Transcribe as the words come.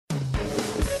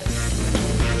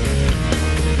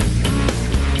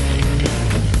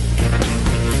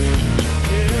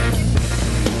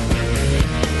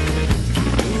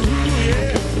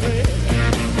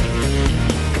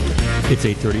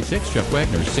It's 8:36. Jeff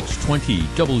Wagner, 620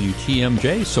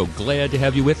 WTMJ. So glad to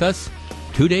have you with us.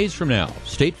 2 days from now,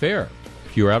 State Fair.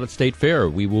 If you're out at State Fair,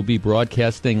 we will be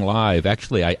broadcasting live.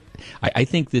 Actually, I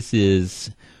think this is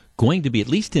going to be, at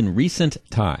least in recent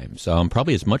times,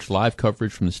 probably as much live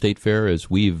coverage from the State Fair as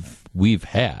we've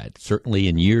had, certainly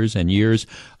in years and years.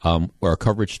 Our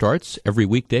coverage starts every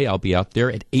weekday. I'll be out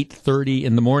there at 8:30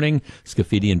 in the morning.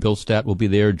 Scafidi and Billstat will be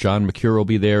there. John McCure will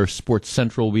be there. Sports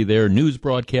Central will be there. News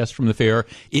broadcast from the fair.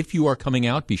 If you are coming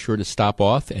out, be sure to stop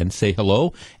off and say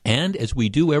hello. And as we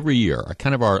do every year,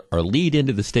 kind of our lead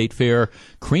into the State Fair,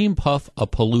 Cream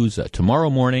Puff-a-Palooza, tomorrow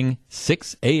morning,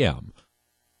 6 a.m.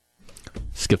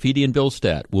 Scafidi and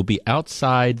Billstat will be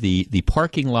outside the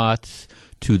parking lot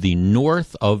to the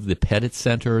north of the Pettit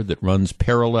Center that runs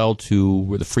parallel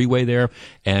to the freeway there.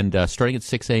 And starting at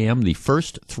 6 a.m., the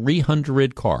first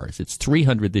 300 cars, it's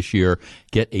 300 this year,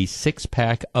 get a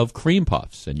six-pack of cream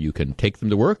puffs. And you can take them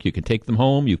to work, you can take them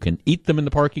home, you can eat them in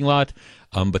the parking lot.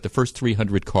 But the first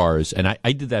 300 cars, and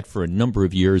I did that for a number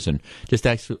of years and just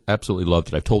absolutely loved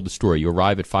it. I've told the story. You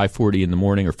arrive at 5:40 in the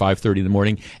morning or 5:30 in the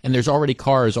morning, and there's already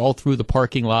cars all through the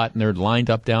parking lot, and they're lined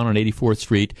up down on 84th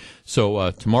Street. So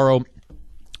tomorrow,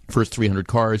 first 300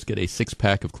 cars get a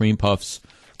six-pack of cream puffs.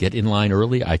 Get in line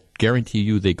early. I guarantee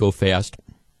you they go fast.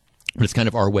 But it's kind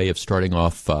of our way of starting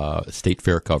off State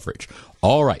Fair coverage.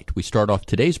 All right, we start off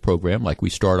today's program like we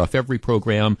start off every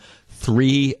program.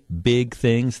 Three big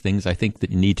things I think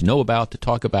that you need to know about, to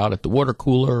talk about at the water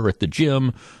cooler, or at the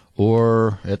gym,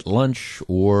 or at lunch,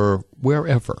 or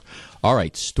wherever. All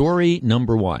right, story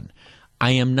number one.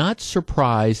 I am not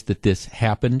surprised that this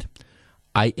happened.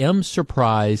 I am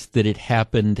surprised that it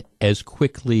happened as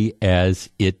quickly as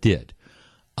it did.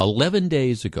 11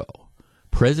 days ago,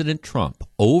 President Trump,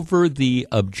 over the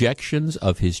objections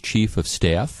of his chief of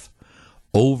staff,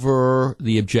 over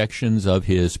the objections of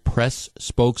his press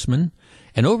spokesman,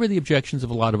 and over the objections of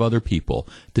a lot of other people,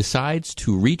 decides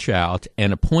to reach out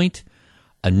and appoint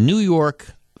a New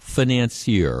York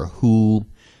financier who,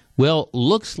 well,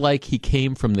 looks like he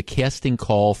came from the casting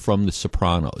call from The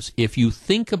Sopranos. If you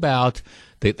think about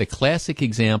the classic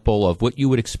example of what you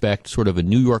would expect sort of a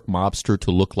New York mobster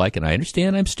to look like, and I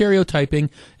understand I'm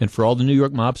stereotyping, and for all the New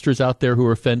York mobsters out there who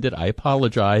are offended, I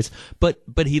apologize, but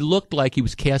he looked like he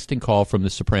was casting call from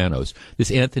The Sopranos, this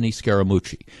Anthony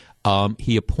Scaramucci.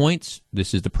 He appoints,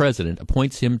 this is the president,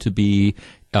 appoints him to be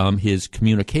his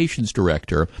communications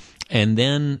director, and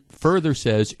then further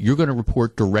says, you're going to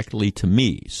report directly to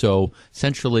me. So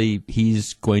essentially,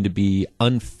 he's going to be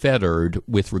unfettered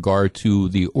with regard to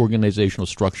the organizational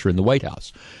structure in the White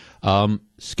House.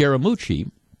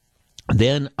 Scaramucci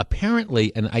then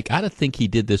apparently, and I got to think he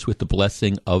did this with the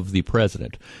blessing of the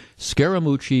president,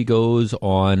 Scaramucci goes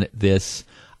on this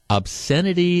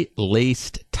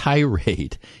obscenity-laced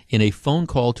tirade in a phone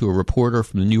call to a reporter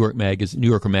from the New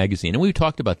Yorker magazine. And we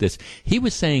talked about this. He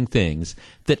was saying things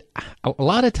that a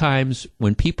lot of times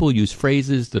when people use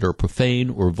phrases that are profane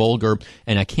or vulgar,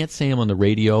 and I can't say them on the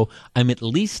radio, I'm at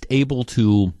least able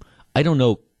to, I don't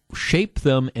know, shape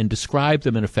them and describe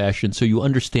them in a fashion so you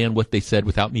understand what they said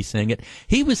without me saying it.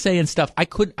 He was saying stuff I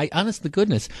honest to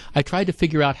goodness, I tried to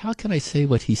figure out, how can I say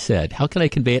what he said? How can I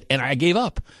convey it? And I gave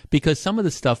up because some of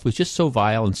the stuff was just so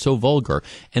vile and so vulgar.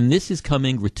 And this is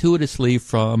coming gratuitously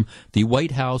from the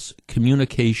White House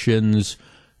communications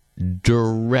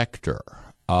director.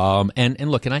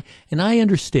 And look, and I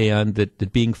understand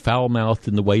that being foul-mouthed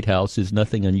in the White House is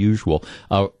nothing unusual.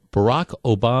 Barack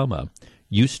Obama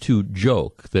used to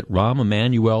joke that Rahm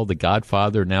Emanuel, the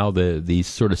Godfather, now the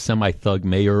sort of semi-thug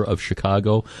mayor of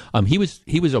Chicago, he was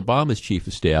Obama's chief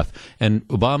of staff, and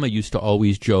Obama used to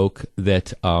always joke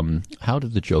that, how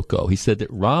did the joke go? He said that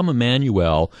Rahm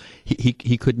Emanuel,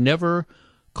 he could never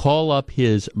call up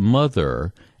his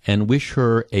mother and wish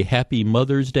her a happy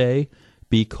Mother's Day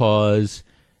because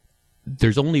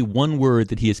there's only one word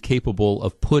that he is capable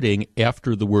of putting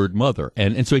after the word mother,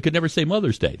 and so he could never say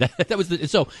Mother's Day. That was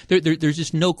so. There's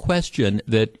just no question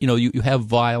that you have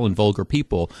vile and vulgar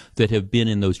people that have been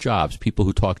in those jobs, people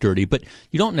who talk dirty, but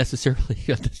you don't necessarily.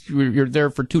 You're there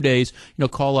for 2 days,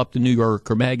 call up the New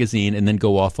Yorker magazine and then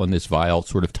go off on this vile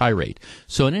sort of tirade.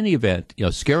 So in any event,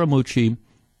 Scaramucci,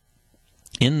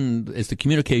 as the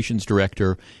communications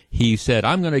director, he said,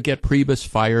 I'm going to get Priebus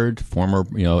fired,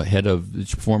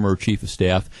 former chief of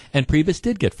staff, and Priebus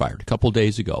did get fired a couple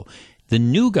days ago. The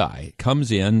new guy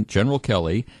comes in, John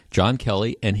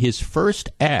Kelly, and his first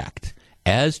act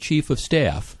as chief of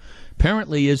staff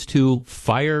apparently is to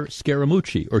fire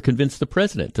Scaramucci, or convince the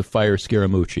president to fire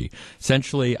Scaramucci.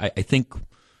 Essentially, I think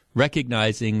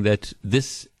recognizing that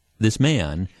this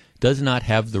man does not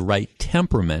have the right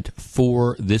temperament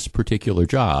for this particular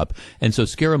job. And so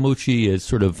Scaramucci is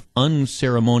sort of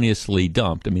unceremoniously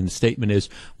dumped. I mean, the statement is,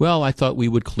 well, I thought we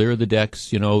would clear the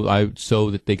decks,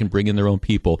 so that they can bring in their own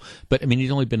people. But, I mean,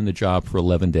 he's only been in the job for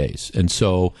 11 days. And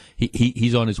so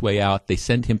he's on his way out. They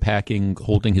send him packing,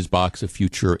 holding his box of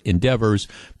future endeavors.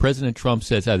 President Trump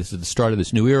says, this is the start of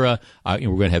this new era. We're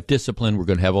going to have discipline. We're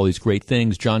going to have all these great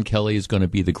things. John Kelly is going to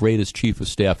be the greatest chief of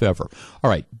staff ever. All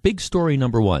right, big story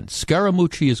number one.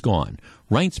 Scaramucci is gone.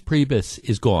 Reince Priebus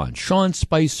is gone. Sean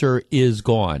Spicer is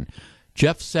gone.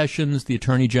 Jeff Sessions, the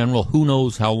Attorney General, who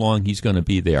knows how long he's going to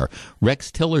be there.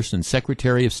 Rex Tillerson,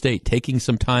 Secretary of State, taking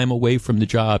some time away from the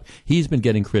job. He's been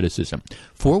getting criticism.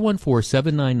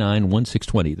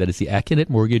 414-799-1620. That is the Accunet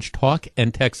Mortgage talk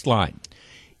and text line.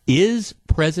 Is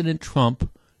President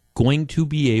Trump going to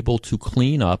be able to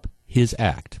clean up his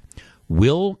act?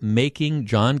 Will making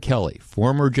John Kelly,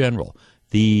 former general,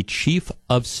 the chief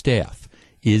of staff,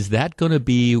 is that going to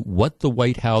be what the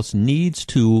White House needs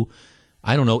to,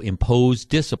 impose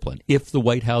discipline? If the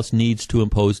White House needs to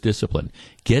impose discipline,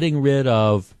 getting rid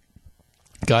of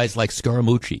guys like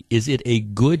Scaramucci, is it a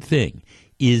good thing?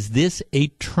 Is this a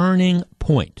turning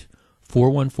point?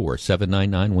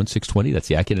 414-799-1620. That's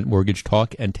the Accunet Mortgage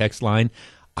talk and text line.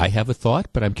 I have a thought,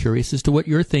 but I'm curious as to what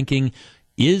you're thinking.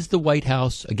 Is the White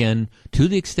House, again, to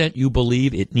the extent you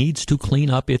believe it needs to clean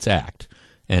up its act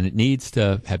and it needs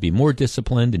to be more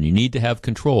disciplined and you need to have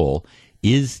control,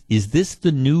 is this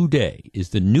the new day? Is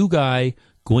the new guy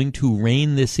going to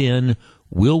rein this in?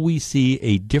 Will we see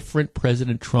a different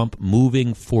President Trump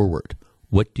moving forward?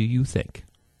 What do you think?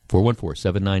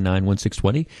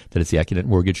 414-799-1620. That is the Accunet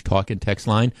Mortgage talk and text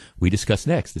line. We discuss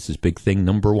next. This is Big Thing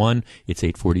number one. It's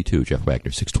 8:42. Jeff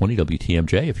Wagner, 620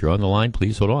 WTMJ. If you're on the line,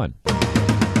 please hold on.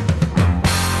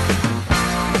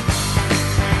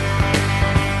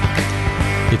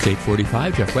 It's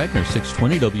 8:45. Jeff Wagner,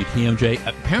 620 WTMJ.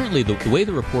 Apparently, the way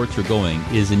the reports are going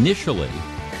is initially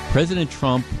President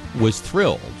Trump was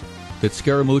thrilled that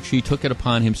Scaramucci took it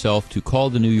upon himself to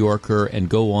call the New Yorker and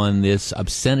go on this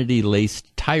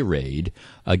obscenity-laced tirade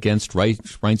against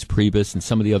Reince Priebus and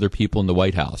some of the other people in the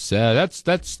White House. That's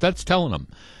telling him.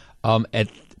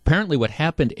 Apparently what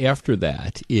happened after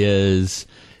that is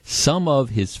some of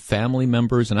his family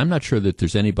members, and I'm not sure that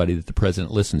there's anybody that the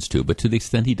president listens to, but to the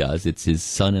extent he does, it's his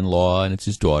son-in-law and it's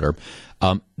his daughter.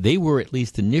 They were at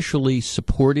least initially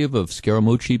supportive of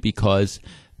Scaramucci because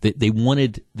they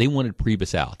wanted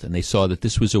Priebus out, and they saw that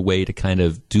this was a way to kind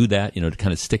of do that, to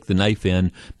kind of stick the knife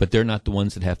in, but they're not the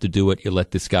ones that have to do it. You let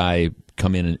this guy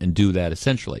come in and do that,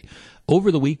 essentially.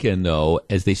 Over the weekend, though,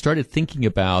 as they started thinking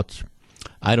about,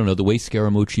 the way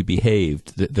Scaramucci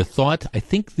behaved, the thought, I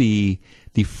think the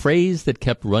phrase that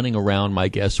kept running around, my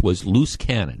guess, was loose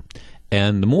cannon.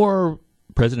 And the more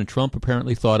President Trump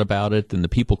apparently thought about it and the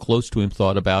people close to him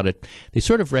thought about it, they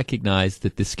sort of recognized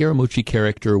that the Scaramucci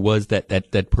character was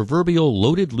that proverbial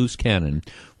loaded loose cannon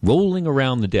rolling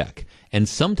around the deck. And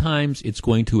sometimes it's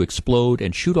going to explode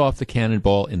and shoot off the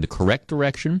cannonball in the correct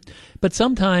direction, but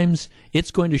sometimes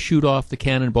it's going to shoot off the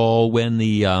cannonball when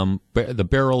the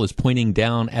barrel is pointing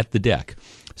down at the deck.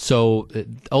 So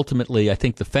ultimately, I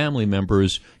think the family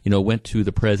members, went to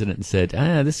the president and said,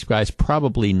 this guy's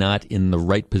probably not in the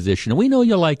right position. And we know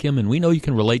you like him and we know you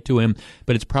can relate to him,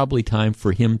 but it's probably time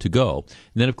for him to go.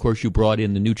 And then, of course, you brought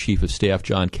in the new chief of staff,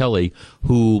 John Kelly,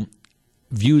 who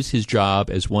views his job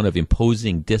as one of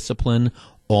imposing discipline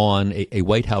on a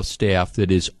White House staff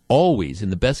that is always, in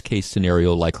the best case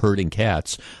scenario, like herding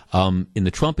cats. In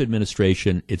the Trump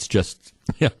administration, it's just,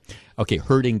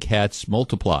 herding cats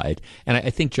multiplied. And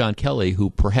I think John Kelly, who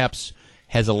perhaps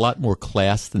has a lot more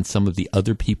class than some of the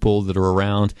other people that are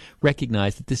around,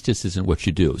 recognized that this just isn't what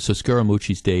you do. So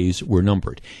Scaramucci's days were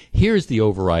numbered. Here's the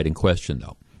overriding question,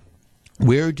 though.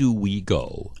 Where do we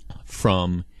go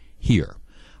from here?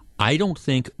 I don't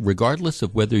think, regardless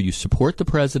of whether you support the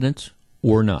president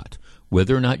or not,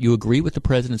 whether or not you agree with the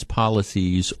president's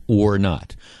policies or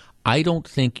not, I don't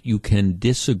think you can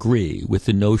disagree with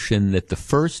the notion that the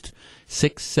first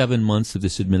 6-7 months of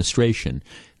this administration,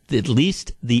 at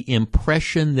least the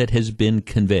impression that has been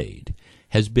conveyed,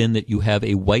 has been that you have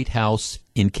a White House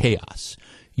in chaos.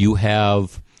 You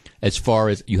have, as far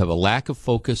as you have a lack of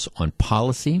focus on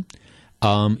policy,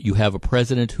 you have a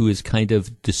president who is kind of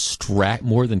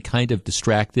more than kind of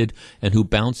distracted, and who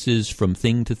bounces from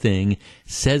thing to thing,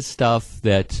 says stuff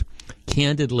that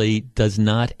candidly does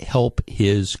not help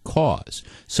his cause.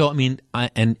 So,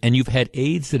 and you've had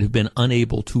aides that have been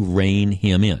unable to rein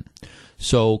him in.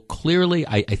 So clearly,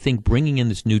 I think bringing in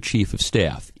this new chief of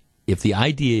staff, if the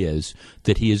idea is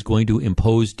that he is going to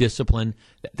impose discipline,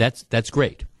 that's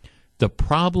great. The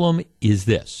problem is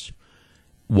this.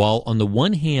 while on the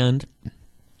one hand,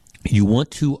 you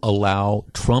want to allow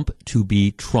Trump to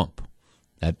be Trump.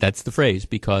 That's the phrase,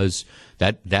 because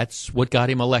that's what got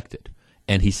him elected.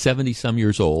 And he's 70-some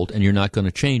years old, and you're not going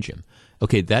to change him.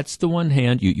 Okay, that's the one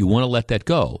hand. You want to let that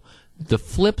go. The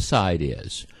flip side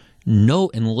is, no,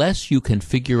 unless you can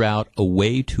figure out a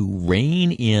way to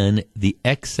rein in the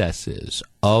excesses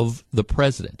of the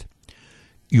president,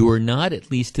 you are not,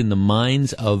 at least in the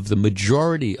minds of the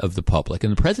majority of the public,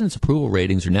 and the president's approval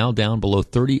ratings are now down below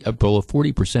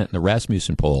 40% in the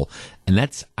Rasmussen poll, and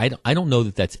that's I don't know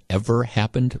that that's ever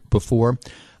happened before.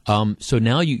 So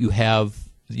now you have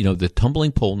the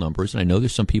tumbling poll numbers, and I know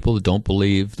there's some people that don't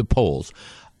believe the polls,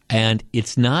 and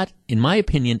it's not, in my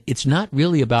opinion, it's not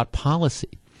really about policy.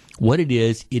 What it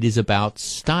is about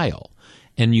style.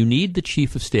 And you need the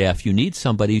chief of staff, you need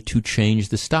somebody to change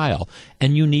the style,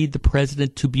 and you need the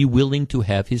president to be willing to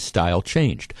have his style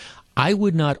changed. I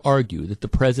would not argue that the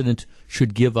president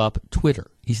should give up Twitter.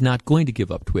 He's not going to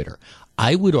give up Twitter.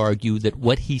 I would argue that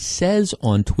what he says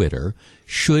on Twitter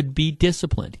should be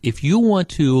disciplined. If you want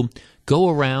to go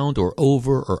around or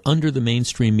over or under the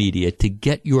mainstream media to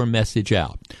get your message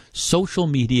out, social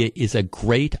media is a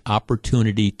great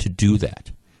opportunity to do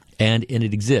that. And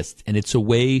it exists, and it's a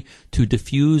way to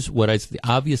diffuse what is the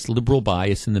obvious liberal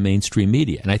bias in the mainstream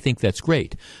media, and I think that's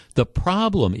great. The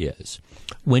problem is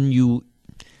when you,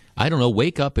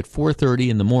 wake up at 4:30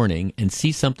 in the morning and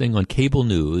see something on cable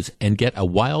news and get a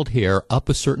wild hair up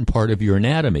a certain part of your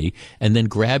anatomy and then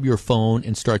grab your phone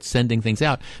and start sending things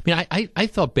out. I mean, I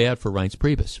felt bad for Reince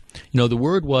Priebus. The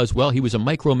word was, well, he was a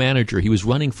micromanager. He was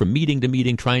running from meeting to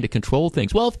meeting trying to control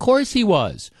things. Well, of course he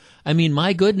was. I mean,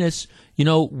 my goodness,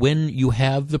 when you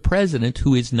have the president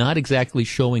who is not exactly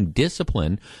showing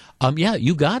discipline,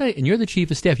 you gotta, and you're the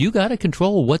chief of staff, you gotta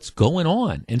control what's going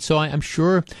on. And so I'm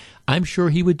sure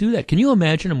he would do that. Can you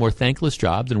imagine a more thankless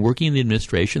job than working in the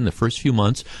administration the first few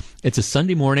months? It's a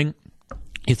Sunday morning.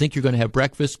 You think you're going to have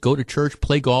breakfast, go to church,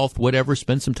 play golf, whatever,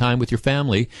 spend some time with your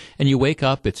family, and you wake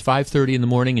up, it's 5:30 in the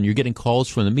morning, and you're getting calls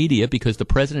from the media because the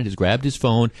president has grabbed his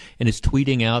phone and is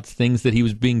tweeting out things that he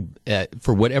was being,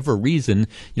 for whatever reason,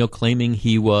 claiming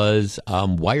he was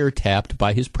wiretapped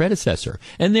by his predecessor.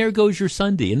 And there goes your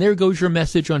Sunday, and there goes your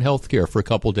message on health care for a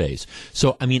couple days.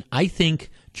 So, I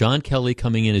think John Kelly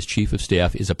coming in as chief of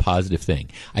staff is a positive thing.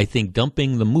 I think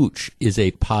dumping the mooch is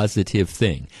a positive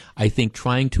thing. I think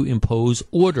trying to impose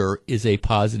order is a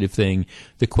positive thing.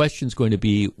 The question is going to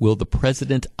be, will the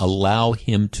president allow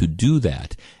him to do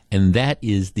that? And that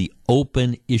is the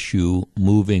open issue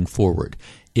moving forward.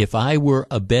 If I were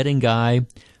a betting guy,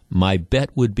 my bet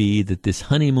would be that this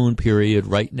honeymoon period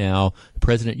right now, the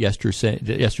president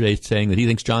yesterday saying that he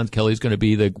thinks John Kelly is going to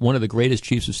be one of the greatest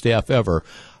chiefs of staff ever.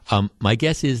 My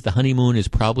guess is the honeymoon is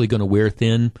probably going to wear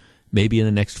thin, maybe in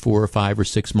the next 4 or 5 or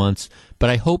 6 months. But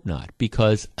I hope not,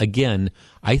 because, again,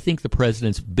 I think the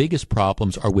president's biggest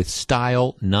problems are with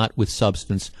style, not with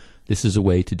substance. This is a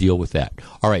way to deal with that.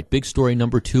 All right, big story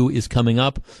number 2 is coming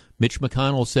up. Mitch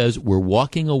McConnell says we're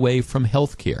walking away from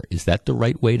health care. Is that the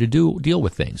right way to deal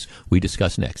with things? We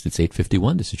discuss next. It's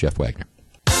 8:51. This is Jeff Wagner.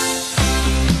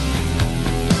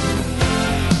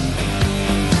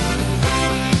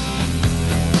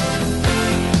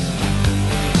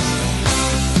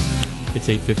 It's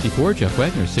 8:54. Jeff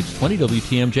Wagner, 620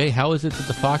 WTMJ. How is it that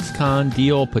the Foxconn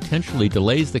deal potentially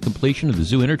delays the completion of the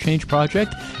Zoo Interchange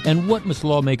project? And what must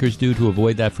lawmakers do to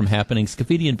avoid that from happening?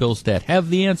 Scafidi and Billstead have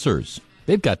the answers.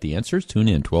 They've got the answers. Tune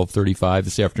in 12:35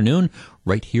 this afternoon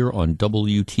right here on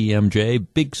WTMJ.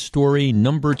 Big story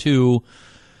number 2.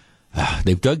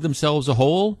 They've dug themselves a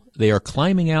hole. They are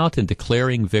climbing out and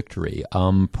declaring victory.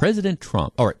 President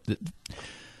Trump, all right,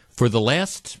 for the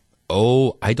last,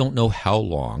 I don't know how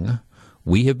long,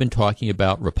 we have been talking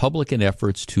about Republican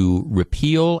efforts to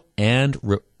repeal and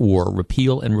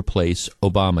replace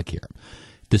Obamacare,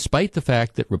 despite the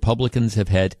fact that Republicans have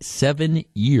had 7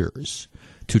 years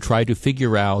to try to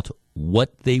figure out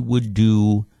what they would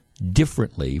do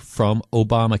differently from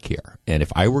Obamacare. And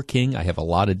if I were king, I have a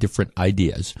lot of different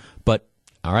ideas. But,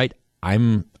 all right, I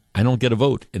don't get a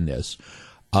vote in this.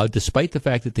 Despite the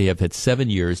fact that they have had 7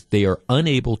 years, they are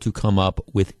unable to come up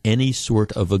with any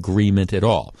sort of agreement at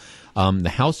all. The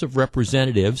House of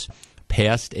Representatives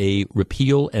passed a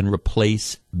repeal and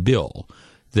replace bill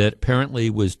that apparently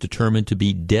was determined to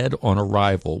be dead on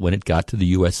arrival when it got to the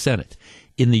U.S. Senate.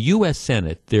 In the U.S.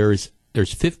 Senate, there's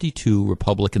 52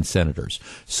 Republican senators,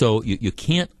 so you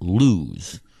can't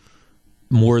lose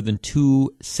more than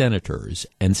 2 senators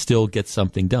and still get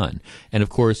something done. And, of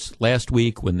course, last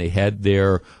week when they had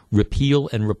their repeal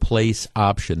and replace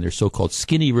option, their so-called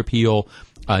skinny repeal,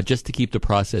 just to keep the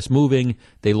process moving,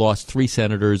 they lost 3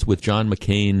 senators with John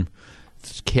McCain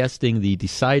casting the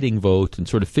deciding vote and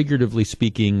sort of figuratively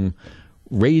speaking,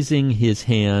 raising his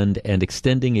hand and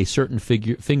extending a certain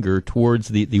finger towards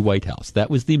the White House. That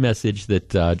was the message that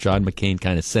John McCain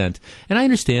kind of sent. And I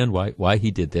understand why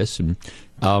he did this. And,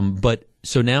 but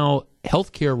so now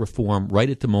health care reform right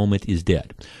at the moment is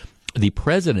dead. The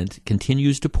president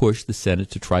continues to push the Senate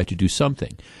to try to do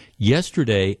something.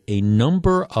 Yesterday, a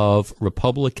number of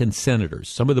Republican senators,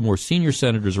 some of the more senior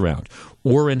senators around,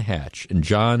 Orrin Hatch and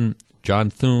John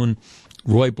Thune,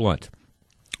 Roy Blunt,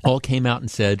 all came out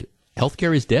and said,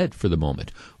 healthcare is dead for the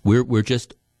moment. We're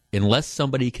just, unless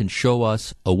somebody can show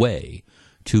us a way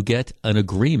to get an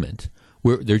agreement,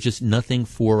 there's just nothing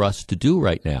for us to do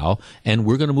right now, and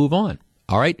we're going to move on.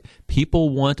 All right, people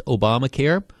want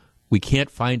Obamacare. We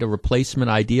can't find a replacement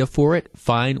idea for it.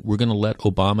 Fine, we're going to let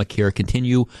Obamacare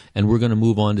continue, and we're going to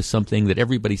move on to something that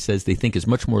everybody says they think is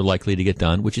much more likely to get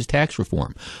done, which is tax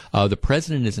reform. The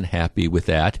president isn't happy with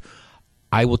that.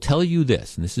 I will tell you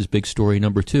this, and this is big story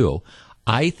number 2.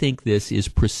 I think this is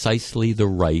precisely the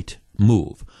right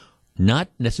move. Not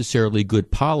necessarily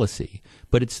good policy,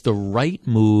 but it's the right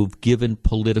move given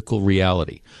political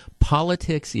reality.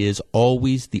 Politics is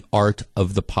always the art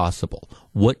of the possible,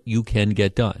 what you can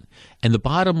get done. And the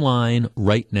bottom line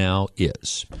right now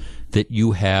is that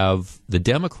you have the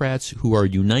Democrats who are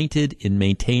united in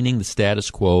maintaining the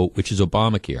status quo, which is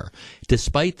Obamacare,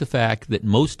 despite the fact that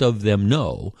most of them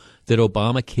know that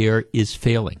Obamacare is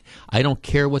failing. I don't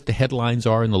care what the headlines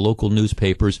are in the local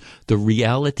newspapers. The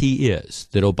reality is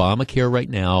that Obamacare right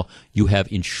now, you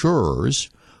have insurers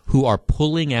who are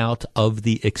pulling out of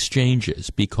the exchanges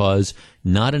because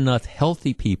not enough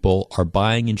healthy people are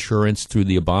buying insurance through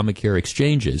the Obamacare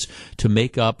exchanges to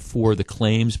make up for the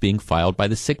claims being filed by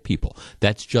the sick people.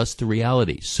 That's just the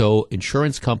reality. So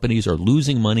insurance companies are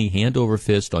losing money hand over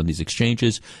fist on these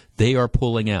exchanges. They are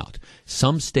pulling out.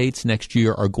 Some states next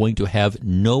year are going to have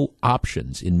no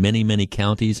options in many, many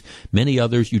counties. Many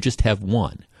others, you just have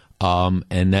one.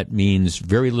 And that means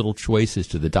very little choices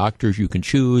to the doctors you can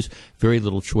choose, very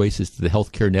little choices to the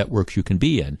healthcare networks you can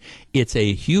be in. It's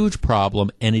a huge problem,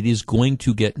 and it is going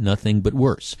to get nothing but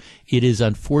worse. It is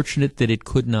unfortunate that it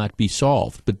could not be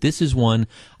solved, but this is one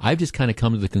I've just kind of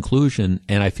come to the conclusion,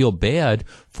 and I feel bad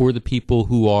for the people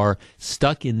who are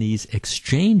stuck in these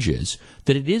exchanges,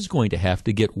 that it is going to have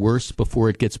to get worse before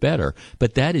it gets better.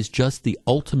 But that is just the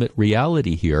ultimate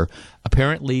reality here.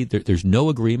 Apparently, there's no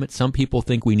agreement. Some people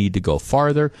think we need to go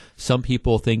farther. Some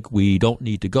people think we don't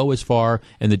need to go as far.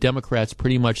 And the Democrats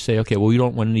pretty much say, okay, well, we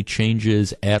don't want any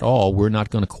changes at all. We're not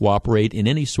going to cooperate in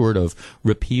any sort of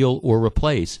repeal or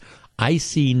replace. I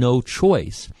see no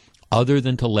choice other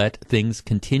than to let things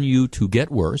continue to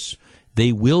get worse.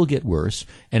 They will get worse.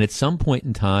 And at some point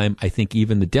in time, I think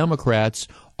even the Democrats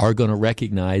are going to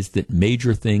recognize that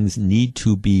major things need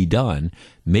to be done.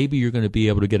 Maybe you're going to be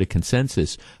able to get a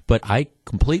consensus. But I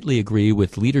completely agree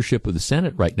with leadership of the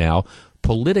Senate right now.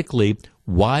 Politically,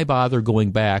 why bother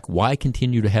going back? Why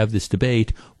continue to have this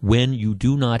debate when you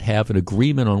do not have an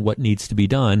agreement on what needs to be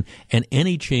done, and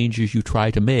any changes you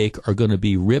try to make are going to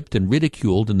be ripped and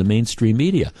ridiculed in the mainstream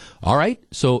media? All right,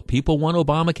 so people want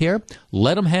Obamacare.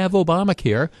 Let them have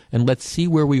Obamacare, and let's see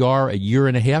where we are a year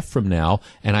and a half from now.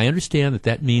 And I understand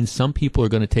that means some people are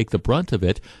going to take the brunt of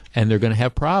it, and they're going to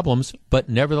have problems, but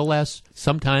nevertheless,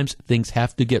 sometimes things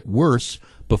have to get worse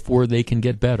before they can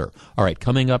get better. All right,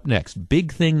 coming up next,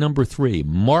 big thing number 3,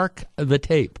 mark the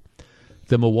tape.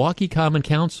 The Milwaukee Common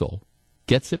Council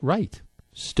gets it right.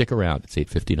 Stick around. It's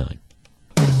 8:59.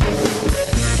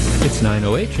 It's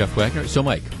 9:08. Jeff Wagner. So,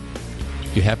 Mike,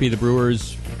 you happy the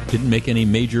Brewers didn't make any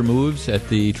major moves at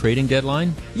the trading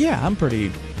deadline? Yeah, I'm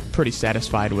pretty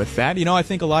satisfied with that. You know, I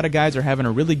think a lot of guys are having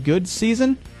a really good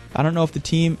season. I don't know if the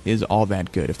team is all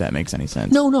that good, if that makes any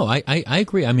sense. No, I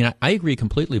agree. I mean, I agree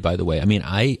completely, by the way. I mean,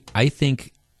 I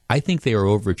think they are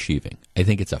overachieving. I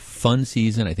think it's a fun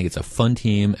season. I think it's a fun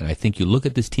team. And I think you look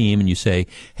at this team and you say,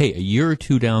 hey, a year or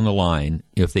two down the line,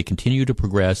 if they continue to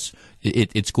progress,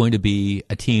 it's going to be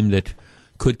a team that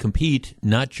could compete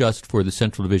not just for the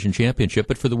Central Division Championship,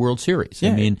 but for the World Series.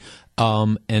 Yeah. I mean,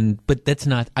 but that's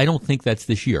not, I don't think that's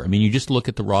this year. I mean, you just look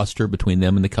at the roster between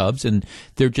them and the Cubs, and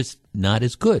they're just not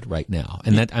as good right now.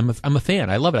 And that I'm a fan.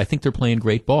 I love it. I think they're playing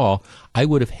great ball. I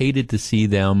would have hated to see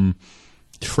them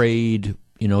trade,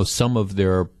 some of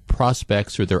their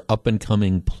prospects or their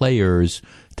up-and-coming players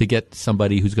to get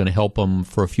somebody who's going to help them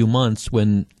for a few months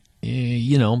when,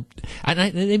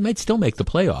 they might still make the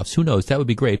playoffs. Who knows? That would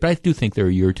be great. But I do think they're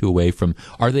a year or two away from,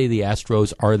 are they the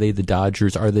Astros? Are they the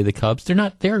Dodgers? Are they the Cubs? They're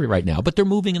not there right now, but they're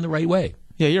moving in the right way.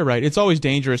 Yeah, you're right. It's always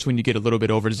dangerous when you get a little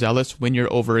bit overzealous, when you're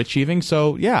overachieving.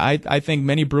 So, yeah, I think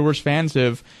many Brewers fans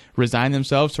have resigned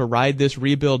themselves to ride this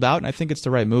rebuild out, and I think it's the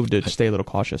right move to stay a little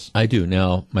cautious. I do.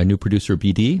 Now, my new producer,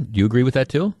 BD, do you agree with that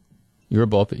too? You're a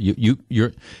ball.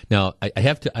 You're now. I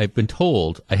have to. I've been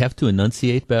told I have to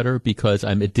enunciate better because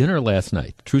I'm at dinner last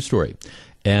night. True story.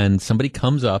 And somebody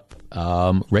comes up,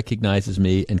 recognizes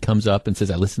me, and comes up and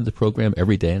says, "I listen to the program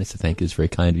every day." And I said, "Thank you. It's very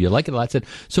kind of you. I like it a lot." I said,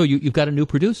 "So you've got a new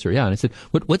producer, yeah?" And I said,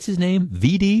 "What's his name?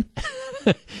 VD?"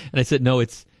 And I said, "No,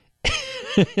 it's."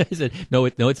 I said, "No,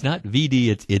 it's not VD.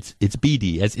 It's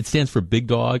BD. As it stands for Big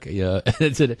Dog." Yeah.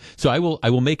 I said, "So I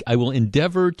will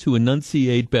endeavor to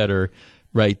enunciate better."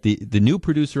 Right, the new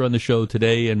producer on the show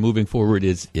today and moving forward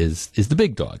is the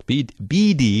Big Dog,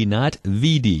 BD, not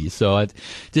VD. So I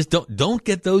just don't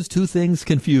get those two things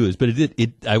confused. But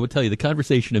I would tell you the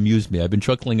conversation amused me. I've been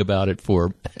chuckling about it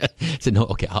for. I said no,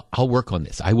 okay, I'll work on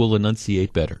this. I will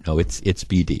enunciate better. No, it's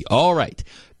BD. All right,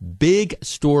 big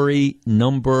story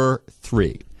number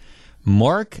 3.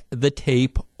 Mark the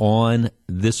tape on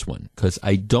this one because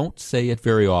I don't say it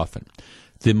very often.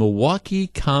 The Milwaukee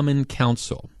Common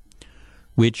Council,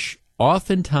 which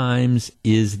oftentimes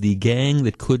is the gang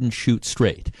that couldn't shoot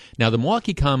straight. Now, the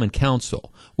Milwaukee Common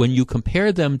Council, when you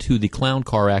compare them to the clown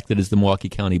car act that is the Milwaukee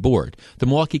County Board, the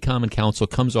Milwaukee Common Council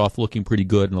comes off looking pretty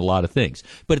good in a lot of things.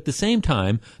 But at the same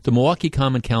time, the Milwaukee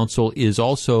Common Council is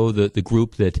also the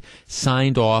group that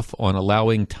signed off on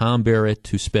allowing Tom Barrett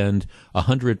to spend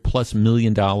 $100+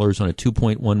 million on a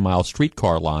 2.1 mile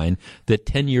streetcar line that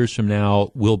 10 years from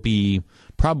now will be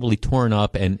probably torn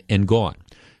up and gone.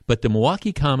 But the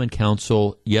Milwaukee Common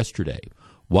Council yesterday,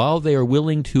 while they are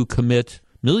willing to commit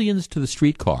millions to the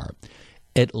streetcar,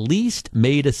 at least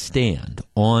made a stand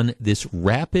on this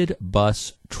rapid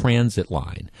bus transit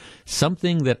line,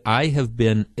 something that I have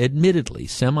been admittedly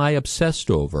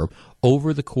semi-obsessed over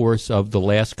the course of the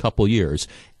last couple years,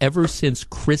 ever since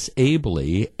Chris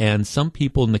Abley and some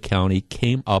people in the county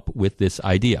came up with this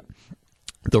idea.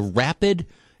 The rapid,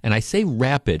 and I say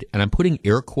rapid, and I'm putting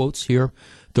air quotes here,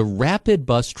 the rapid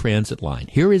bus transit line,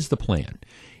 here is the plan.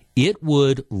 It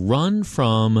would run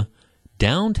from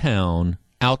downtown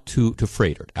out to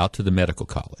Freighter, out to the medical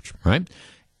college, right?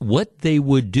 What they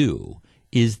would do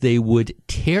is they would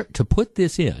to put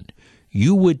this in,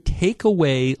 you would take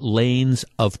away lanes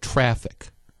of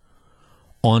traffic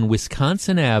on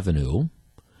Wisconsin Avenue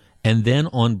and then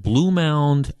on Blue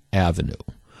Mound Avenue.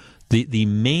 The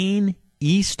main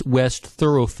east-west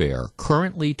thoroughfare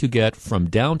currently to get from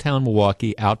downtown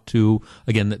Milwaukee out to,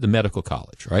 again, the medical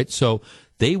college, right? So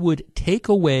they would take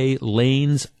away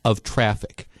lanes of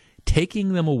traffic,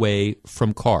 taking them away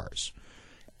from cars,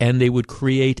 and they would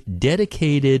create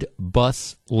dedicated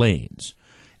bus lanes.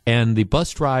 And the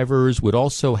bus drivers would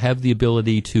also have the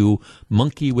ability to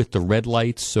monkey with the red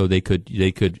lights, so they could,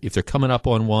 if they're coming up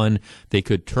on one, they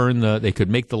could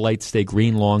make the lights stay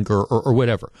green longer or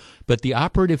whatever. But the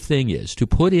operative thing is to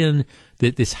put in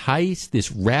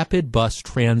this rapid bus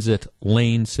transit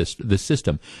lane system. The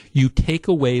system, you take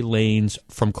away lanes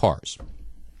from cars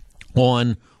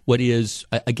on what is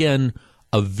again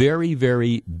a very,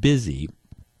 very busy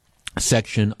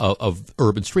section of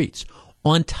urban streets.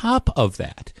 On top of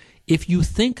that, if you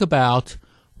think about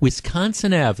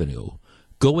Wisconsin Avenue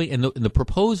going in the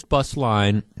proposed bus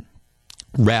line,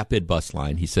 rapid bus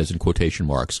line, he says in quotation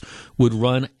marks, would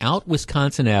run out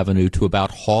Wisconsin Avenue to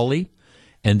about Hawley,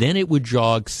 and then it would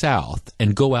jog south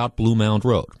and go out Blue Mound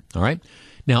Road. All right?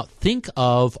 Now, think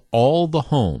of all the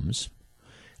homes,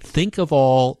 think of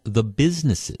all the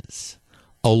businesses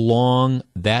along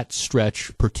that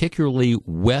stretch, particularly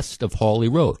west of Hawley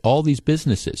Road, all these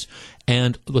businesses.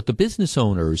 And what the business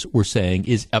owners were saying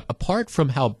is, apart from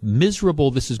how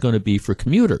miserable this is going to be for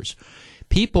commuters,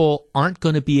 people aren't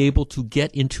going to be able to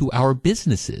get into our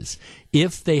businesses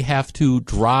if they have to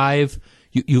drive.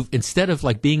 You instead of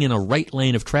like being in a right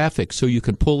lane of traffic so you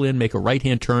can pull in, make a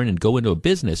right-hand turn, and go into a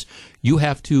business, you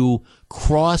have to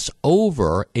cross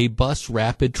over a bus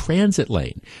rapid transit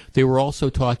lane. They were also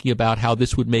talking about how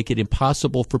this would make it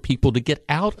impossible for people to get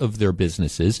out of their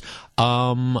businesses,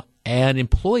 and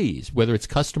employees, whether it's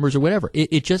customers or whatever.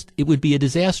 It would be a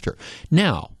disaster.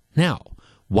 Now,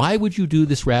 why would you do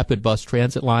this rapid bus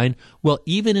transit line? Well,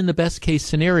 even in the best case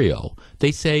scenario,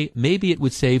 they say maybe it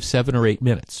would save 7 or 8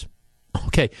 minutes.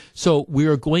 Okay, so we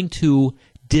are going to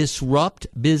disrupt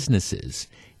businesses,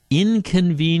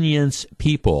 inconvenience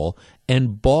people,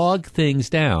 and bog things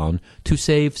down to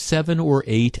save 7 or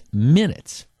 8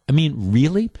 minutes. I mean,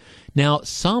 really? Now,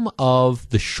 some of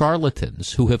the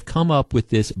charlatans who have come up with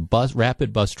this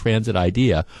rapid bus transit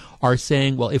idea are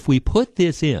saying, well, if we put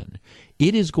this in,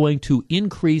 it is going to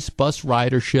increase bus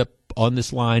ridership on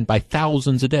this line by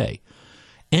thousands a day.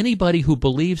 Anybody who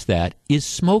believes that is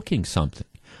smoking something.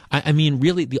 I mean,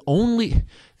 really, the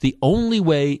only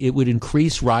way it would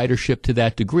increase ridership to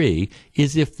that degree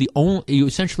is if you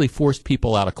essentially forced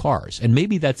people out of cars. And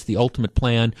maybe that's the ultimate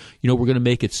plan. We're going to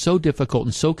make it so difficult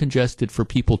and so congested for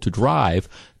people to drive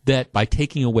that by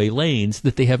taking away lanes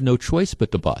that they have no choice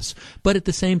but the bus. But at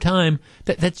the same time,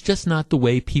 that's just not the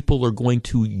way people are going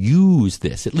to use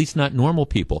this, at least not normal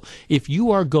people. If you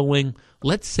are going,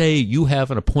 let's say you have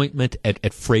an appointment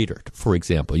at Freighter, for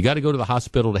example. You got to go to the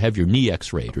hospital to have your knee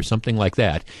x-rayed or something like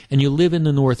that, and you live in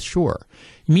the North Shore.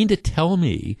 You mean to tell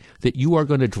me that you are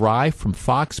going to drive from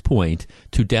Fox Point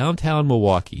to downtown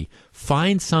Milwaukee,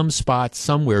 find some spot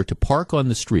somewhere to park on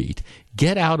the street,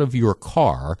 get out of your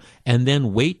car, and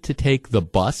then wait to take the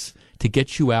bus to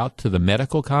get you out to the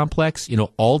medical complex,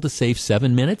 all to save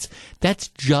 7 minutes? That's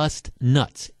just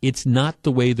nuts. It's not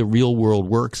the way the real world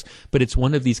works, but it's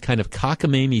one of these kind of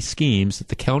cockamamie schemes that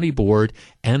the county board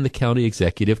and the county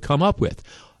executive come up with.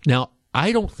 Now,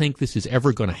 I don't think this is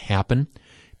ever going to happen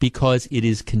because it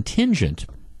is contingent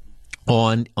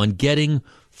on getting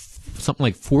something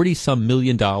like $40-some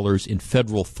million in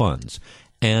federal funds.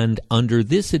 And under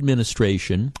this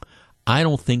administration, I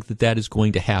don't think that is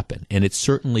going to happen, and it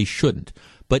certainly shouldn't.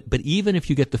 But even if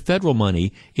you get the federal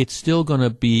money, it's still going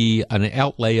to be an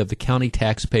outlay of the county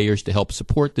taxpayers to help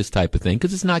support this type of thing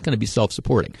because it's not going to be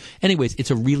self-supporting. Anyways,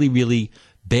 it's a really, really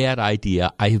bad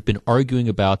idea. I have been arguing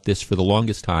about this for the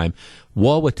longest time.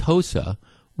 Wauwatosa,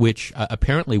 which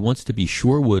apparently wants to be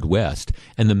Shorewood West,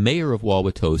 and the mayor of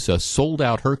Wauwatosa sold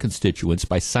out her constituents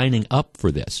by signing up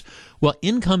for this. Well,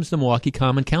 in comes the Milwaukee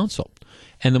Common Council.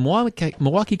 And the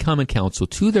Milwaukee Common Council,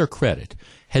 to their credit,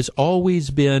 has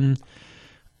always been,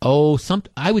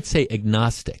 I would say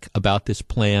agnostic about this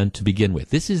plan to begin with.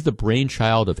 This is the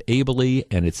brainchild of Abilene,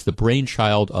 and it's the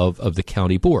brainchild of the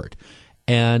county board.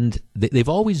 And they've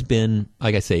always been,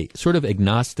 like I say, sort of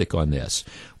agnostic on this.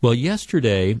 Well,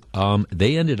 yesterday,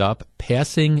 they ended up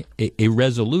passing a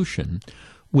resolution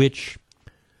which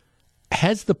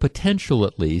has the potential,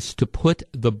 at least, to put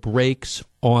the brakes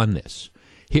on this.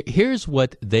 Here's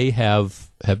what they have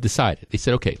decided. They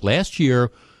said, okay, last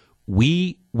year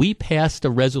we passed a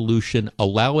resolution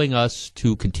allowing us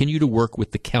to continue to work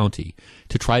with the county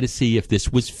to try to see if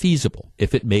this was feasible,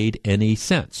 if it made any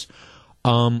sense.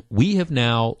 We have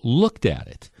now looked at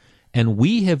it, and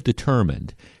we have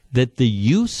determined that the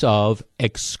use of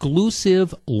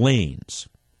exclusive lanes,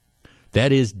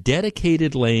 that is,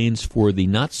 dedicated lanes for the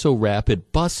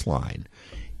not-so-rapid bus line,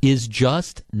 is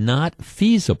just not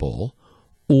feasible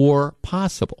or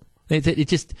possible.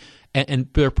 And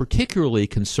they're particularly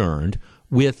concerned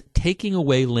with taking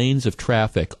away lanes of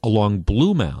traffic along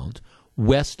Blue Mound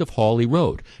west of Hawley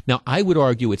Road. Now, I would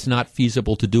argue it's not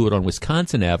feasible to do it on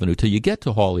Wisconsin Avenue till you get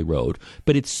to Hawley Road,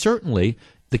 but it's certainly,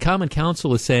 the Common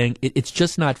Council is saying it's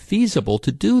just not feasible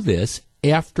to do this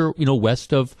after,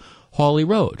 west of Hawley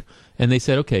Road. And they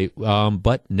said, okay,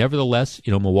 but nevertheless,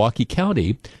 Milwaukee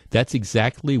County, that's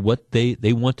exactly what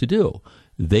they want to do.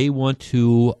 They want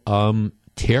to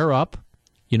tear up,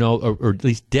 or at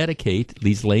least dedicate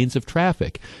these lanes of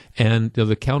traffic. And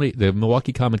the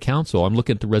Milwaukee Common Council, I'm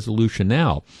looking at the resolution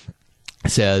now,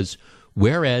 says,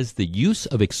 whereas the use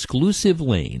of exclusive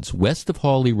lanes west of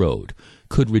Hawley Road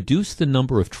could reduce the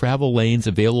number of travel lanes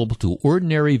available to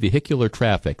ordinary vehicular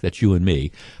traffic, that's you and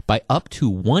me, by up to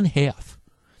one-half.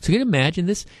 So can you imagine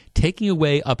this? Taking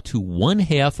away up to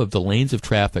one-half of the lanes of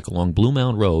traffic along Blue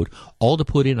Mound Road, all to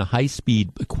put in a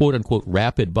high-speed, quote-unquote,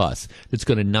 rapid bus that's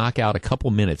going to knock out a couple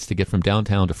minutes to get from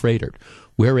downtown to Freighter.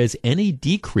 Whereas any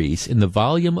decrease in the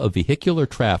volume of vehicular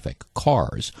traffic,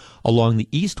 cars, along the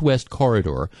east-west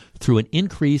corridor through an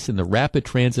increase in the rapid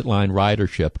transit line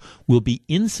ridership will be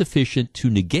insufficient to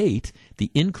negate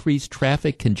the increased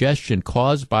traffic congestion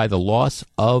caused by the loss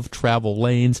of travel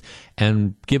lanes.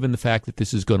 And given the fact that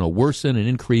this is going to worsen and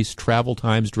increase travel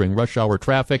times during rush hour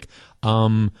traffic,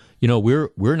 we're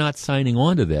not signing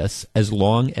on to this as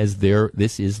long as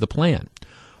this is the plan.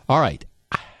 All right.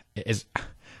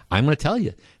 I'm going to tell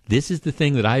you, this is the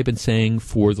thing that I've been saying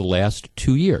for the last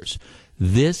 2 years.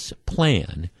 This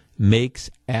plan makes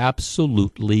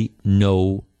absolutely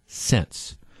no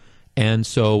sense. And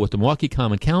so what the Milwaukee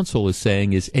Common Council is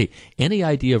saying is, hey, any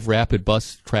idea of rapid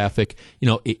bus traffic,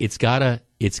 it's got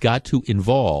to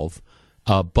involve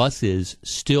buses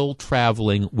still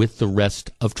traveling with the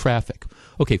rest of traffic.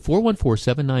 Okay,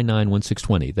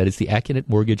 414-799-1620. That is the Accunet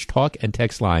Mortgage talk and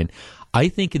text line. I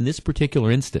think in this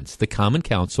particular instance, the Common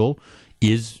Council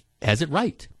has it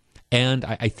right. And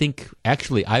I think,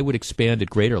 actually, I would expand it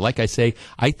greater. Like I say,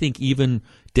 I think even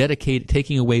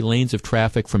taking away lanes of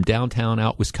traffic from downtown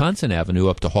out Wisconsin Avenue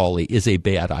up to Hawley is a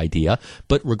bad idea.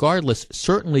 But regardless,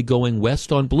 certainly going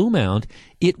west on Blue Mound,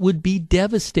 it would be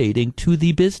devastating to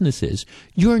the businesses.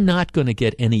 You're not going to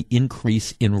get any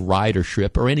increase in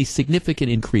ridership or any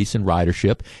significant increase in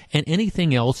ridership, and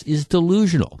anything else is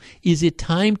delusional. Is it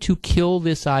time to kill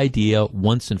this idea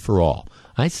once and for all?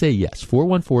 I say yes.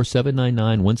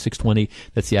 414-799-1620.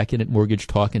 That's the Accunet Mortgage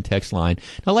talk and text line.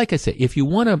 Now, like I say, if you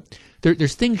want to,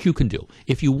 there's things you can do.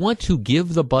 If you want to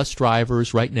give the bus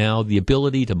drivers right now the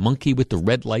ability to monkey with the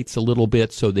red lights a little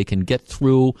bit so they can get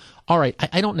through, all right,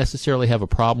 I don't necessarily have a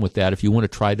problem with that if you want to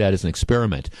try that as an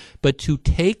experiment. But to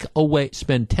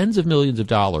spend tens of millions of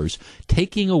dollars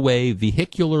taking away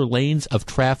vehicular lanes of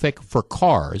traffic for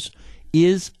cars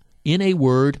is, in a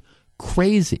word,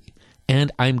 crazy.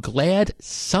 And I'm glad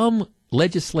some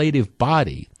legislative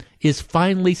body is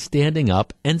finally standing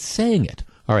up and saying it.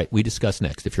 All right, we discuss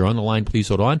next. If you're on the line, please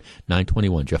hold on.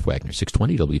 921, Jeff Wagner,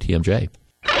 620 WTMJ.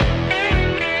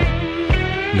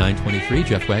 923,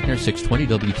 Jeff Wagner,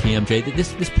 620 WTMJ.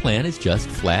 This plan is just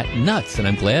flat nuts. And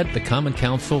I'm glad the Common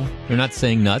Council, they're not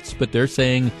saying nuts, but they're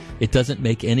saying it doesn't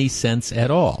make any sense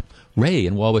at all. Ray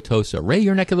in Wauwatosa. Ray,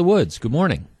 your neck of the woods. Good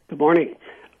morning. Good morning.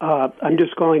 I'm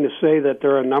just calling to say that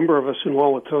there are a number of us in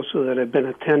Wauwatosa that have been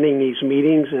attending these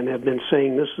meetings and have been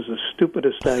saying this is the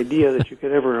stupidest idea that you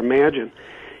could ever imagine.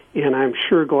 And I'm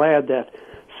sure glad that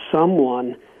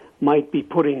someone might be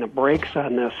putting the brakes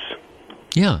on this.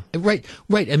 Yeah, right.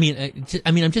 I mean,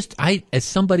 as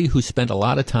somebody who spent a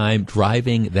lot of time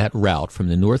driving that route from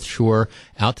the North Shore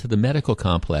out to the medical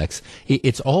complex,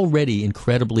 it's already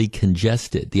incredibly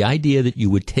congested. The idea that you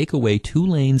would take away 2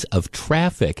 lanes of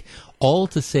traffic, all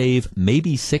to save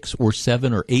maybe 6 or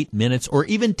 7 or 8 minutes or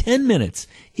even 10 minutes,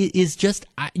 is just,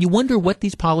 you wonder what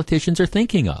these politicians are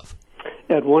thinking of.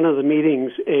 At one of the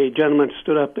meetings, a gentleman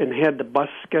stood up and had the bus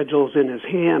schedules in his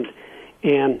hand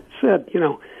and said,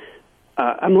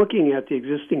 I'm looking at the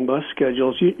existing bus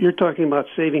schedules. You're talking about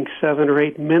saving 7 or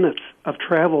 8 minutes of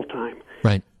travel time.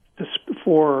 Right.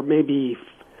 For maybe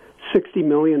 $60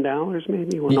 million,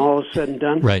 maybe, when all is said and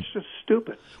done. Right. It's just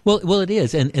stupid. Well, it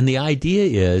is. And the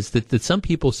idea is that some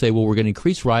people say, well, we're going to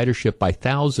increase ridership by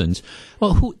thousands.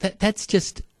 Well, that's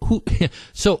just...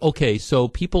 So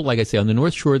people, like I say, on the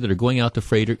North Shore that are going out to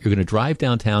Freighter, you're going to drive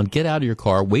downtown, get out of your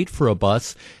car, wait for a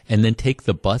bus, and then take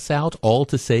the bus out, all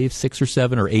to save 6 or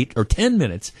 7 or 8 or 10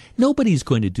 minutes. Nobody's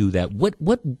going to do that.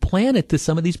 What planet do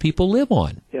some of these people live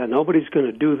on? Yeah, nobody's going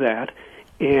to do that.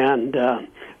 And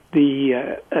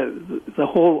the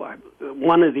whole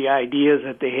one of the ideas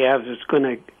that they have is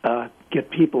going to get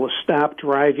people to stop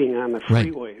driving on the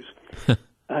freeways. Right.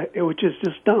 Which is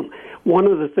just dumb. One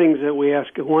of the things that we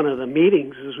asked at one of the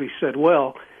meetings is we said,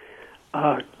 well,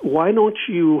 why don't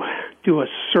you do a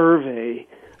survey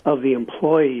of the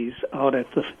employees out at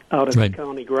the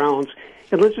county grounds,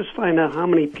 and let's just find out how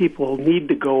many people need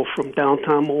to go from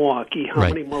downtown Milwaukee, how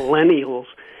many millennials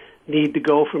need to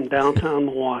go from downtown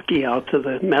Milwaukee out to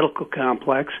the medical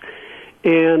complex.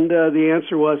 And the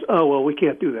answer was, we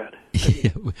can't do that.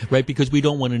 Right, because we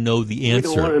don't want to know the answer.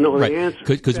 We don't want to know the answer.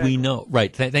 Because exactly. we know,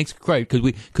 right, thanks, right,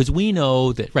 because we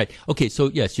know that, right. Okay, so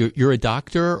yes, you're a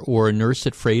doctor or a nurse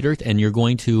at Freighter, and you're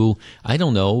going to, I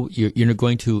don't know, you're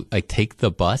going to take the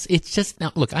bus. It's just,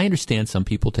 now, look, I understand some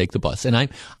people take the bus, and I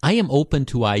am open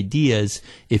to ideas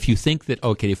if you think that,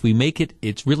 okay, if we make it,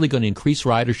 it's really going to increase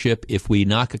ridership if we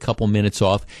knock a couple minutes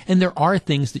off, and there are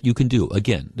things that you can do.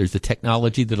 Again, there's the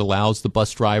technology that allows the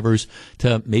bus drivers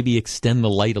to maybe extend the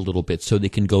light a little bit so they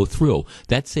can go through.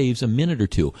 That saves a minute or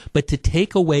two. But to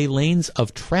take away lanes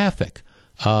of traffic,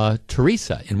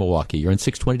 Teresa in Milwaukee, you're on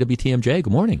 620 WTMJ.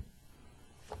 Good morning.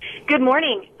 Good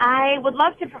morning. I would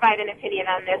love to provide an opinion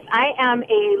on this. I am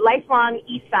a lifelong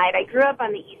East Side. I grew up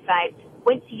on the East Side,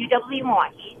 went to UW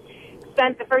Milwaukee,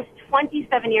 spent the first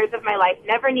 27 years of my life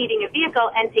never needing a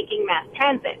vehicle and taking mass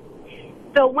transit.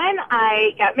 So when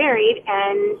I got married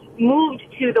and moved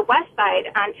to the west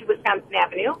side onto Wisconsin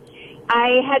Avenue,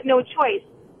 I had no choice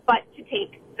but to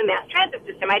take the mass transit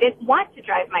system. I didn't want to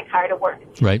drive my car to work.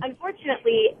 Right.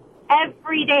 Unfortunately,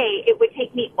 every day it would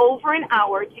take me over an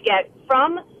hour to get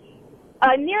from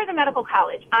near the medical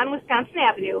college on Wisconsin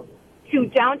Avenue to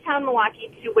downtown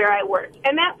Milwaukee to where I worked.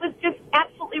 And that was just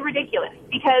absolutely ridiculous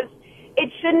because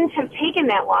it shouldn't have taken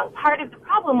that long. Part of the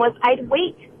problem was I'd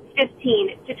wait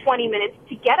 15 to 20 minutes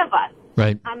to get a bus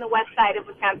on the west side of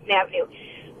Wisconsin Avenue.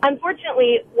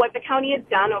 Unfortunately, what the county has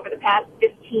done over the past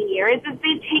 15 years is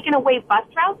they've taken away bus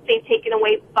routes, they've taken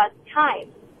away bus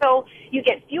times. So you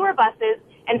get fewer buses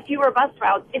and fewer bus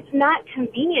routes. It's not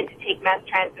convenient to take mass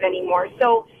transit anymore.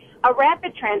 So a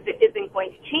rapid transit isn't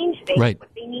going to change things. Right. What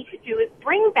they need to do is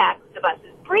bring back the buses,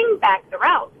 bring back the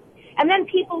route. And then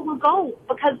people will go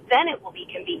because then it will be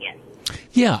convenient.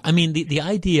 Yeah, I mean, the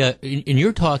idea, and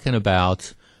you're talking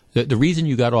about the reason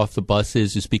you got off the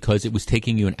buses is because it was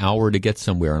taking you an hour to get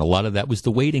somewhere, and a lot of that was the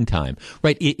waiting time,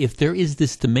 right? If there is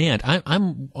this demand,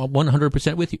 I'm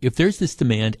 100% with you. If there's this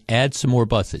demand, add some more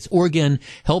buses, or again,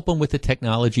 help them with the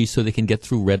technology so they can get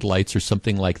through red lights or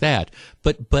something like that.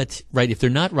 But right, if they're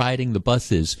not riding the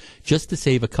buses, just to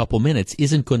save a couple minutes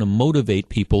isn't going to motivate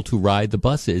people to ride the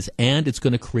buses, and it's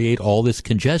going to create all this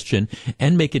congestion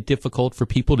and make it difficult for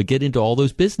people to get into all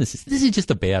those businesses. This is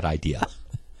just a bad idea.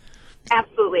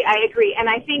 Absolutely, I agree. And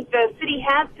I think the city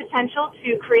has potential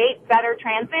to create better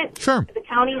transit. Sure. The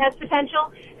county has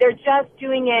potential. They're just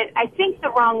doing it, I think,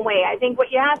 the wrong way. I think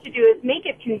what you have to do is make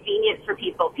it convenient for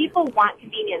people. People want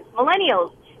convenience.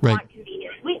 Millennials want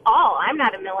convenience. I'm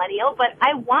not a millennial, but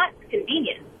I want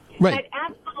convenience. Right. I'd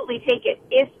absolutely take it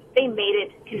if they made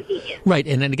it convenient. Right,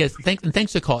 and I guess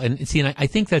thanks for the call. And see, and I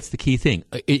think that's the key thing.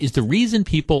 Is the reason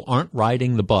people aren't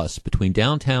riding the bus between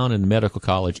downtown and the medical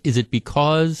college, is it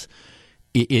because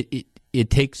it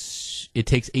takes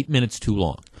 8 minutes too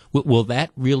long? Will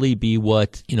that really be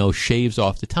what, shaves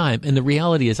off the time? And the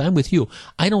reality is, I'm with you.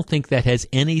 I don't think that has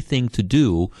anything to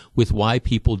do with why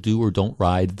people do or don't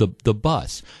ride the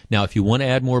bus. Now, if you want to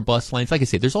add more bus lanes, like I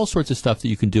say, there's all sorts of stuff that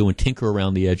you can do and tinker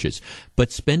around the edges.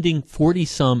 But spending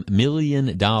 $40-some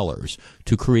million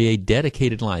to create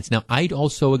dedicated lines. Now, I'd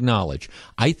also acknowledge,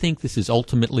 I think this is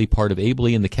ultimately part of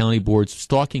Abley and the county board's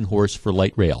stalking horse for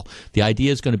light rail. The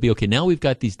idea is going to be, okay, now we've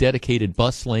got these dedicated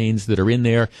bus lanes that are in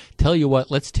there. Tell you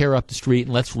what, let's tear up the street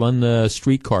and let's run the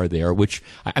streetcar there, which,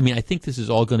 I think this is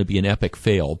all going to be an epic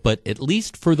fail. But at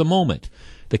least for the moment,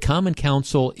 the Common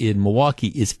Council in Milwaukee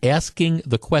is asking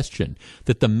the question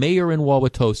that the mayor in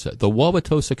Wauwatosa, the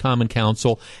Wauwatosa Common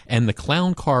Council, and the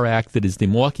Clown Car Act that is the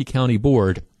Milwaukee County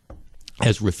Board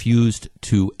has refused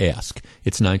to ask.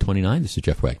 It's 9:29. This is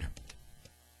Jeff Wagner.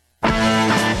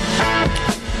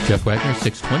 Jeff Wagner,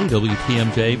 620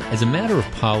 WTMJ. As a matter of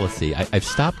policy, I've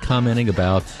stopped commenting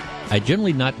about, I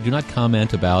generally do not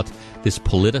comment about this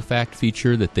PolitiFact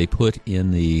feature that they put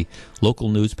in the local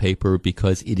newspaper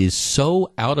because it is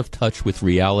so out of touch with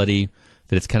reality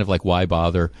that it's kind of like, why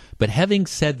bother? But having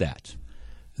said that,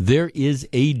 there is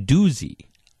a doozy,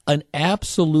 an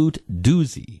absolute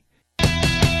doozy.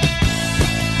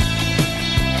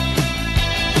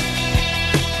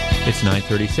 It's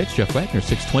 9:36. Jeff Wagner,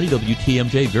 620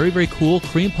 WTMJ. Very, very cool.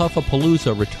 Cream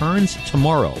Puff-A-Palooza returns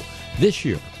tomorrow. This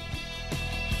year,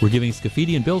 we're giving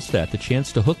Scafidi and Billstat the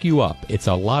chance to hook you up. It's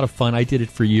a lot of fun. I did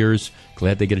it for years.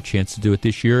 Glad they get a chance to do it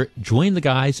this year. Join the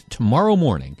guys tomorrow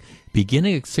morning,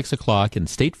 beginning at 6 o'clock in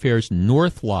State Fair's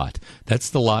North Lot.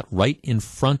 That's the lot right in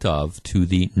front of, to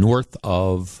the north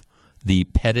of the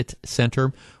Pettit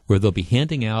Center, where they'll be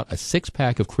handing out a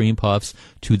 6-pack of cream puffs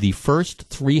to the first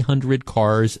 300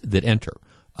 cars that enter.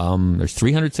 There's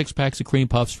 300 6-packs of cream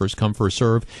puffs, first come, first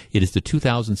serve. It is the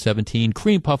 2017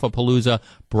 Cream Puff-A-Palooza,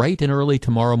 bright and early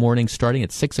tomorrow morning, starting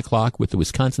at 6 o'clock with the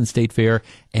Wisconsin State Fair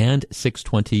and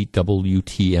 620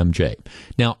 WTMJ.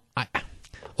 Now,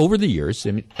 over the years,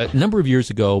 a number of years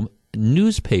ago,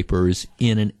 newspapers,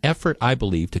 in an effort, I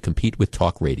believe, to compete with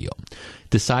talk radio,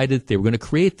 decided they were going to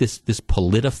create this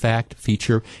PolitiFact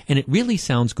feature, and it really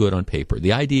sounds good on paper.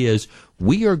 The idea is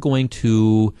we are going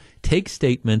to take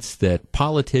statements that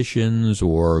politicians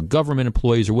or government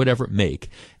employees or whatever make,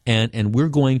 and we're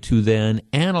going to then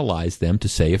analyze them to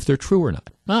say if they're true or not.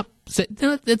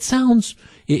 It sounds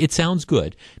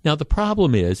good. Now, the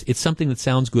problem is it's something that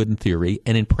sounds good in theory,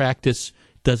 and in practice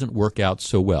doesn't work out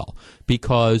so well,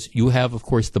 because you have, of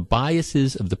course, the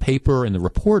biases of the paper and the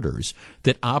reporters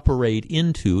that operate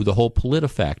into the whole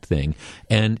PolitiFact thing.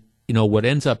 And, what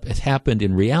ends up has happened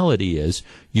in reality is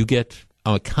you get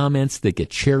comments that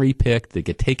get cherry-picked, that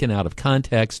get taken out of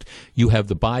context. You have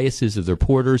the biases of the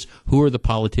reporters. Who are the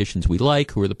politicians we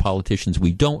like? Who are the politicians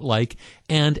we don't like?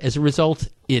 And as a result,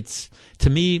 it's,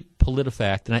 to me,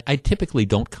 PolitiFact, and I typically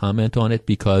don't comment on it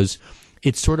because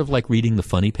it's sort of like reading the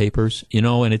funny papers,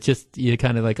 and it's just, you're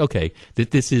kind of like, okay,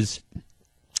 this is,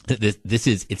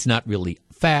 it's not really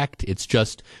fact. It's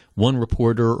just one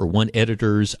reporter or one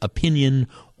editor's opinion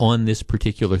on this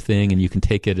particular thing, and you can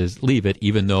take it as leave it,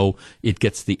 even though it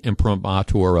gets the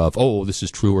imprimatur of, oh, this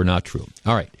is true or not true.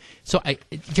 All right. So I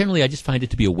just find it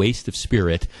to be a waste of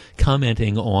spirit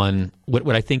commenting on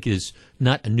what I think is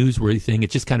not a newsworthy thing.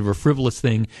 It's just kind of a frivolous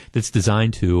thing that's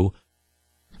designed to,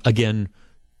 again,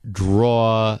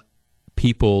 draw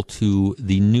people to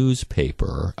the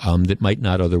newspaper that might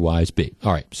not otherwise be.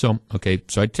 All right, so I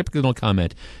typically don't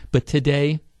comment, but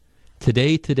today,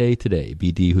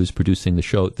 BD, who's producing the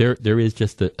show, there is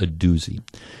just a doozy.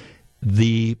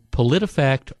 the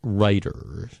PolitiFact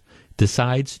writer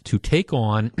decides to take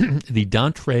on the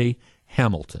Dontre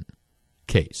Hamilton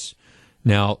case.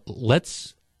 Now,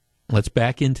 let's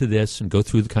back into this and go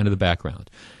through the kind of the background.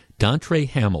 Dontre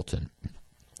Hamilton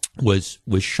was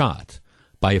shot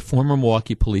by a former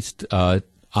Milwaukee police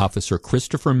officer,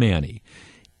 Christopher Manny,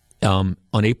 on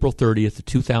April 30th,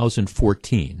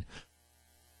 2014,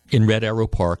 in Red Arrow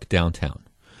Park, downtown.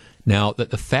 Now,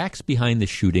 the facts behind the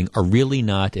shooting are really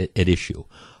not at issue.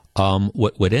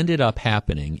 What ended up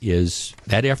happening is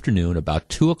that afternoon, about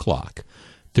 2 o'clock,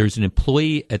 there's an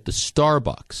employee at the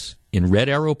Starbucks in Red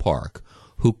Arrow Park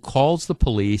who calls the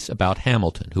police about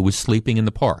Hamilton, who was sleeping in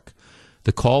the park.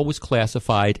 The call was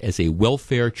classified as a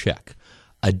welfare check.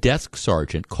 A desk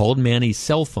sergeant called Manny's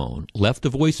cell phone, left a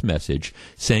voice message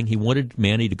saying he wanted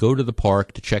Manny to go to the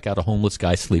park to check out a homeless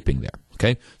guy sleeping there.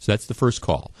 Okay, so that's the first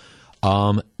call.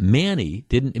 Manny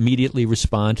didn't immediately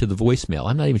respond to the voicemail.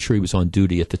 I'm not even sure he was on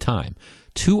duty at the time.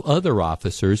 2 other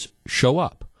officers show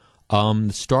up. The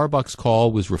Starbucks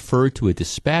call was referred to a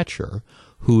dispatcher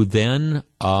who then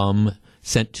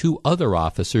sent 2 other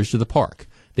officers to the park.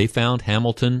 They found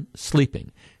Hamilton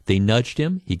sleeping. They nudged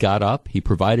him. He got up. He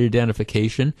provided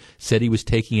identification, said he was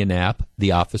taking a nap.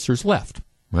 The officers left.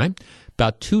 Right?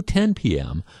 About 2:10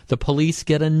 p.m., the police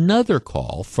get another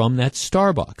call from that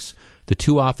Starbucks. The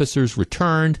 2 officers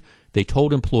returned. They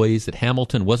told employees that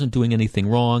Hamilton wasn't doing anything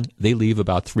wrong. They leave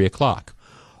about 3 o'clock.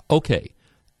 Okay,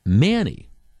 Manny,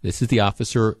 this is the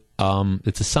officer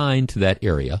that's assigned to that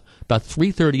area. About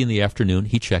 3:30 in the afternoon,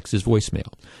 he checks his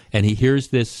voicemail, and he hears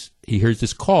this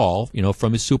call,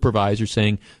 from his supervisor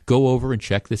saying, "Go over and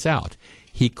check this out."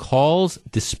 He calls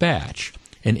dispatch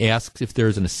and asks if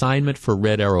there's an assignment for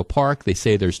Red Arrow Park. They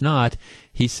say there's not.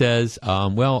 He says,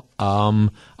 I've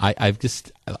got this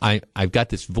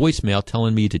voicemail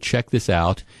telling me to check this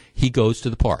out. He goes to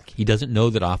the park. He doesn't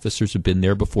know that officers have been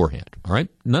there beforehand. All right?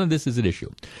 None of this is an issue.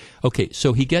 Okay,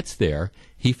 so he gets there.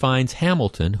 He finds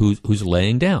Hamilton, who's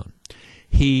laying down.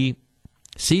 He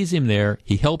sees him there.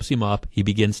 He helps him up. He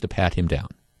begins to pat him down.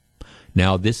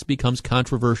 Now, this becomes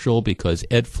controversial because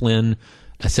Ed Flynn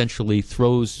essentially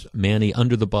throws Manny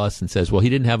under the bus and says, well, he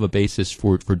didn't have a basis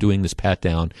for doing this pat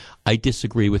down. I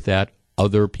disagree with that.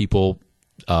 Other people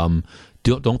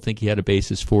don't think he had a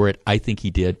basis for it. I think he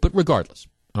did. But regardless,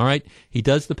 all right, he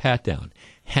does the pat down.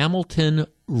 Hamilton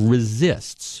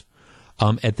resists.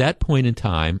 At that point in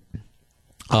time,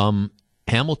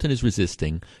 Hamilton is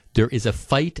resisting. There is a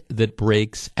fight that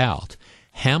breaks out.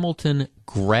 Hamilton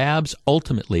grabs,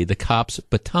 ultimately, the cop's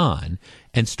baton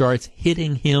and starts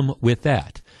hitting him with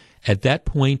that. At that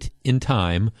point in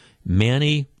time,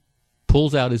 Manny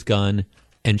pulls out his gun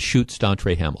and shoots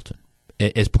Dontre Hamilton.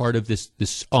 As part of this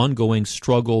ongoing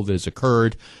struggle that has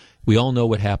occurred, we all know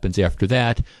what happens after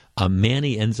that.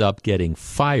 Manny ends up getting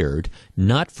fired,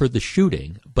 not for the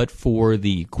shooting, but for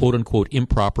the quote-unquote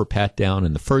improper pat-down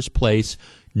in the first place.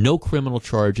 No criminal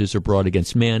charges are brought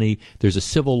against Manny. There's a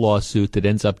civil lawsuit that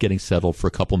ends up getting settled for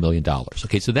a couple $1 million.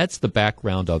 Okay, so that's the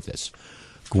background of this.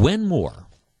 Gwen Moore,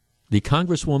 the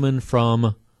congresswoman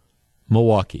from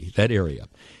Milwaukee, that area,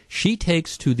 she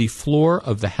takes to the floor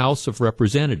of the House of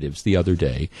Representatives the other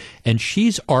day, and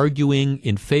she's arguing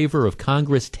in favor of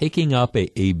Congress taking up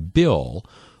a bill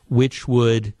which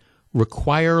would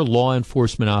require law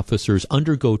enforcement officers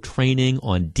undergo training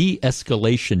on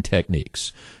de-escalation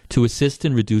techniques to assist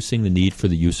in reducing the need for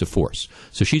the use of force.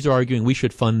 So she's arguing we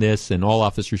should fund this and all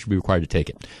officers should be required to take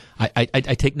it. I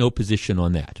take no position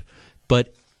on that.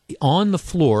 But on the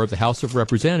floor of the House of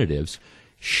Representatives,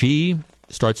 she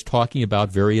starts talking about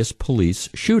various police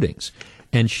shootings.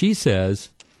 And she says,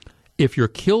 if you're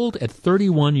killed at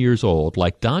 31 years old,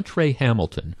 like Dontre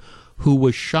Hamilton, who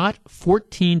was shot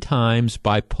 14 times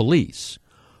by police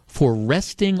for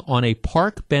resting on a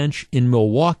park bench in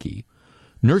Milwaukee,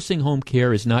 nursing home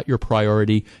care is not your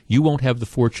priority. You won't have the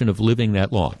fortune of living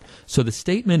that long. So the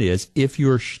statement is, if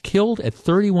you're killed at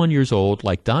 31 years old,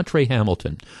 like Dontre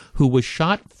Hamilton, who was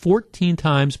shot 14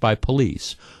 times by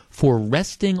police for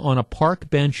resting on a park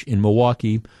bench in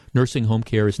Milwaukee, nursing home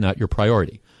care is not your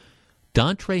priority.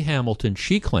 Dontre Hamilton,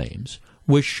 she claims,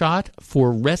 was shot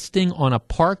for resting on a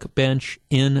park bench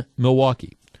in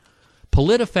Milwaukee.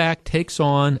 PolitiFact takes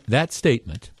on that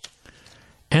statement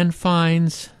and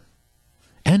finds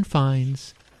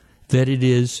that it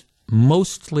is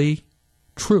mostly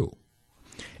true.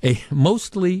 A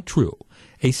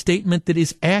statement that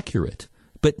is accurate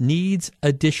but needs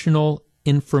additional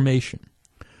information.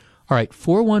 All right,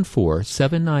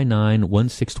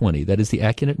 414-799-1620. That is the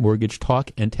Accunet Mortgage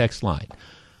talk and text line.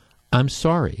 I'm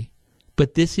sorry,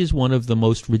 but this is one of the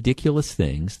most ridiculous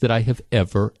things that I have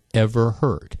ever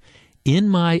heard. In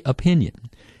my opinion,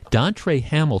 Dontre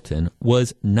Hamilton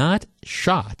was not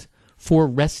shot for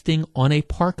resting on a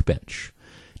park bench.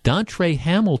 Dontre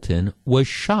Hamilton was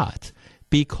shot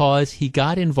because he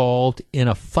got involved in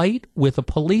a fight with a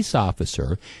police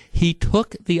officer. He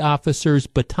took the officer's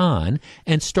baton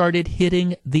and started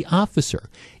hitting the officer.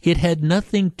 It had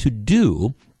nothing to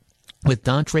do with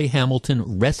Dontre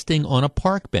Hamilton resting on a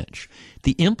park bench.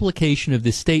 The implication of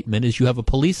this statement is you have a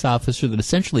police officer that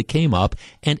essentially came up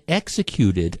and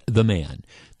executed the man.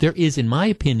 There is, in my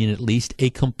opinion at least, a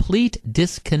complete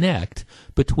disconnect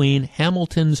between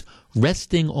Hamilton's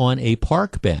resting on a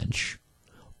park bench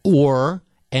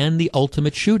and the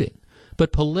ultimate shooting.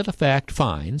 But PolitiFact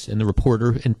finds, and the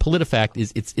reporter, and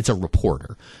PolitiFact it's a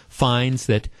reporter, finds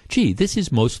that, gee, this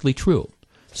is mostly true.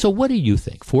 So what do you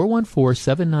think?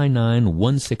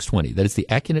 414-799-1620. That is the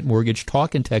Accunet Mortgage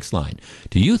talk and text line.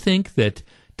 Do you think that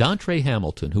Dontre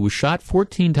Hamilton, who was shot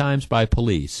 14 times by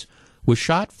police, was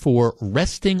shot for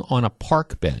resting on a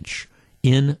park bench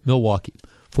in Milwaukee?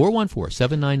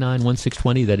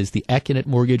 414-799-1620. That is the Accunet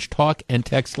Mortgage talk and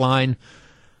text line.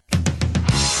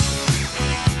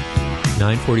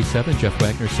 947, Jeff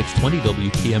Wagner, 620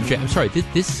 WTMJ. I'm sorry,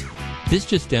 this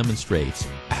just demonstrates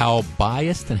how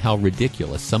biased and how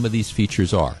ridiculous some of these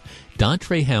features are.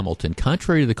 Dontre Hamilton,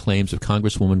 contrary to the claims of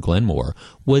Congresswoman Glenn Moore,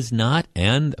 was not,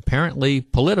 and apparently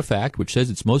PolitiFact, which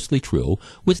says it's mostly true,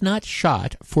 was not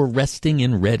shot for resting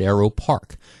in Red Arrow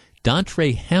Park.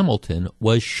 Dontre Hamilton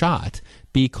was shot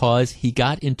because he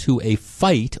got into a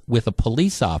fight with a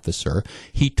police officer.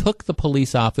 He took the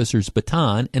police officer's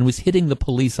baton and was hitting the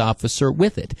police officer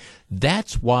with it.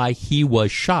 That's why he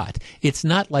was shot. It's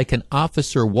not like an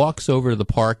officer walks over to the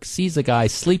park, sees a guy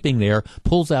sleeping there,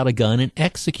 pulls out a gun, and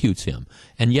executes him.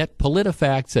 And yet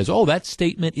PolitiFact says, oh, that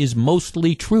statement is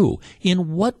mostly true.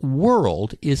 In what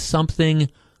world is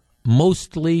something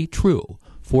mostly true?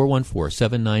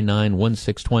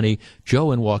 414-799-1620.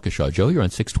 Joe in Waukesha. Joe, you're on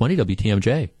 620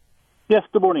 WTMJ. Yes,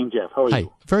 good morning, Jeff. How are you? Hi.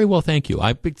 Very well, thank you.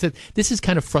 This is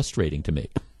kind of frustrating to me.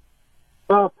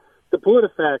 Well, the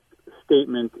PolitiFact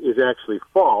statement is actually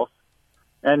false,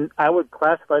 and I would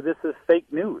classify this as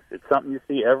fake news. It's something you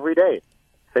see every day,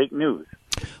 fake news.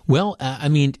 Well,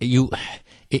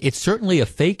 it's certainly a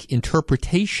fake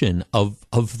interpretation of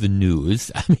the news.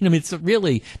 I mean, it's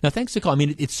really, now thanks for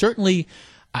calling. It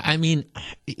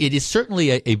is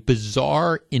certainly a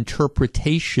bizarre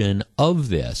interpretation of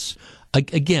this.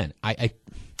 Again, I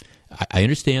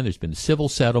understand there's been a civil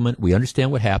settlement. We understand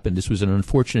what happened. This was an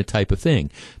unfortunate type of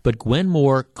thing. But Gwen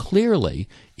Moore clearly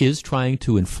is trying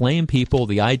to inflame people.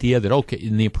 The idea that, okay,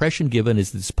 and the impression given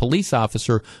is this police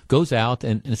officer goes out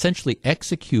and essentially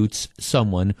executes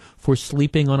someone for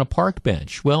sleeping on a park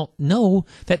bench. Well, no,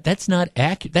 that's not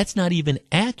accurate. That's not even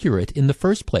accurate in the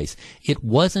first place. He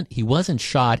wasn't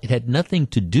shot. It had nothing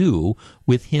to do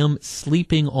with him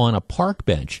sleeping on a park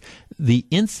bench. The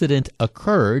incident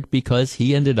occurred because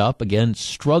he ended up, again,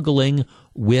 struggling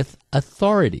with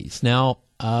authorities. Now,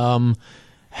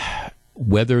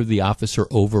 whether the officer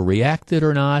overreacted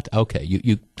or not,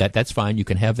 okay, that's fine. You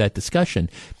can have that discussion.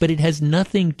 But it has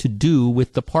nothing to do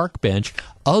with the park bench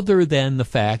other than the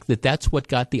fact that that's what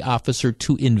got the officer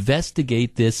to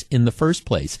investigate this in the first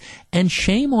place. And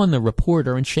shame on the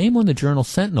reporter and shame on the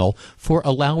Journal-Sentinel for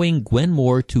allowing Gwen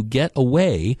Moore to get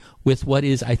away with what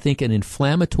is, I think, an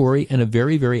inflammatory and a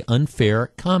very, very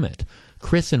unfair comment.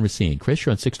 Chris and Racine. Chris,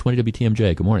 you're on 620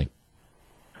 WTMJ. Good morning.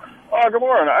 Good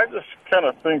morning. I just kind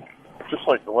of think, just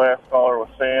like the last caller was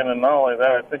saying, and not only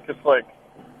that, I think it's like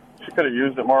she could have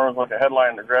used it more as like a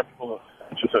headline to grab people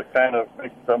just to kind of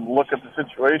make them look at the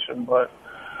situation. But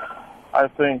I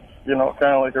think, kind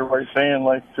of like everybody's saying,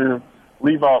 like to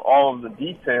leave out all of the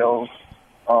details.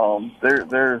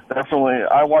 There's definitely,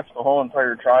 I watched the whole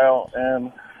entire trial,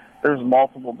 and there's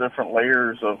multiple different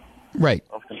layers of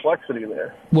complexity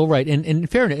there. Well, right, and in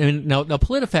fairness, and now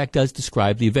PolitiFact does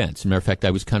describe the events. As a matter of fact,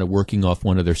 I was kind of working off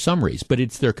one of their summaries, but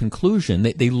it's their conclusion.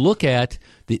 They look at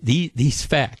these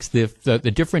facts,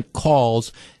 the different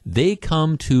calls. They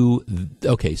come to,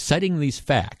 citing these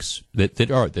facts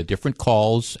that are the different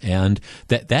calls, and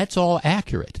that's all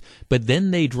accurate. But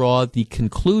then they draw the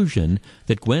conclusion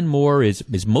that Gwen Moore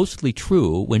is mostly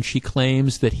true when she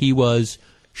claims that he was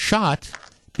shot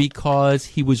because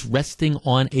he was resting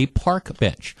on a park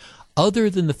bench, other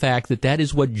than the fact that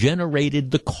is what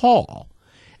generated the call.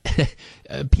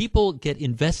 People get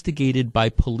investigated by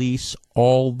police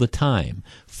all the time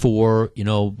for,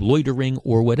 loitering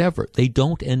or whatever. They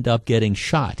don't end up getting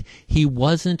shot. He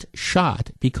wasn't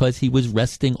shot because he was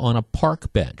resting on a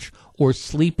park bench or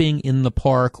sleeping in the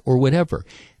park or whatever.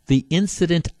 The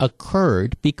incident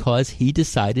occurred because he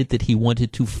decided that he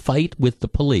wanted to fight with the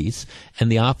police,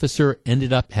 and the officer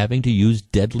ended up having to use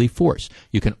deadly force.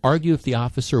 You can argue if the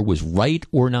officer was right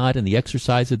or not in the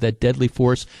exercise of that deadly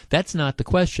force. That's not the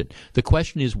question. The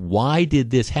question is, why did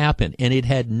this happen? And it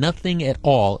had nothing at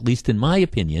all, at least in my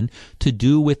opinion, to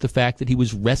do with the fact that he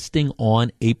was resting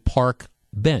on a park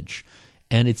bench.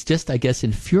 And it's just, I guess,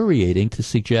 infuriating to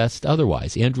suggest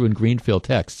otherwise. Andrew in Greenfield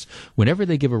texts, whenever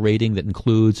they give a rating that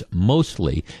includes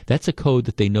mostly, that's a code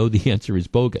that they know the answer is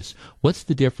bogus. What's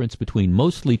the difference between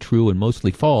mostly true and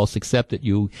mostly false, except that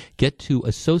you get to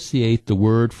associate the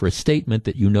word for a statement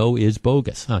that you know is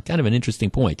bogus? Kind of an interesting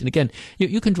point. And again,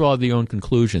 you can draw your own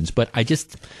conclusions, but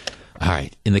all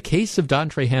right. In the case of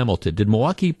Dontre Hamilton, did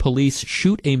Milwaukee police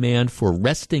shoot a man for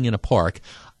resting in a park?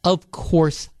 Of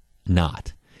course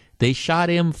not. They shot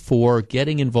him for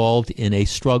getting involved in a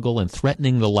struggle and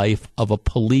threatening the life of a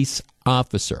police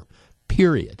officer.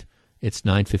 Period. It's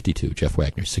 9:52. Jeff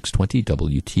Wagner, 620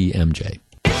 WTMJ.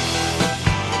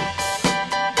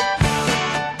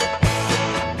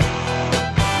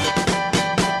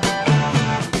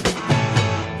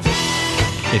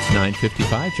 It's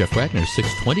 9:55. Jeff Wagner,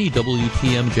 620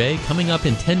 WTMJ. Coming up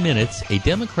in 10 minutes, a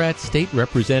Democrat state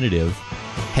representative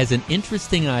has an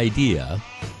interesting idea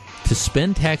to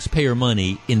spend taxpayer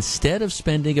money instead of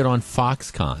spending it on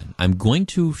Foxconn. I'm going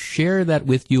to share that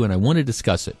with you, and I want to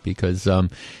discuss it because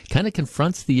kind of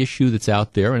confronts the issue that's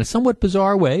out there in a somewhat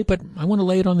bizarre way, but I want to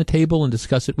lay it on the table and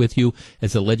discuss it with you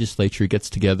as the legislature gets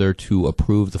together to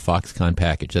approve the Foxconn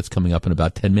package. That's coming up in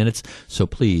about 10 minutes, so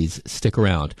please stick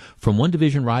around. From one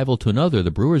division rival to another,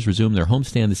 the Brewers resume their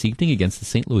homestand this evening against the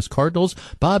St. Louis Cardinals.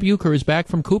 Bob Uecker is back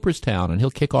from Cooperstown, and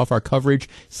he'll kick off our coverage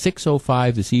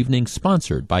 6:05 this evening,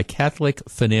 sponsored by Catholic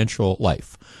Financial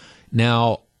Life.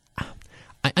 Now,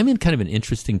 I'm in kind of an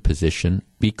interesting position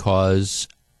because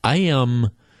I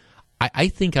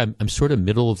think I'm sort of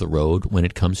middle of the road when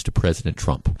it comes to President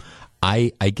Trump.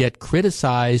 I get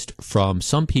criticized from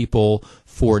some people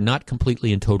for not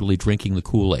completely and totally drinking the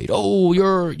Kool-Aid. Oh,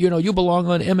 you belong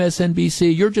on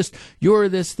MSNBC. You're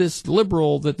this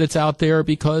liberal that's out there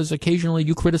because occasionally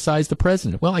you criticize the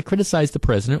president. Well, I criticize the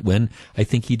president when I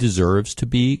think he deserves to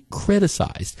be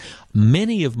criticized.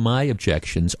 Many of my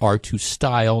objections are to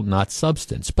style, not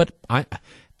substance. But I'm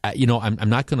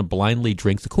not going to blindly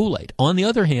drink the Kool-Aid. On the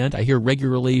other hand, I hear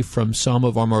regularly from some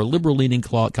of our more liberal-leaning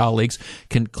colleagues,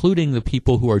 concluding the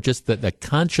people who are just the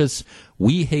conscious,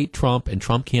 we hate Trump and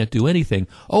Trump can't do anything.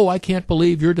 Oh, I can't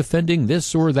believe you're defending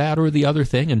this or that or the other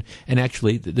thing. And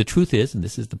actually, the truth is, and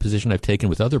this is the position I've taken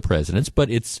with other presidents,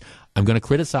 but I'm going to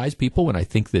criticize people when I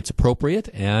think that's appropriate,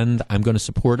 and I'm going to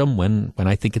support them when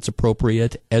I think it's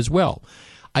appropriate as well.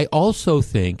 I also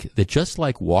think that just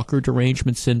like Walker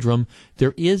derangement syndrome,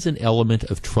 there is an element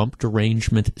of Trump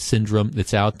derangement syndrome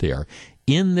that's out there,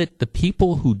 in that the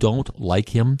people who don't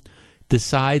like him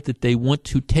decide that they want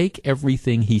to take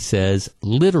everything he says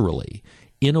literally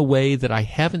in a way that I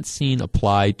haven't seen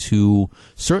applied to,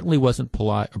 certainly wasn't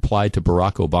applied to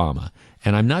Barack Obama,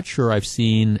 and I'm not sure I've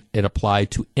seen it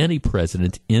applied to any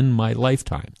president in my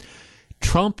lifetime.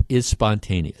 Trump is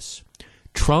spontaneous.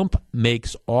 Trump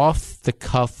makes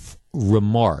off-the-cuff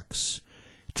remarks.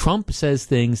 Trump says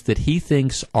things that he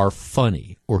thinks are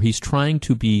funny, or he's trying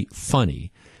to be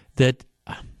funny, that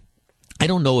I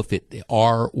don't know if it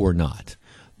are or not,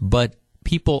 but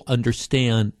people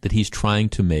understand that he's trying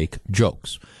to make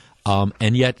jokes.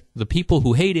 And yet the people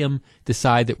who hate him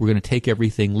decide that we're going to take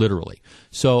everything literally.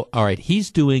 So, all right,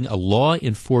 he's doing a law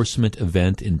enforcement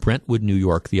event in Brentwood, New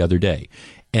York the other day.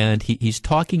 And he's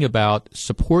talking about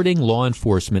supporting law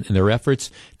enforcement in their efforts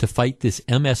to fight this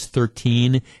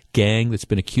MS-13 gang that's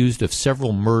been accused of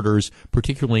several murders,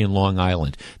 particularly in Long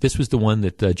Island. This was the one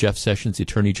that Jeff Sessions, the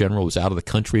Attorney General, was out of the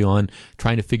country on,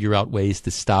 trying to figure out ways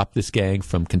to stop this gang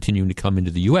from continuing to come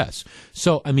into the U.S.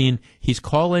 So, I mean, he's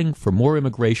calling for more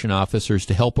immigration officers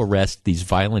to help arrest these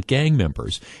violent gang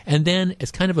members. And then,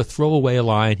 as kind of a throwaway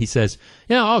line, he says,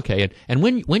 yeah, okay, and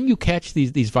when you catch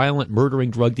these violent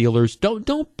murdering drug dealers,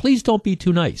 please don't be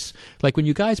too nice. Like when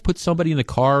you guys put somebody in the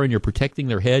car and you're protecting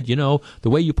their head, the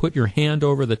way you put your hand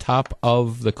over the top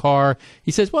of the car,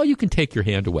 he says, well, you can take your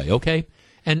hand away, okay?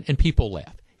 And people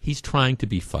laugh. He's trying to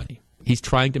be funny. He's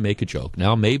trying to make a joke.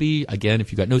 Now, maybe, again,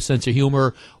 if you've got no sense of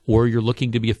humor or you're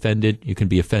looking to be offended, you can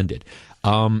be offended.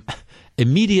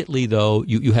 Immediately, though,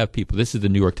 you have people. This is the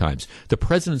New York Times. The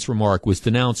president's remark was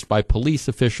denounced by police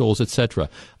officials, etc.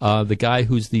 The guy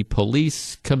who's the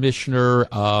police commissioner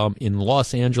in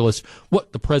Los Angeles,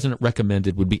 what the president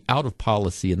recommended would be out of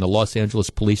policy in the Los Angeles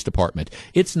Police Department.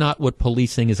 It's not what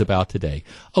policing is about today.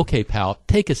 Okay, pal,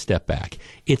 take a step back.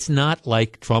 It's not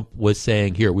like Trump was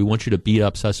saying, here, we want you to beat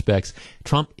up suspects.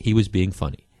 Trump, he was being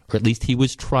funny. Or at least he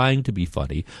was trying to be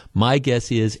funny. My guess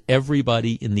is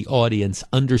everybody in the audience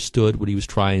understood what he was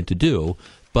trying to do,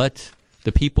 but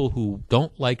the people who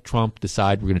don't like Trump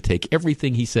decide we're going to take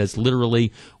everything he says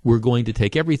literally. We're going to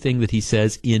take everything that he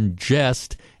says in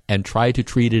jest and try to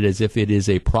treat it as if it is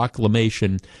a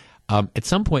proclamation. At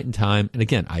some point in time, and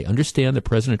again, I understand that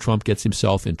President Trump gets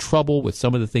himself in trouble with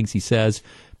some of the things he says,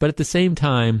 but at the same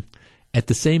time,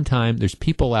 there's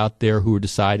people out there who are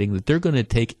deciding that they're going to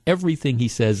take everything he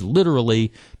says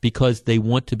literally because they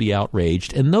want to be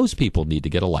outraged, and those people need to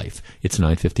get a life. It's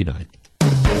 9:59.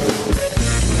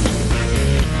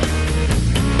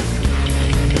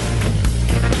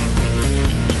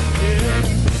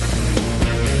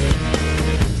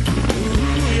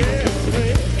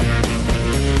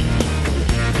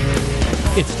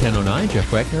 It's 10:09.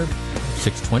 Jeff Wagner,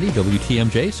 620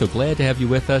 WTMJ. So glad to have you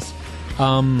with us.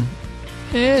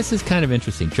 This is kind of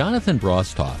interesting. Jonathan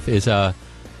Brostoff is a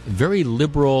very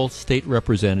liberal state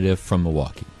representative from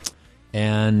Milwaukee.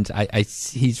 And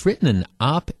he's written an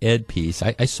op-ed piece.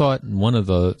 I saw it in one of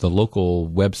the local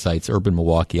websites, Urban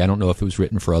Milwaukee. I don't know if it was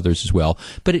written for others as well.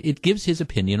 But it gives his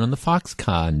opinion on the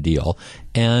Foxconn deal.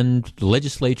 And the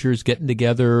legislature is getting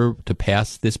together to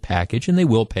pass this package, and they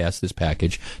will pass this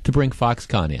package to bring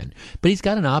Foxconn in. But he's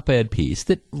got an op-ed piece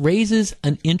that raises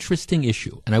an interesting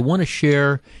issue. And I want to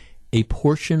share a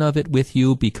portion of it with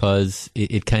you because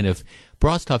it kind of,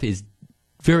 Brostoff is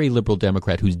very liberal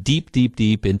Democrat who's deep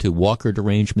into Walker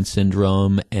derangement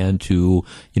syndrome and to,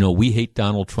 we hate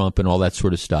Donald Trump and all that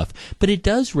sort of stuff. But it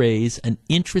does raise an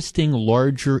interesting,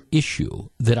 larger issue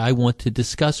that I want to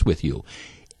discuss with you.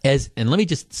 And let me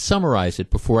just summarize it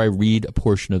before I read a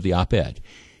portion of the op-ed.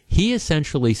 He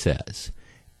essentially says,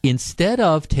 instead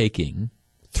of taking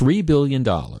 $3 billion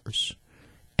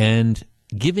and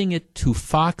giving it to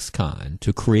Foxconn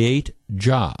to create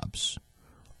jobs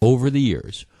over the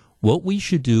years, what we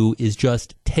should do is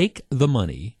just take the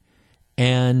money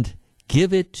and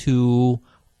give it to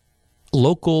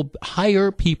hire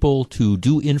people to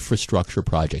do infrastructure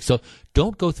projects. So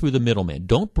don't go through the middleman.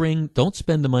 Don't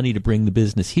spend the money to bring the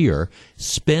business here.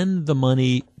 Spend the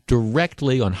money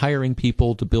directly on hiring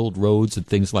people to build roads and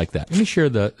things like that. Let me share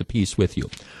the piece with you.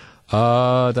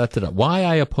 Why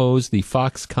I oppose the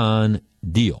Foxconn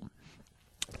deal.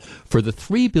 For the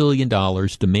 $3 billion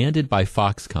demanded by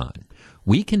Foxconn,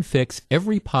 we can fix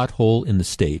every pothole in the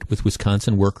state with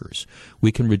Wisconsin workers.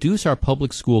 We can reduce our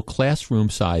public school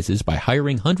classroom sizes by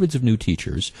hiring hundreds of new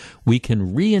teachers. We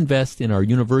can reinvest in our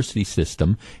university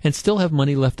system and still have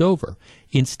money left over.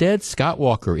 Instead, Scott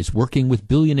Walker is working with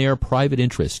billionaire private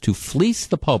interests to fleece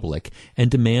the public and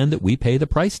demand that we pay the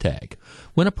price tag.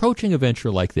 When approaching a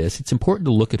venture like this, it's important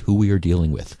to look at who we are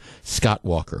dealing with. Scott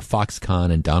Walker,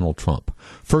 Foxconn, and Donald Trump.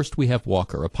 First, we have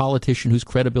Walker, a politician whose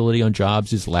credibility on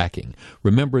jobs is lacking.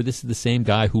 Remember, this is the same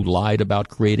guy who lied about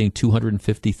creating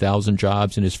 250,000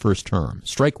 jobs in his first term.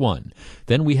 Strike one.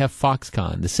 Then we have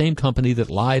Foxconn, the same company that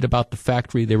lied about the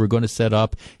factory they were going to set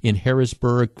up in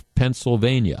Harrisburg,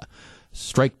 Pennsylvania.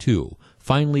 Strike two.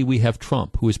 Finally, we have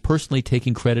Trump, who is personally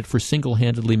taking credit for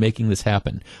single-handedly making this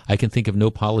happen. I can think of no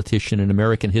politician in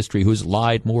American history who has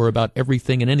lied more about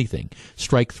everything and anything.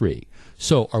 Strike three.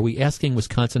 So are we asking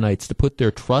Wisconsinites to put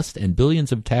their trust and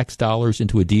billions of tax dollars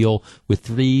into a deal with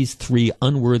these three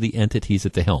unworthy entities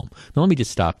at the helm? Now, let me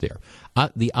just stop there.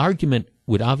 The argument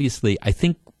would obviously, I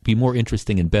think, be more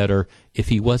interesting and better if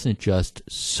he wasn't just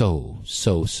so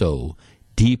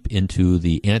deep into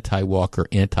the anti-Walker,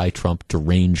 anti-Trump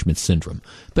derangement syndrome.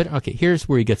 But, okay, here's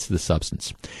where he gets to the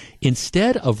substance.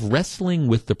 Instead of wrestling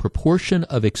with the proportion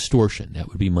of extortion, that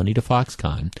would be money to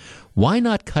Foxconn, why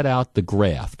not cut out the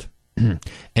graft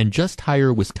and just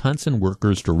hire Wisconsin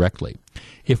workers directly?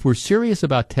 If we're serious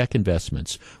about tech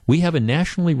investments, we have a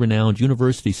nationally renowned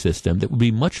university system that would be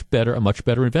a much better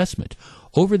investment.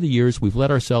 Over the years, we've let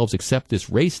ourselves accept this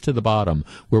race to the bottom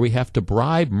where we have to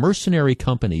bribe mercenary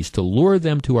companies to lure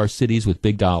them to our cities with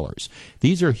big dollars.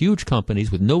 These are huge companies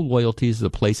with no loyalties to the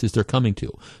places they're coming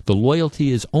to. The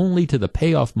loyalty is only to the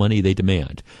payoff money they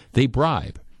demand. They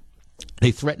bribe.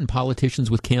 They threaten politicians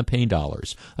with campaign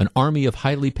dollars, an army of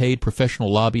highly paid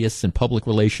professional lobbyists and public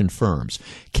relation firms.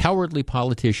 Cowardly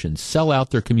politicians sell out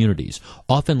their communities,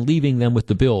 often leaving them with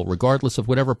the bill, regardless of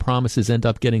whatever promises end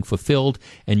up getting fulfilled,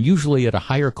 and usually at a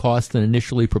higher cost than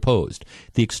initially proposed.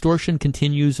 The extortion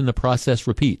continues and the process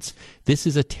repeats. This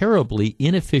is a terribly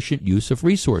inefficient use of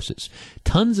resources.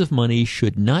 Tons of money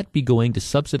should not be going to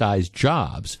subsidize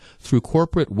jobs through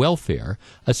corporate welfare,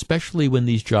 especially when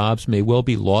these jobs may well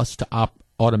be lost to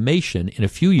automation in a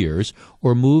few years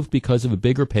or moved because of a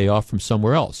bigger payoff from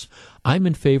somewhere else. I'm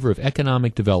in favor of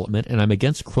economic development, and I'm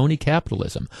against crony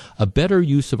capitalism. A better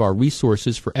use of our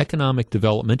resources for economic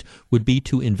development would be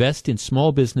to invest in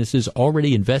small businesses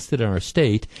already invested in our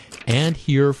state and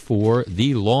here for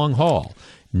the long haul.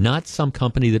 Not some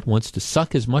company that wants to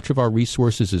suck as much of our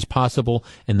resources as possible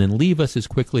and then leave us as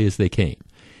quickly as they came.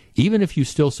 Even if you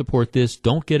still support this,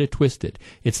 don't get it twisted.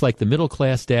 It's like the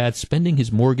middle-class dad spending his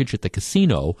mortgage at the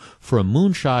casino for a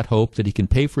moonshot hope that he can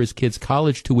pay for his kid's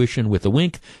college tuition with a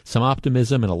wink, some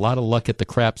optimism, and a lot of luck at the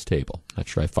craps table. Not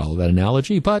sure I follow that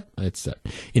analogy, but it's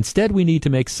instead we need to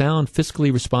make sound,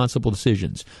 fiscally responsible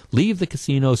decisions. Leave the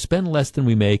casino, spend less than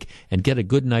we make, and get a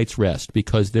good night's rest,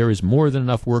 because there is more than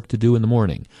enough work to do in the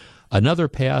morning. Another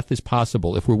path is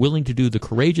possible if we're willing to do the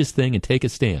courageous thing and take a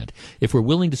stand. If we're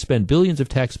willing to spend billions of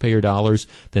taxpayer dollars,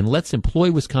 then let's employ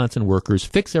Wisconsin workers,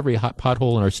 fix every hot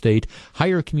pothole in our state,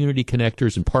 hire community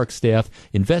connectors and park staff,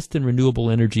 invest in renewable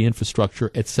energy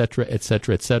infrastructure, etc.,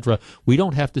 etc., etc. We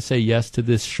don't have to say yes to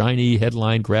this shiny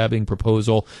headline-grabbing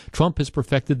proposal. Trump has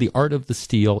perfected the art of the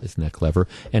steal. Isn't that clever?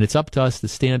 And it's up to us to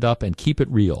stand up and keep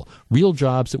it real. Real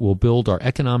jobs that will build our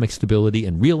economic stability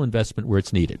and real investment where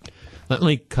it's needed. Let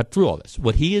me cut through all this.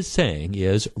 What he is saying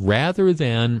is, rather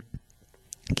than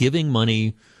giving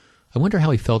money, I wonder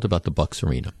how he felt about the Bucks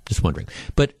Arena, just wondering.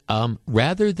 But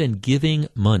rather than giving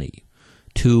money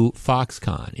to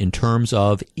Foxconn in terms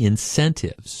of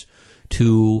incentives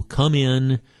to come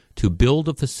in, to build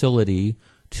a facility,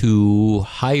 to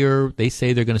hire, they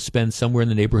say they're going to spend somewhere in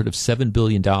the neighborhood of $7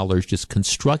 billion just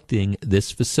constructing this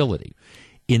facility.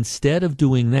 Instead of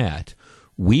doing that,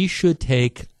 we should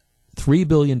take $3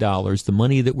 billion, the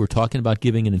money that we're talking about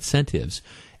giving in incentives,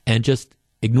 and just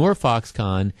ignore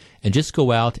Foxconn and just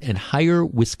go out and hire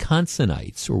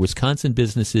Wisconsinites or Wisconsin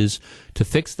businesses to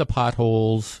fix the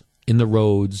potholes in the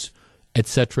roads, et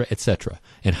cetera,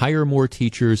 and hire more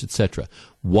teachers, et cetera.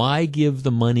 Why give the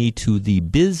money to the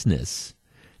business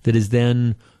that is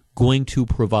then going to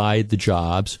provide the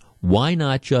jobs? Why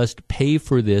not just pay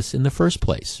for this in the first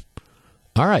place?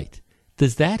 All right.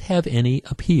 Does that have any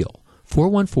appeal?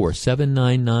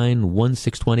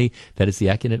 414-799-1620. That is the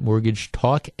Accunet Mortgage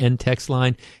talk and text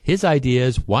line. His idea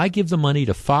is, why give the money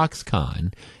to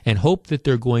Foxconn and hope that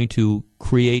they're going to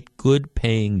create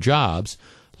good-paying jobs?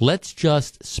 Let's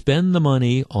just spend the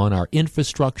money on our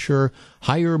infrastructure,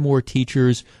 hire more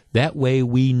teachers. That way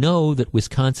we know that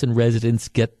Wisconsin residents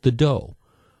get the dough.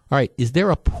 All right, is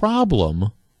there a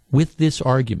problem with this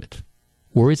argument,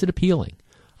 or is it appealing?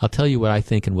 I'll tell you what I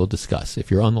think, and we'll discuss. If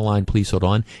you're on the line, please hold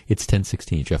on. It's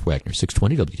 10:16. Jeff Wagner,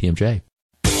 620 WTMJ.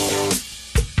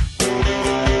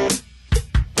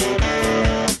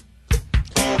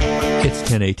 It's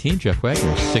 10:18. Jeff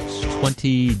Wagner,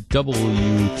 620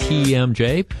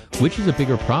 WTMJ. Which is a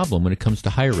bigger problem when it comes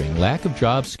to hiring? Lack of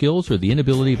job skills or the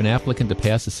inability of an applicant to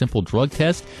pass a simple drug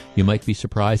test? You might be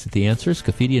surprised at the answers.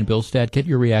 Kafidi and Billstad, get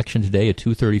your reaction today at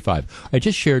 2:35. I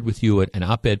just shared with you an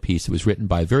op-ed piece that was written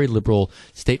by a very liberal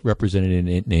state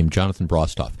representative named Jonathan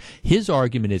Brostoff. His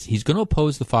argument is he's going to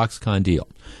oppose the Foxconn deal.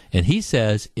 And he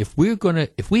says if we have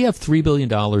 $3 billion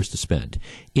to spend,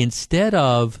 instead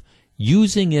of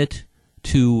using it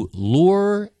to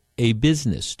lure a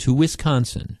business to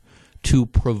Wisconsin to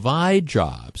provide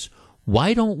jobs,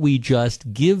 why don't we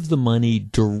just give the money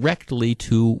directly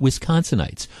to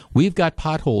Wisconsinites? We've got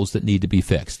potholes that need to be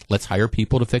fixed. Let's hire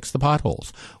people to fix the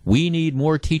potholes. We need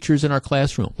more teachers in our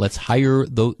classroom. Let's hire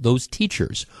those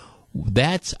teachers.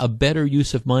 That's a better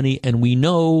use of money, and we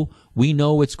know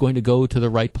it's going to go to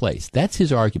the right place. That's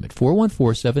his argument.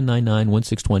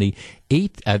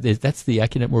 414-799-1620. That's the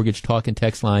Accunet Mortgage talk and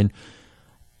text line.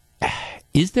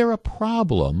 Is there a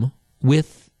problem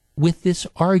with this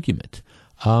argument?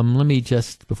 Let me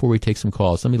just, before we take some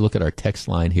calls, let me look at our text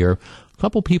line here. A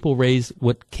couple people raised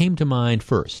what came to mind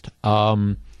first.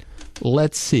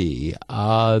 Let's see.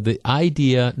 The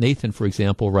idea, Nathan, for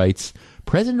example, writes,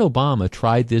 President Obama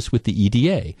tried this with the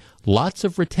EDA. Lots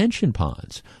of retention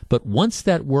ponds. But once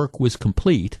that work was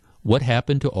complete, what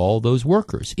happened to all those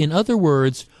workers? In other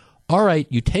words, all right,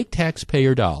 you take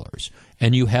taxpayer dollars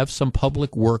and you have some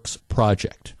public works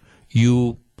project.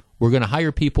 You We're going to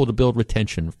hire people to build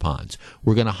retention ponds.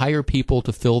 We're going to hire people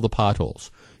to fill the potholes.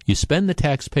 You spend the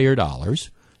taxpayer dollars,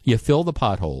 you fill the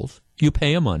potholes, you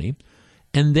pay them money,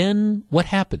 and then what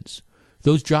happens?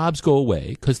 Those jobs go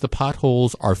away because the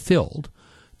potholes are filled.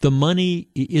 The money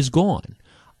is gone.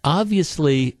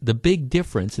 Obviously, the big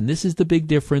difference, and this is the big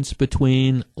difference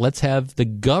between let's have the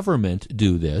government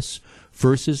do this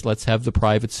versus let's have the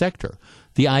private sector.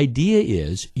 The idea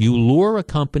is you lure a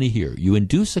company here, you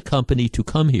induce a company to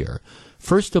come here.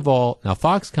 First of all, now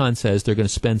Foxconn says they're going to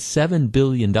spend $7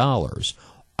 billion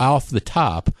off the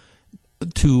top,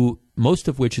 to most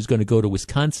of which is going to go to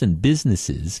Wisconsin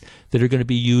businesses that are going to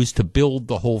be used to build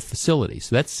the whole facility.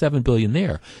 So that's $7 billion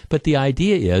there. But the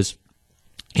idea is,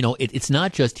 it's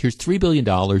not just here's $3 billion,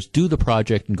 do the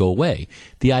project and go away.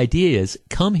 The idea is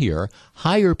come here,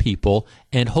 hire people,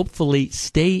 and hopefully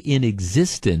stay in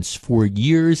existence for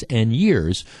years and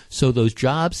years so those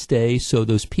jobs stay, so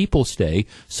those people stay,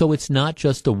 so it's not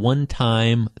just a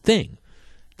one-time thing.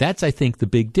 That's, I think, the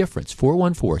big difference.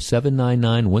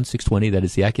 414-799-1620. That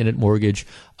is the Accunet Mortgage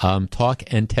talk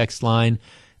and text line.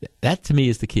 That, to me,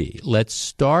 is the key. Let's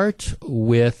start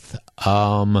with,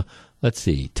 let's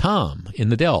see, Tom in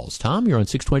the Dells. Tom, you're on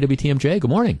 620 WTMJ.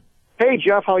 Good morning. Hey,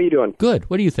 Jeff. How are you doing? Good.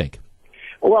 What do you think?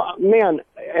 Well, man,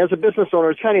 as a business owner,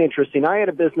 it's kind of interesting. I had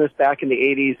a business back in the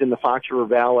 80s in the Fox River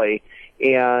Valley,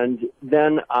 and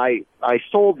then I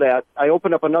sold that. I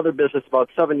opened up another business about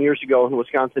 7 years ago in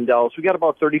Wisconsin Dells. We got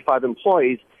about 35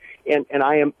 employees, and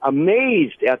I am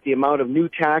amazed at the amount of new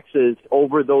taxes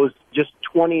over those just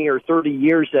 20 or 30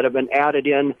 years that have been added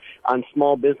in on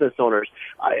small business owners.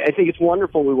 I think it's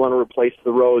wonderful we want to replace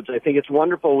the roads. I think it's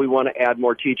wonderful we want to add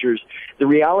more teachers. The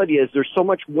reality is there's so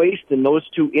much waste in those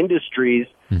two industries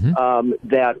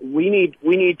that we need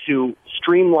to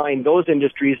streamline those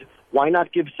industries. Why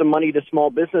not give some money to small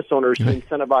business owners to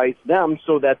incentivize them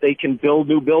so that they can build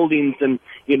new buildings and,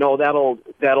 that'll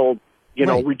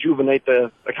rejuvenate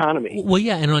the economy. Well,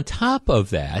 yeah, and on top of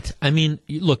that, I mean,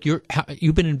 look,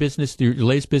 you've been in business, your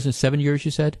latest business, 7 years,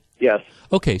 you said? Yes.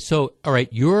 Okay, so, all right,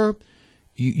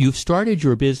 you've started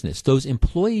your business. Those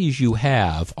employees you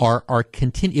have are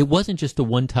it wasn't just a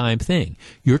one-time thing.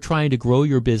 You're trying to grow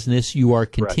your business. You are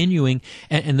continuing,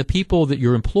 and the people that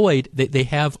you're employed, they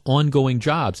have ongoing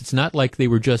jobs. It's not like they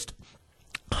were just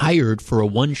hired for a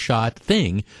one-shot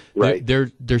thing. Right.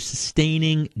 They're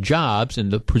sustaining jobs,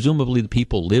 and presumably the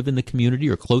people live in the community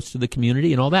or close to the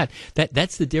community and all that.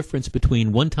 That's the difference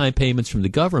between one-time payments from the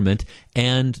government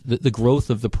and the growth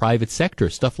of the private sector,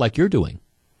 stuff like you're doing.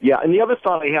 Yeah, and the other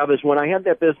thought I have is when I had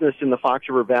that business in the Fox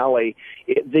River Valley,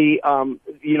 they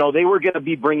were going to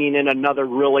be bringing in another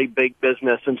really big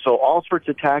business, and so all sorts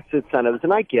of tax incentives,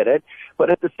 and I get it, but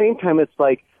at the same time, it's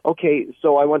like, okay,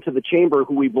 so I went to the chamber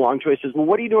who we belong to. I says, well,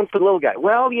 what are you doing for the little guy?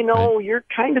 Well, you're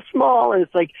kind of small, and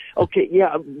it's like, okay,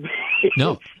 yeah,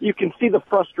 no, you can see the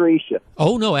frustration.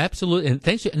 Oh no, absolutely, and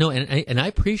thanks. No, and I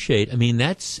appreciate.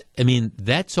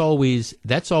 That's always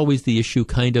the issue,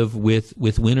 kind of with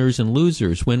winners and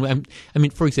losers.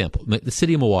 For example, the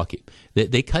city of Milwaukee,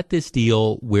 they cut this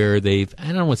deal where I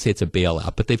don't want to say it's a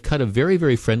bailout, but they've cut a very,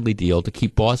 very friendly deal to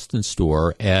keep Boston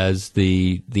Store as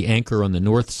the anchor on the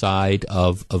north side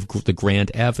of the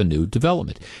Grand Avenue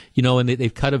development. And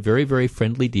they've cut a very, very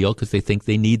friendly deal because they think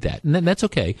they need that. And that's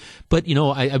okay. But,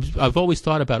 I've always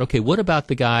thought about, okay, what about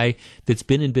the guy that's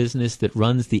been in business that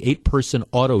runs the 8-person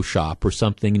auto shop or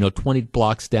something, 20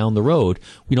 blocks down the road?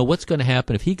 What's going to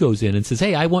happen if he goes in and says,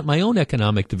 hey, I want my own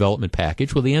economic development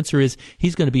package? Well, the answer is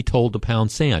he's going to be told to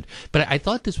pound sand. But I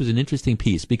thought this was an interesting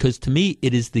piece because to me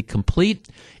it is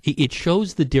it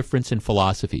shows the difference in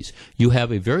philosophies. You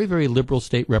have a very, very liberal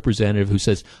state representative who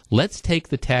says, let's take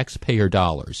the taxpayer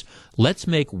dollars. Let's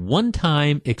make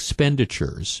one-time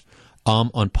expenditures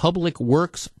on public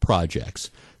works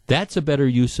projects. That's a better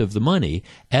use of the money,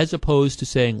 as opposed to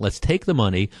saying, let's take the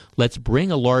money, let's bring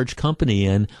a large company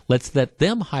in, let's let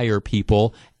them hire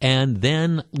people, and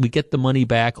then we get the money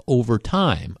back over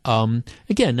time.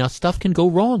 Again, now stuff can go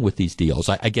wrong with these deals,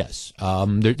 I guess.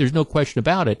 There's no question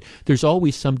about it. There's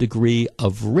always some degree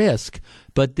of risk,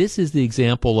 but this is the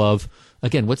example of,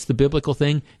 again, what's the biblical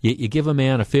thing? You give a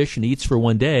man a fish and he eats for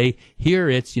one day. Here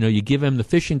it's, you give him the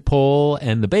fishing pole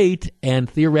and the bait, and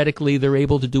theoretically they're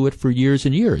able to do it for years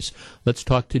and years. Let's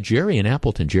talk to Jerry in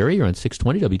Appleton. Jerry, you're on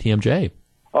 620 WTMJ.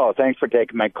 Oh, thanks for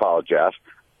taking my call, Jeff.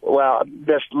 Well,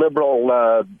 this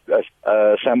liberal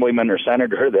assemblyman or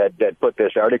senator that put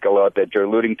this article out that you're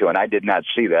alluding to, and I did not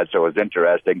see that, so it was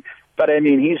interesting. But,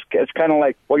 it's kind of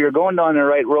like, well, you're going down the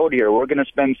right road here. We're going to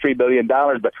spend $3 billion,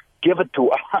 but give it to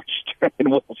us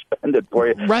and we'll spend it for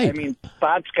you. Right.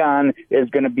 Foxconn is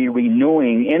going to be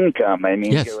renewing income.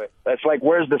 Yes. It's like,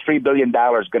 where's the $3 billion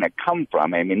going to come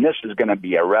from? I mean, this is going to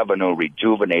be a revenue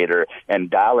rejuvenator, and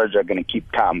dollars are going to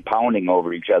keep compounding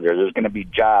over each other. There's going to be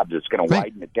jobs. It's going to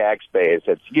widen the tax base.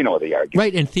 It's, the argument.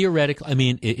 Right, and theoretically, I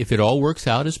mean, if it all works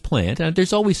out as planned, and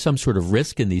there's always some sort of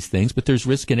risk in these things, but there's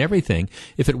risk in everything.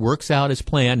 If it works out as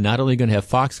planned, not only going to have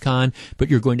Foxconn, but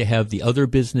you're going to have the other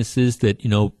businesses that,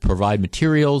 provide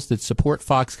materials that support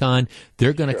Foxconn.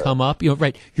 They're going to come up.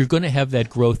 Right, you're going to have that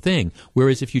growth thing.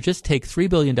 Whereas if you just take $3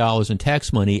 billion in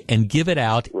tax money and give it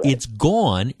out, it's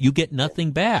gone. You get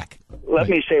nothing back. Let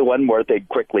me say one more thing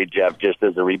quickly, Jeff, just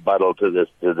as a rebuttal to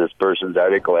this person's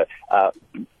article.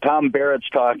 Tom Barrett's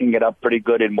talking it up pretty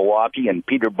good in Milwaukee, and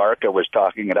Peter Barca was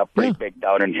talking it up pretty big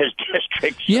down in his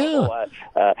district. So,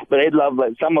 but they'd love.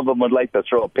 Some of them would like to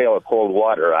throw a pail of cold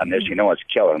water on this. It's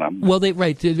killing them. Well, they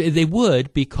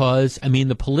would, because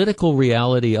the political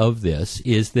reality of this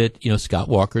is that Scott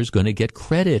Walker's going to get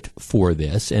credit for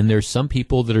this, and there's some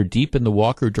people that are deep in the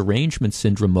Walker derangement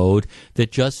syndrome mode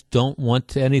that just don't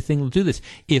want anything to do this.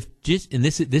 And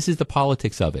this is the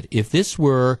politics of it. If this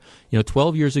were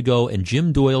 12 years ago and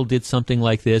Jim Doyle did something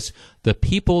like this, the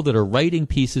people that are writing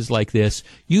pieces like this,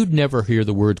 you'd never hear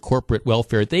the word corporate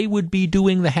welfare. They would be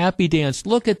doing the happy dance.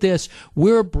 Look at this.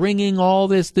 We're bringing all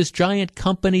this giant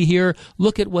company here.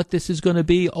 Look at what this is going to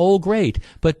be. Oh, great.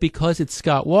 But because it's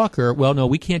Scott Walker, well, no,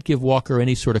 we can't give Walker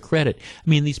any sort of credit.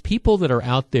 These people that are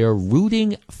out there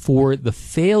rooting for the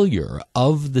failure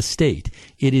of the state,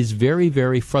 it is very,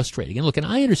 very frustrating. And look, and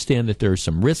I understand that there are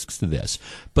some risks to this,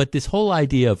 but this whole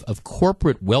idea of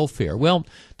corporate welfare, well,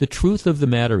 the truth of the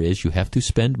matter is you have to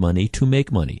spend money to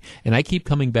make money. And I keep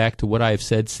coming back to what I have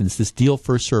said since this deal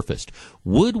first surfaced.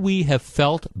 Would we have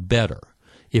felt better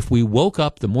if we woke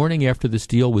up the morning after this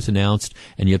deal was announced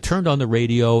and you turned on the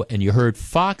radio and you heard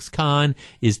Foxconn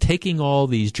is taking all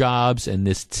these jobs and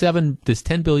this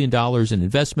 $10 billion in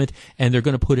investment, and they're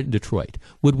going to put it in Detroit?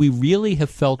 Would we really have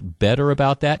felt better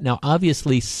about that? Now,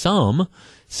 obviously, some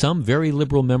very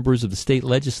liberal members of the state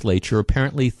legislature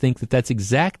apparently think that that's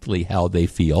exactly how they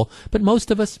feel, but most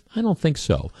of us, I don't think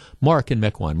so. Mark in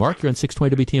Mequon. Mark, you're on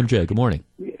 620 WTMJ. Good morning.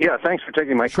 Yeah, thanks for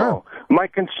taking my call. My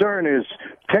concern is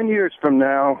 10 years from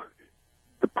now,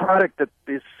 the product that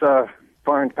this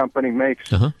foreign company makes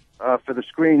for the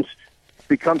screens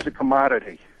becomes a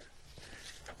commodity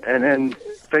and then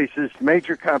faces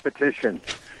major competition.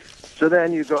 So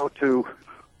then you go to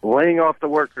laying off the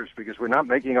workers because we're not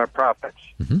making our profits.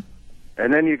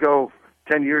 And then you go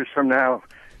 10 years from now,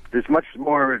 there's much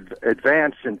more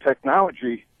advance in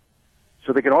technology,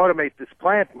 so they can automate this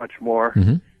plant much more,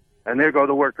 and there go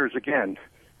the workers again.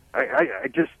 I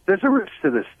just, there's a risk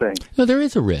to this thing. No, there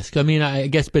is a risk. I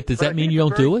guess, but does that mean you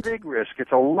don't do it? It's a big risk.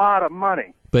 It's a lot of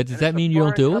money. But does that mean you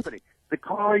don't do it? The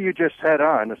caller you just had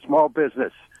on, a small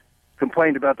business,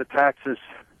 complained about the taxes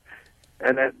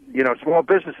and that, small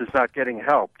business is not getting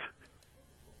helped.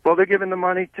 Well, they're giving the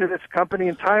money to this company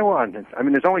in Taiwan.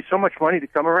 There's only so much money to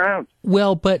come around.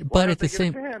 Well, but at the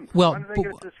same, well, why don't they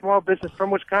give it to a small business from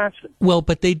Wisconsin? Well,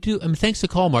 but they do. Thanks to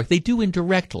call, Mark. They do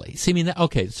indirectly. See,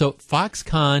 okay. So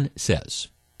Foxconn says,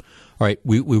 all right,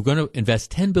 we're going to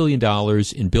invest $10 billion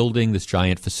in building this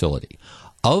giant facility.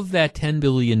 Of that $10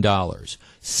 billion,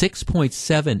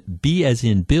 6.7 B as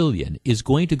in billion is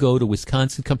going to go to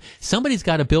Wisconsin. Somebody's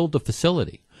got to build the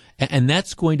facility. And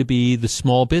that's going to be the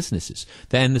small businesses.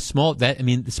 And the small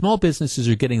businesses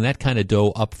are getting that kind of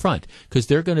dough up front because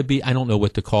they're going to be, I don't know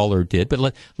what the caller did,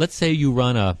 but let's say you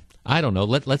run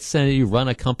let's say you run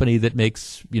a company that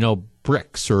makes,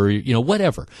 bricks or,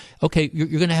 whatever. Okay, you're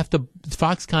going to have to,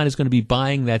 Foxconn is going to be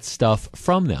buying that stuff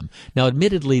from them. Now,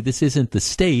 admittedly, this isn't the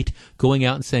state going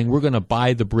out and saying we're going to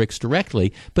buy the bricks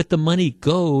directly, but the money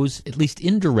goes, at least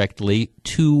indirectly,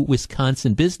 to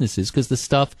Wisconsin businesses because the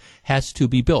stuff has to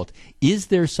be built. Is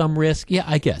there some risk? Yeah,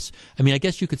 I guess. I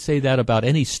guess you could say that about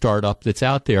any startup that's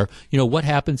out there. What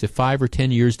happens if 5 or 10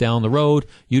 years down the road,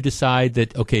 you decide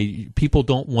that, okay, people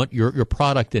don't want your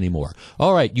product anymore.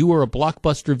 All right, you were a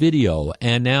Blockbuster Video,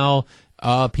 and now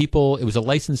it was a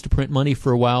license to print money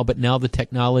for a while, but now the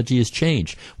technology has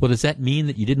changed. Well, does that mean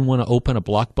that you didn't want to open a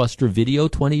Blockbuster Video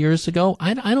 20 years ago?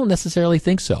 I don't necessarily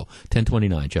think so.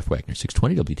 1029, Jeff Wagner,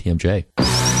 620 WTMJ.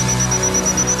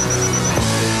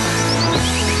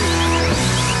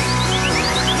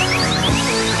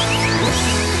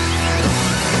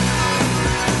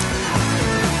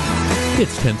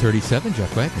 It's 10:37,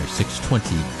 Jeff Wagner,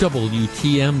 620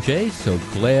 WTMJ. So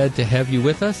glad to have you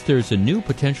with us. There's a new,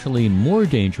 potentially more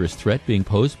dangerous threat being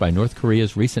posed by North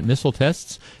Korea's recent missile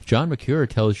tests. John McCure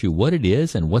tells you what it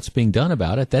is and what's being done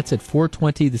about it. That's at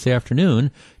 4:20 this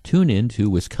afternoon. Tune in to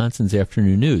Wisconsin's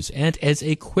Afternoon News. And as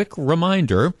a quick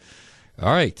reminder,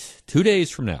 all right, 2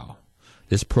 days from now,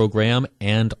 This program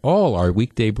and all our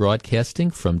weekday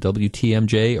broadcasting from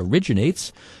WTMJ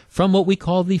originates from what we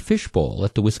call the Fishbowl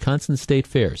at the Wisconsin State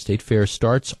Fair. State Fair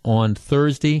starts on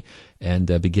Thursday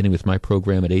and beginning with my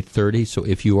program at 8:30. So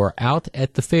if you are out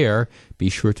at the fair, be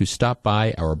sure to stop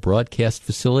by our broadcast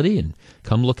facility and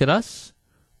come look at us.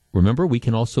 Remember, we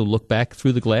can also look back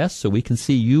through the glass so we can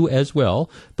see you as well.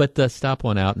 But stop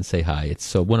on out and say hi.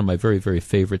 It's one of my very, very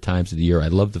favorite times of the year. I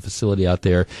love the facility out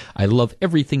there. I love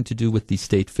everything to do with the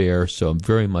State Fair, so I'm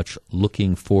very much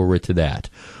looking forward to that.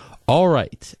 All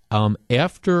right.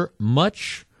 After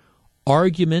much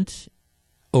argument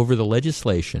over the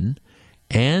legislation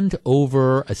and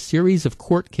over a series of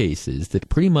court cases that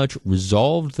pretty much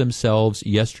resolved themselves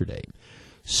yesterday,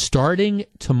 starting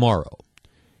tomorrow,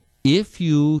 if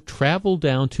you travel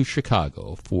down to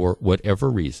Chicago for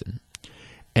whatever reason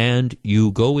and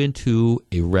you go into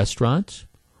a restaurant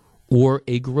or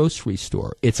a grocery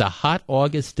store, it's a hot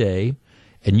August day,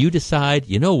 and you decide,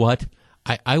 you know what,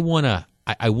 I want to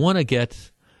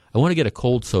get a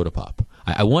cold soda pop.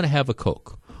 I want to have a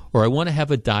Coke, or I want to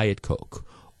have a Diet Coke,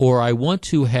 or I want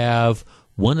to have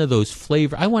one of those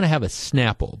flavor. I want to have a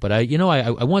Snapple, but I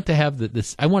want to have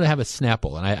this. I want to have a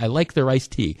Snapple, and I like their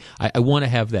iced tea. I want to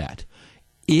have that.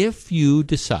 If you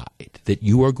decide that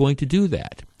you are going to do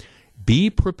that,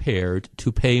 be prepared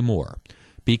to pay more,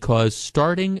 because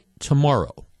starting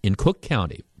tomorrow in Cook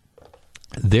County,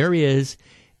 there is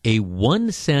a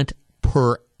 1 cent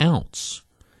per ounce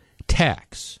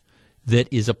tax that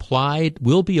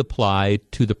will be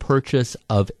applied to the purchase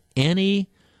of any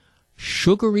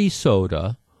sugary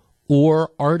soda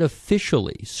or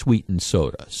artificially sweetened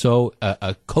soda. So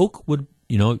a Coke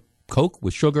Coke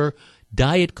with sugar,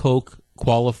 Diet Coke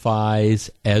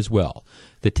qualifies as well.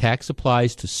 The tax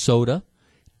applies to soda,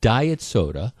 diet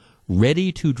soda,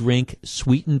 ready-to-drink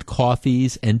sweetened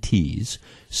coffees and teas,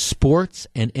 sports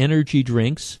and energy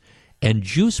drinks, and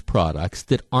juice products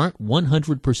that aren't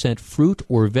 100% fruit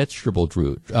or vegetable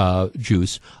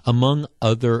juice, among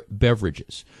other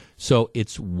beverages. So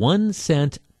it's 1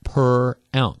 cent per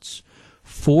ounce.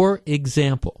 For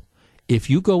example, if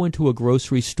you go into a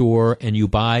grocery store and you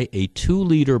buy a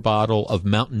 2-liter bottle of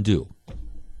Mountain Dew,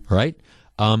 right?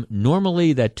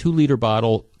 Normally that 2-liter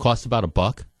bottle costs about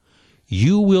 $1.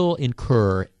 You will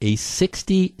incur a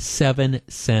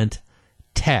 67-cent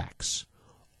tax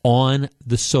on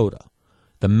the soda.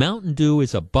 The Mountain Dew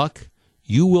is $1.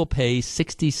 You will pay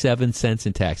 67 cents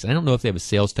in tax. And I don't know if they have a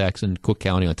sales tax in Cook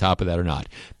County on top of that or not.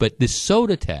 But the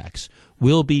soda tax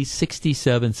will be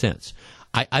 67 cents.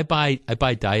 I buy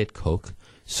Diet Coke.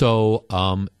 So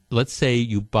let's say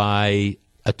you buy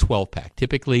a 12-pack.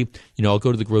 Typically, I'll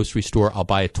go to the grocery store. I'll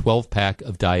buy a 12-pack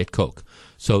of Diet Coke.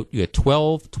 So you get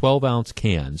 12-ounce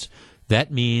cans.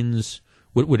 That means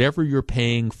whatever you're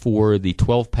paying for the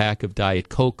 12-pack of Diet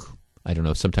Coke, I don't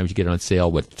know, sometimes you get it on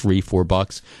sale,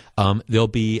 $3-4. There'll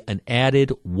be an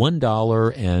added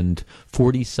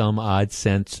 $1.40-some-odd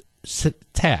cents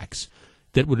tax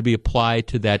that would be applied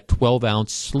to that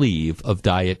 12-ounce sleeve of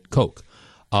Diet Coke.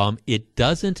 It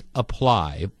doesn't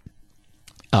apply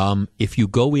if you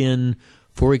go into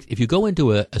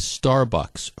a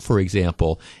Starbucks, for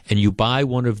example, and you buy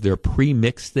one of their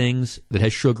pre-mixed things that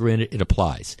has sugar in it, it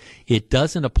applies. It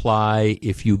doesn't apply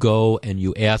if you go and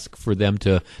you ask for them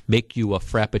to make you a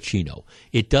Frappuccino.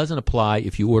 It doesn't apply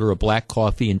if you order a black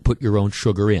coffee and put your own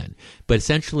sugar in. But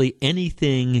essentially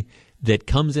anything that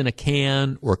comes in a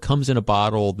can or comes in a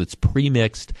bottle that's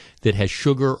pre-mixed that has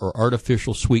sugar or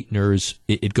artificial sweeteners,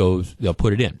 they'll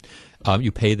put it in.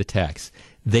 You pay the tax.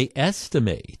 They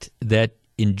estimate that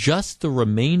in just the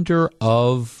remainder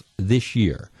of this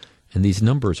year, and these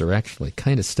numbers are actually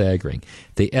kind of staggering,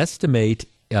 they estimate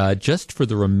just for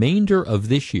the remainder of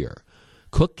this year,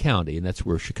 Cook County, and that's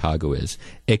where Chicago is,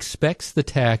 expects the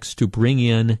tax to bring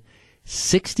in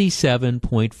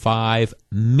 $67.5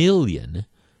 million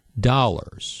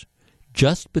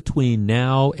just between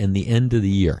now and the end of the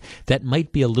year. That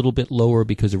might be a little bit lower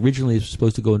because originally it was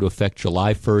supposed to go into effect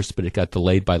July 1st, but it got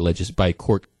delayed by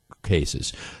court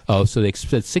cases. So they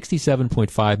expect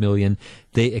 $67.5 million.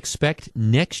 They expect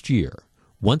next year,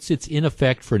 once it's in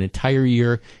effect for an entire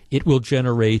year, it will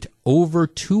generate over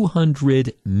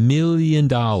 $200 million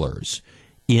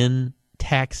in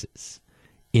taxes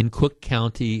in Cook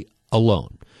County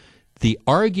alone. The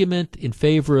argument in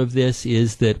favor of this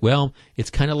is that, well, it's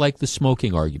kind of like the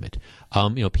smoking argument.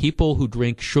 People who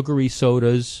drink sugary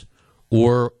sodas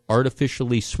or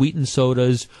artificially sweetened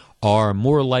sodas are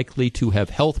more likely to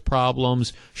have health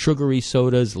problems. Sugary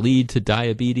sodas lead to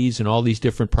diabetes and all these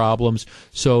different problems.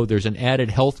 So there's an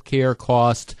added health care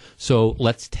cost. So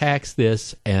let's tax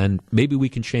this, and maybe we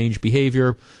can change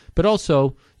behavior. But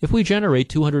also, if we generate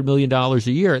 $200 million a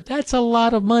year, that's a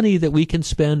lot of money that we can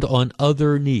spend on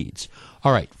other needs.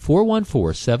 All right,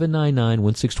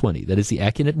 414-799-1620. That is the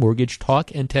Accunet Mortgage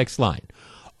talk and text line.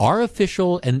 Our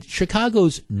official, and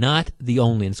Chicago's not the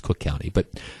only, and it's Cook County, but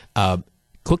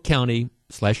Cook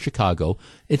County/Chicago,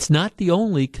 it's not the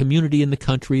only community in the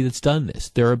country that's done this.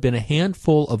 There have been a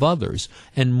handful of others,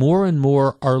 and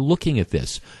more are looking at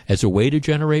this as a way to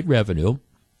generate revenue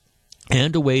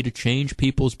and a way to change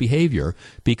people's behavior,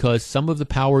 because some of the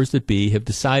powers that be have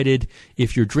decided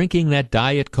if you're drinking that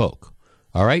Diet Coke,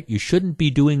 all right, you shouldn't be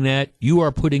doing that. You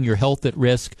are putting your health at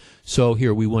risk. So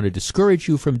here, we want to discourage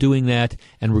you from doing that,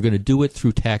 and we're going to do it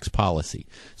through tax policy.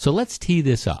 So let's tee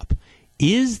this up.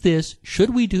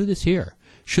 Should we do this here?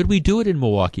 Should we do it in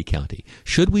Milwaukee County?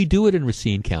 Should we do it in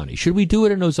Racine County? Should we do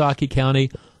it in Ozaukee County?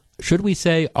 Should we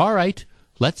say, all right,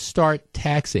 let's start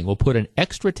taxing. We'll put an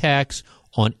extra tax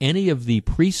on any of the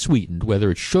pre-sweetened,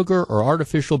 whether it's sugar or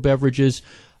artificial beverages.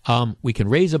 We can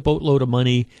raise a boatload of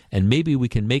money, and maybe we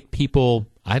can make people,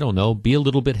 I don't know, be a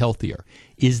little bit healthier.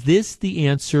 Is this the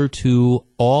answer to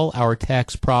all our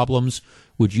tax problems?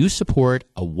 Would you support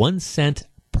a 1 cent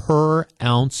per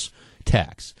ounce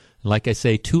tax? Like I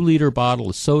say, 2-liter bottle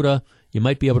of soda, you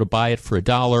might be able to buy it for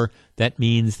 $1. That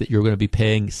means that you're going to be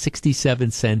paying 67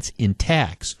 cents in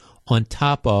tax on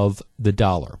top of the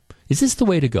dollar. Is this the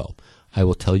way to go? I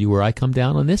will tell you where I come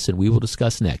down on this, and we will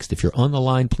discuss next. If you're on the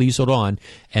line, please hold on.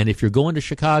 And if you're going to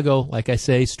Chicago, like I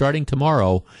say, starting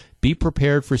tomorrow, be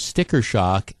prepared for sticker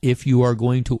shock if you are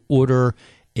going to order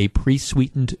a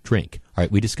pre-sweetened drink. All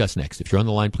right, we discuss next. If you're on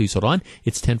the line, please hold on.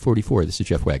 It's 10:44. This is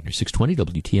Jeff Wagner, 620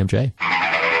 WTMJ.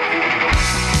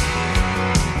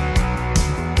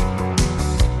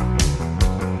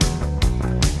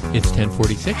 It's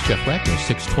 10:46. Jeff Wagner,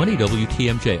 620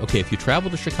 WTMJ. Okay, if you travel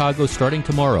to Chicago starting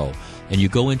tomorrow and you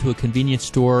go into a convenience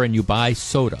store and you buy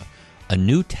soda, a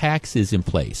new tax is in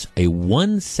place, a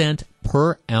 1 cent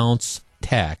per ounce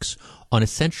tax on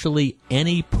essentially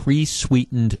any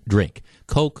pre-sweetened drink.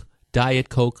 Coke, Diet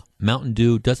Coke, Mountain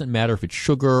Dew, doesn't matter if it's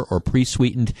sugar or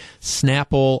pre-sweetened,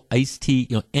 Snapple, iced tea,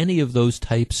 any of those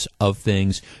types of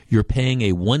things, you're paying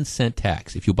a 1 cent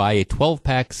tax. If you buy a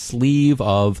 12-pack sleeve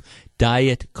of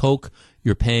Diet Coke,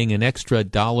 you're paying an extra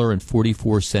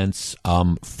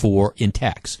 $1.44 in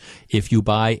tax. If you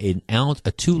buy a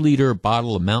 2-liter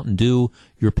bottle of Mountain Dew,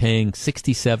 you're paying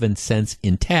 67 cents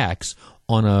in tax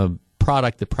on a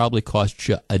product that probably costs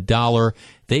you $1.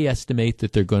 They estimate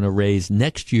that they're going to raise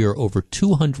next year over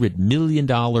 $200 million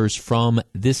from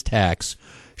this tax.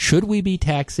 Should we be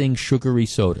taxing sugary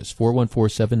sodas?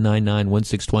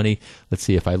 414-799-1620. Let's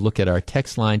see if I look at our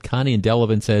text line. Connie in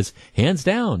Delavan says, hands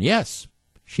down, yes.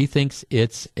 She thinks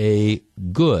it's a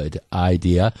good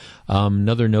idea.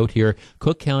 Another note here,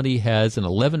 Cook County has an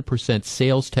 11%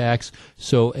 sales tax,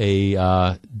 so a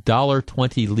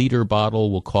 $1.20 liter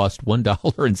bottle will cost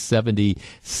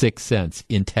 $1.76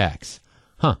 in tax.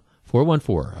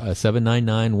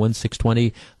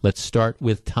 414-799-1620. Let's start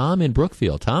with Tom in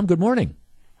Brookfield. Tom, good morning.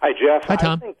 Hi, Jeff. Hi,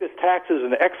 Tom. I think this tax is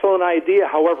an excellent idea.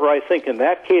 However, I think in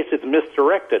that case it's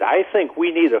misdirected. I think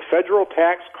we need a federal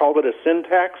tax, call it a sin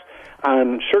tax,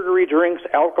 on sugary drinks,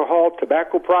 alcohol,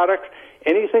 tobacco products,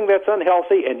 anything that's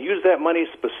unhealthy, and use that money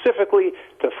specifically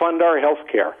to fund our health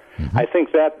care. Mm-hmm. I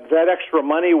think that extra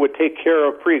money would take care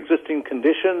of pre-existing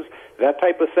conditions, that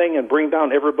type of thing, and bring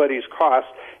down everybody's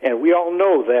costs. And we all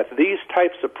know that these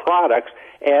types of products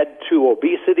add to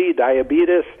obesity,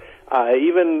 diabetes,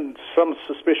 even some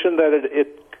suspicion that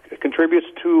it contributes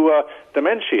to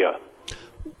dementia.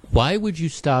 Why would you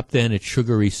stop then at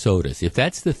sugary sodas? If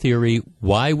that's the theory,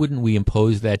 why wouldn't we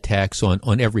impose that tax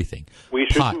on everything? We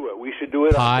should do it. We should do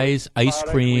it pies, on ice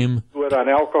cream. We should do it on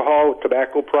alcohol,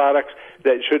 tobacco products.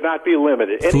 That should not be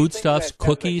limited. Foodstuffs,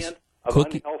 cookies.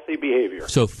 Unhealthy behavior.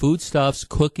 So foodstuffs,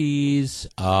 cookies,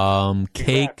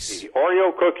 cakes. Exactly.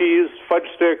 Oreo cookies, fudge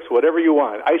sticks, whatever you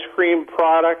want. Ice cream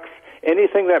products,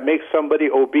 anything that makes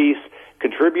somebody obese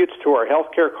contributes to our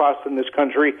health care costs in this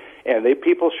country, and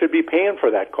people should be paying for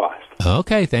that cost.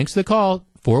 Okay, thanks for the call.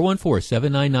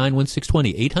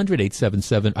 414-799-1620,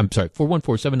 800-877,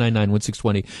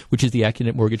 414-799-1620, which is the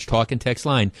Accunet Mortgage talk and text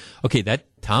line. Okay, that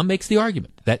Tom makes the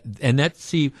argument.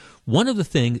 One of the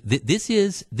things, this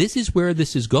is where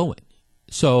this is going.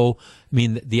 So, I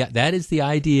mean, that is the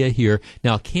idea here.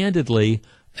 Now, candidly,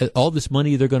 all this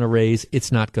money they're going to raise,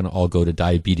 it's not going to all go to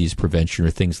diabetes prevention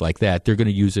or things like that. They're going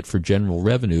to use it for general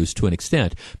revenues to an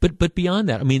extent. But beyond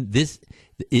that, I mean,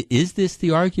 is this the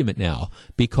argument now?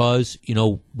 Because,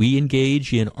 we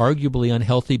engage in arguably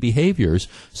unhealthy behaviors,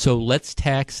 so let's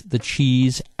tax the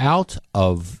cheese out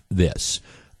of this.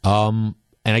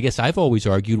 And I guess I've always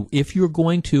argued if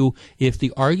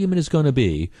the argument is going to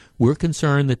be, we're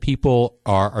concerned that people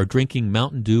are drinking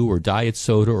Mountain Dew or diet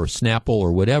soda or Snapple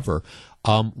or whatever,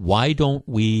 why don't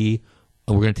we're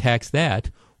going to tax that?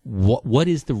 What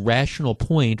is the rational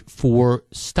point for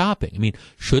stopping? I mean,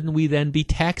 shouldn't we then be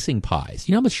taxing pies?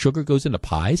 You know how much sugar goes into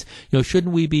pies?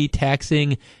 Shouldn't we be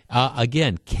taxing,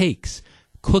 again, cakes,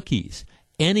 cookies,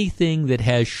 anything that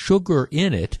has sugar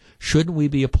in it? Shouldn't we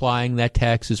be applying that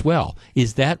tax as well?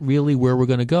 Is that really where we're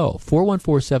going to go?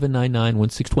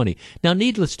 414-799-1620. Now,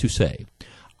 needless to say,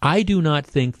 I do not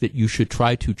think that you should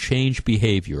try to change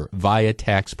behavior via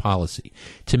tax policy.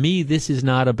 To me, this is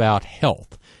not about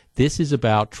health. This is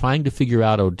about trying to figure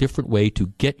out a different way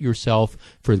to get yourself,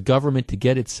 for the government to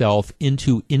get itself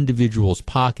into individuals'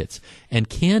 pockets. And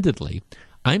candidly,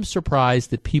 I'm surprised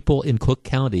that people in Cook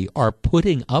County are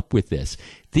putting up with this.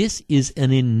 This is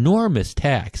an enormous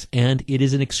tax, and it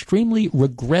is an extremely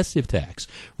regressive tax.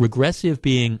 Regressive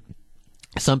being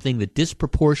something that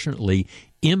disproportionately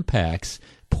impacts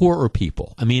poorer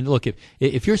people. I mean, look,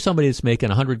 if you're somebody that's making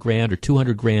 $100,000 or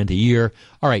 $200,000 a year,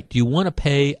 all right, do you want to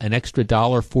pay an extra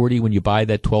 $1.40 when you buy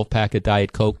that 12-pack of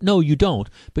Diet Coke? No, you don't,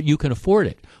 but you can afford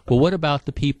it. Well, what about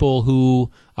the people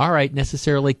who, all right,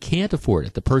 necessarily can't afford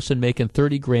it? The person making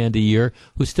 $30,000 a year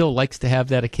who still likes to have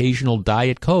that occasional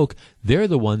Diet Coke, they're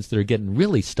the ones that are getting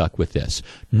really stuck with this.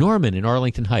 Norman in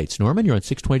Arlington Heights. Norman, you're on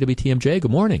 620 WTMJ.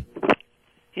 Good morning.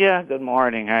 Yeah, good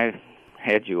morning. I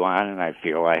had you on, and I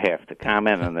feel I have to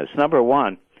comment on this. Number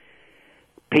one,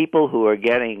 people who are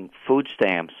getting food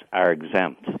stamps are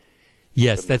exempt.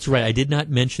 Yes, that's right. I did not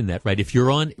mention that. Right, if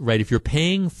you're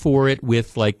paying for it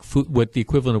with like food, what the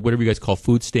equivalent of whatever you guys call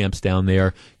food stamps down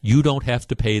there, you don't have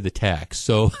to pay the tax.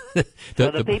 So,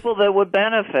 the people that would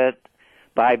benefit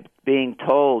by being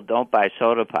told don't buy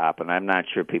soda pop, and I'm not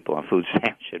sure people on food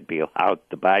stamps should be allowed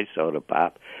to buy soda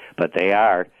pop, but they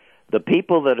are. The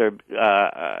people that are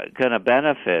going to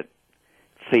benefit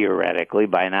theoretically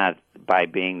by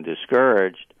being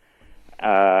discouraged,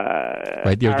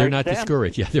 right? They're not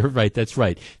discouraged. Yeah, they're right. That's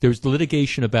right. There was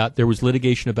litigation about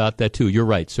that too. You're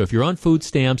right. So if you're on food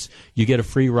stamps, you get a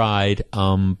free ride.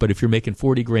 But if you're making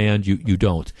 $40,000, you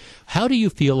don't. How do you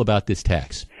feel about this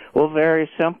tax? Well, very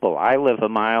simple. I live a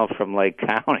mile from Lake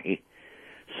County.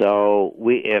 So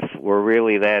if we're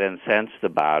really that incensed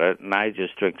about it, and I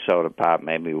just drink soda pop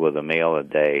maybe with a meal a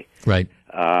day, right?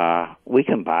 We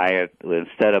can buy it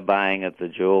instead of buying at the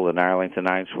Jewel in Arlington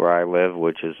Heights where I live,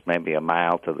 which is maybe a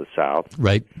mile to the south.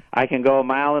 Right. I can go a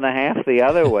mile and a half the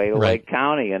other way to right. Lake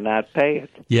County and not pay it.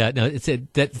 Yeah. No.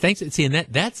 Thanks. See, and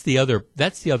that's the other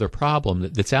problem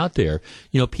that's out there.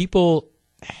 People.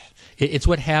 It's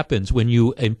what happens when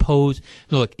you impose.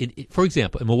 Look, for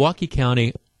example, in Milwaukee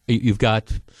County, you've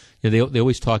got, they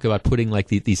always talk about putting like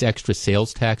these extra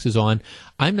sales taxes on.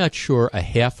 I'm not sure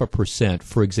 0.5%,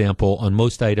 for example, on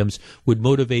most items would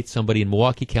motivate somebody in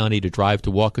Milwaukee County to drive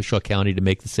to Waukesha County to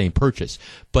make the same purchase.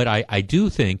 But I do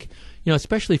think,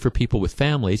 especially for people with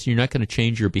families, you're not going to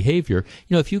change your behavior.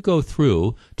 If you go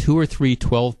through 2 or 3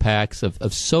 12-packs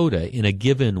of soda in a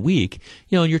given week,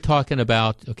 and you're talking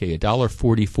about, okay,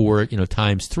 $1.44,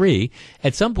 times 3,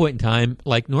 at some point in time,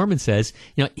 like Norman says,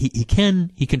 he can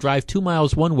drive 2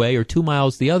 miles one way or 2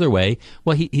 miles the other way.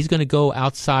 Well, he's going to go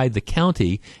outside the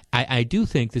county. I do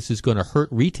think this is going to hurt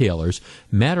retailers.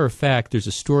 Matter of fact, there's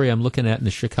a story I'm looking at in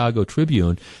the Chicago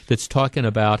Tribune that's talking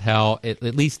about how at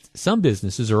least some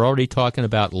businesses are already talking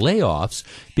about layoffs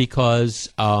because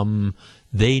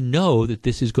they know that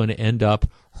this is going to end up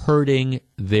hurting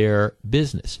their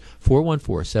business.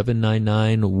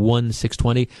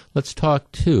 414-799-1620. Let's talk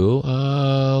to,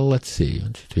 let's see,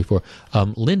 1, 2, 3, 4,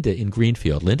 Linda in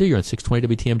Greenfield. Linda, you're on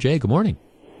 620 WTMJ. Good morning.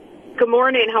 Good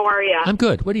morning. How are you? I'm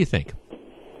good. What do you think?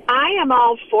 I am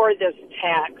all for this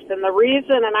tax, and the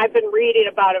reason, and I've been reading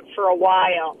about it for a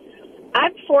while,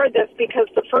 I'm for this because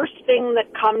the first thing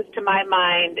that comes to my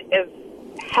mind is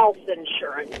health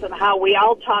insurance and how we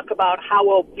all talk about how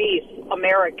obese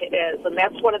America is, and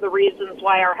that's one of the reasons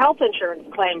why our health insurance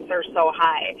claims are so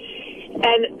high.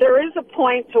 And there is a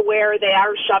point to where they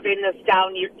are shoving this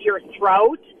down your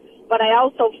throat, but I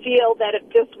also feel that if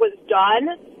this was done,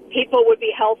 people would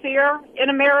be healthier in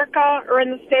America or in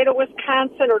the state of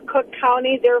Wisconsin or Cook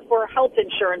County. Therefore, health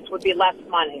insurance would be less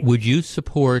money. Would you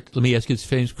support, let me ask you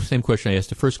the same question I asked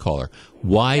the first caller.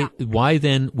 Why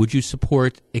then would you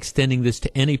support extending this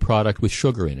to any product with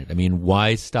sugar in it? I mean,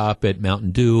 why stop at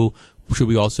Mountain Dew? Should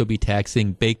we also be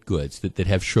taxing baked goods that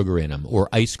have sugar in them, or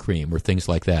ice cream or things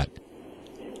like that?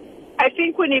 I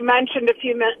think when you mentioned a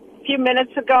few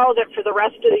minutes ago that for the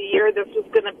rest of the year this was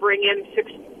going to bring in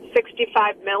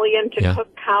 $65 million to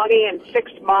Cook County in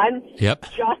 6 months. Yep.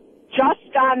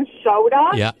 just on soda,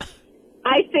 Yeah.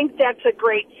 I think that's a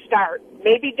great start.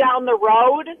 Maybe down the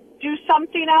road, do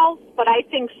something else, but I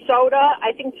think soda,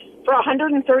 for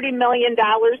 $130 million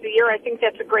a year, I think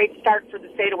that's a great start for the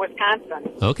state of Wisconsin.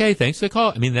 Okay, thanks for the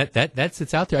call. I mean, that's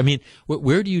it's out there. I mean,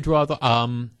 where do you draw the,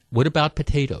 what about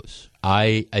potatoes?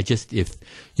 If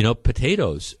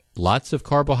potatoes, lots of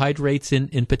carbohydrates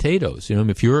in potatoes.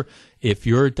 If you're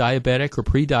diabetic or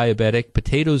pre-diabetic,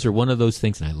 potatoes are one of those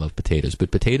things, and I love potatoes,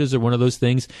 but potatoes are one of those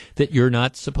things that you're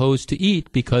not supposed to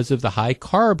eat because of the high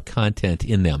carb content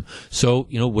in them. So,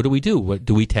 what do we do? What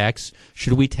do we tax?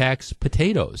 Should we tax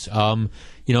potatoes?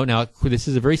 Now this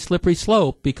is a very slippery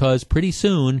slope because pretty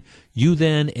soon you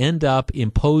then end up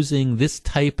imposing this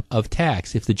type of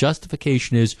tax. If the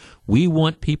justification is we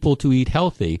want people to eat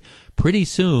healthy, pretty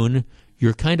soon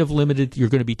you're kind of limited. You're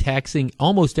going to be taxing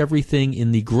almost everything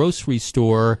in the grocery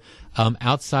store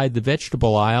outside the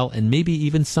vegetable aisle, and maybe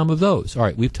even some of those. All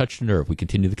right, we've touched a nerve. We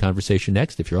continue the conversation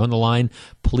next. If you're on the line,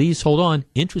 please hold on.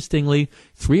 Interestingly,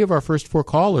 3 of our first 4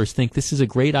 callers think this is a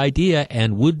great idea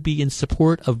and would be in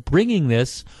support of bringing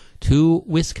this to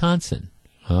Wisconsin.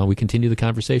 We continue the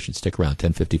conversation. Stick around.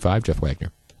 10:55, Jeff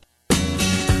Wagner.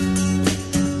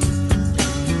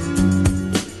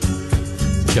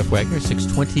 Jeff Wagner,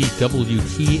 620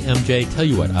 WTMJ. Tell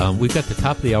you what, we've got the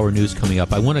top of the hour news coming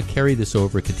up. I want to carry this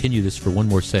over, continue this for one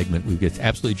more segment. We've got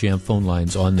absolutely jammed phone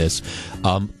lines on this.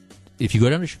 If you go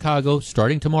down to Chicago,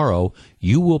 starting tomorrow,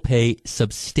 you will pay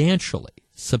substantially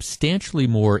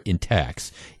more in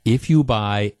tax if you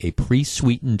buy a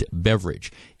pre-sweetened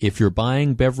beverage. If you're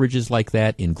buying beverages like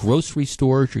that in grocery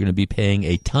stores, you're going to be paying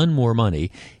a ton more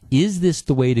money. Is this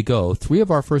the way to go? 3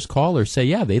 of our first callers say,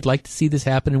 yeah, they'd like to see this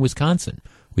happen in Wisconsin.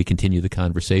 We continue the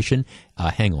conversation.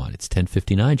 Hang on. It's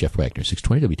 10:59. Jeff Wagner,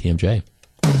 620 WTMJ.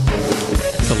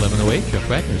 It's 11:08. Jeff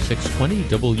Wagner, 620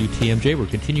 WTMJ. We're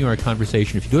continuing our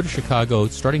conversation. If you go to Chicago,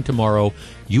 starting tomorrow,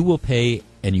 you will pay,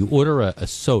 and you order a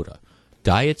soda,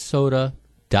 diet soda,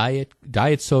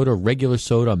 regular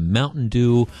soda, Mountain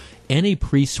Dew, any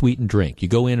pre-sweetened drink. You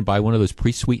go in and buy one of those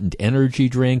pre-sweetened energy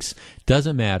drinks.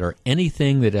 Doesn't matter.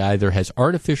 Anything that either has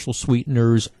artificial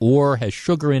sweeteners or has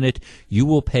sugar in it, you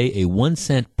will pay a 1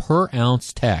 cent per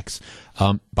ounce tax.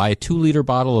 Buy a 2-liter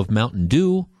bottle of Mountain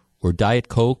Dew or Diet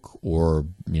Coke or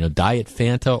Diet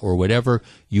Fanta or whatever,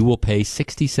 you will pay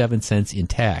 67 cents in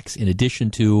tax, in addition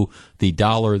to the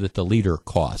 $1 that the liter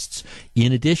costs.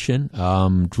 In addition,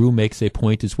 Drew makes a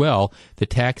point as well, the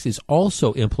tax is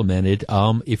also implemented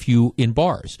in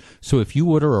bars. So if you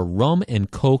order a rum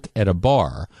and Coke at a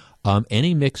bar,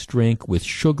 any mixed drink with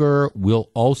sugar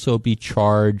will also be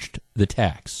charged the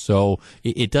tax. So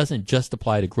it doesn't just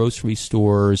apply to grocery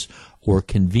stores or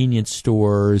convenience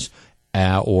stores,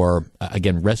 or,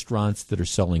 again, restaurants that are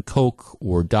selling Coke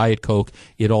or Diet Coke.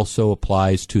 It also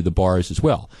applies to the bars as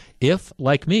well. If,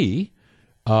 like me,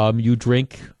 you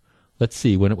drink, let's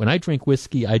see, when I drink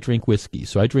whiskey, I drink whiskey.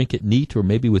 So I drink it neat or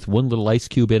maybe with one little ice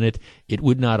cube in it, it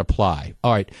would not apply.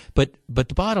 All right, but the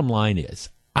bottom line is,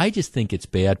 I just think it's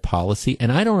bad policy, and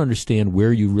I don't understand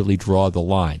where you really draw the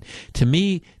line. To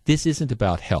me, this isn't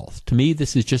about health. To me,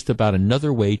 this is just about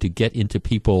another way to get into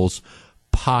people's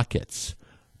pockets.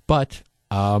 But,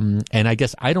 and I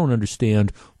guess I don't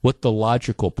understand what the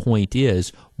logical point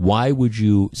is. Why would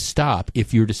you stop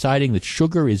if you're deciding that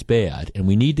sugar is bad and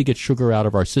we need to get sugar out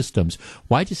of our systems?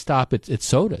 Why just stop at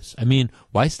sodas? I mean,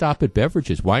 why stop at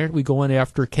beverages? Why aren't we going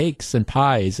after cakes and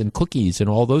pies and cookies and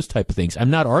all those type of things?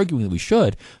 I'm not arguing that we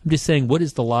should. I'm just saying, what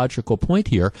is the logical point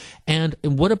here? And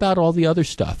what about all the other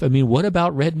stuff? I mean, what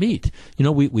about red meat?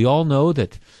 We all know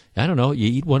that, I don't know, you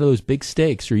eat one of those big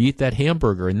steaks or you eat that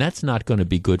hamburger, and that's not going to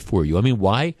be good for you. I mean,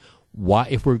 why,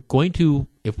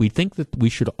 if we think that we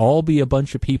should all be a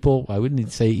bunch of people, I wouldn't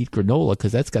even say eat granola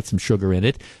because that's got some sugar in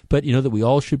it, but that we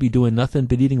all should be doing nothing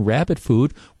but eating rabbit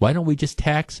food, why don't we just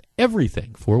tax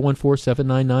everything?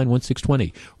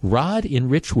 414-799-1620. Rod in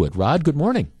Richwood. Rod, good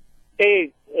morning.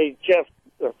 Hey, Jeff,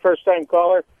 first-time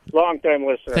caller, long-time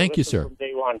listener. Thank you, sir. From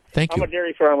day one. Thank you. I'm a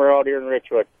dairy farmer out here in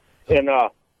Richwood, in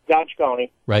Dodge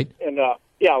County. Right. And,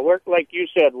 where, like you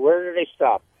said, where do they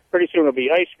stop? Pretty soon it'll be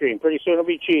ice cream. Pretty soon it'll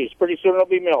be cheese. Pretty soon it'll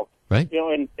be milk. Right.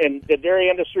 And the dairy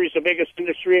industry is the biggest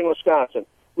industry in Wisconsin.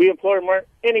 We employ more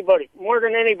than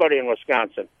anybody in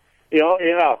Wisconsin. And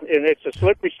it's a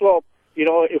slippery slope.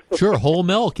 Sure, whole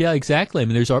milk. Yeah, exactly. I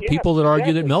mean, there's people that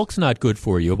argue that milk's not good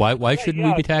for you. Why shouldn't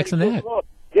we be taxing that?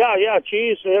 Yeah,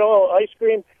 cheese, ice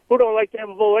cream. Who don't like to have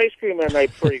a bowl of ice cream at night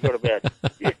before you go to bed?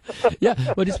 Yeah.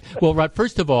 Well, Rod,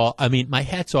 first of all, I mean, my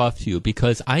hat's off to you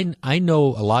because I know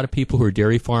a lot of people who are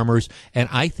dairy farmers, and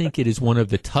I think it is one of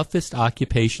the toughest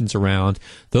occupations around.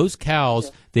 Those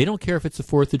cows, they don't care if it's the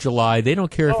 4th of July. They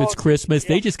don't care if it's Christmas.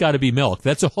 They just got to be milked.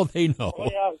 That's all they know.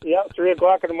 Oh, yeah, 3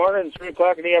 o'clock in the morning and 3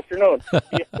 o'clock in the afternoon.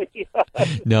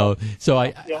 No. So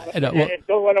don't let them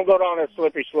go down a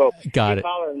slippery slope. Got Keep it.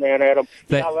 hollering, man, at them.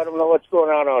 Let them know what's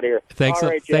going on out here. Thanks, all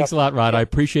right, thanks a lot, Rod. I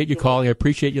appreciate you calling. I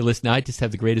appreciate you listening. I just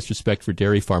have the greatest respect for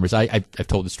dairy farmers. I've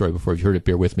told the story before. If you heard it,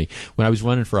 bear with me. When I was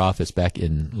running for office back a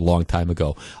long time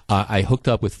ago, I hooked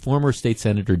up with former state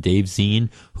senator Dave Zine,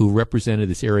 who represented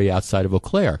this area outside of Eau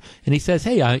Claire, and he says,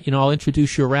 "Hey, I'll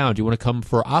introduce you around. Do you want to come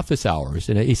for office hours?"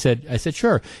 And I said,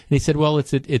 "Sure." And he said, "Well,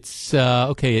 it's at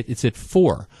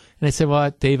 4." And I said, "Well,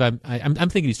 Dave, I'm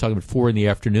thinking he's talking about 4 in the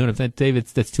afternoon." I said, "Dave,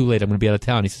 that's too late. I'm going to be out of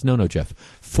town." He says, "No, Jeff,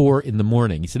 4 in the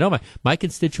morning." He said, "No, my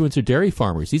constituents are dairy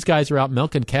farmers. These guys are out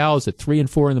milking cows at 3 and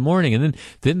 4 in the morning, and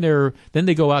then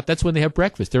they go out. That's when they have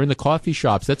breakfast. They're in the coffee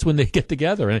shops. That's when they get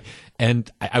together." And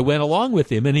I went along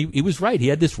with him, and he was right. He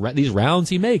had these rounds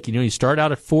he make. You start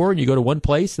out at 4 and you go to one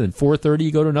place, and then 4:30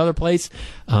 you go to another place.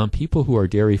 People who are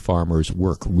dairy farmers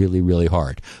work really, really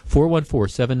hard.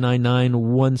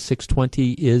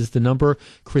 414-799-1620 is the number.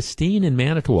 Christine in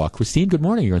Manitowoc. Christine, good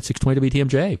morning. You're on 620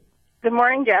 WTMJ. Good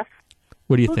morning, Jeff.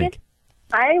 What do you think?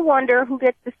 I wonder who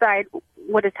gets to decide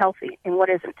what is healthy and what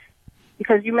isn't.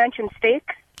 Because you mentioned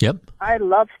steaks. Yep. I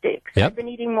love steaks. Yep. I've been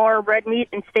eating more red meat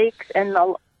and steaks and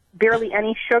barely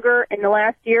any sugar in the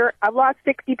last year. I've lost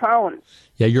 60 pounds.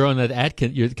 Yeah, you're on that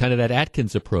Atkins. You're kind of that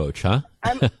Atkins approach, huh?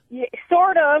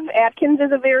 Sort of. Atkins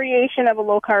is a variation of a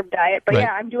low carb diet, but right.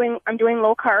 yeah, I'm doing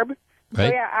low carb.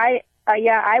 Right. So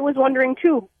yeah, I was wondering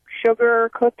too.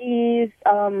 Sugar, cookies.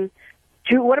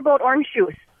 What about orange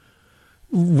juice?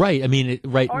 Right. I mean,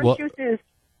 right. Orange juice is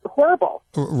horrible.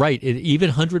 Right.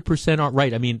 Even 100% aren't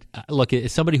right. I mean, look,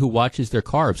 as somebody who watches their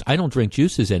carbs, I don't drink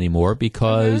juices anymore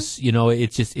because,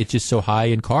 it's just so high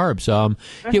in carbs.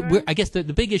 I guess the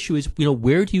big issue is,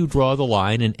 where do you draw the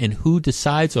line and who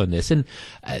decides on this? And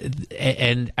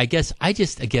I guess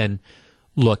again,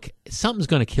 look, something's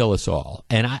going to kill us all.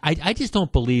 And I just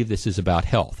don't believe this is about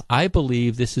health. I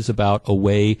believe this is about a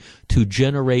way to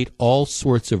generate all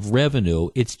sorts of revenue.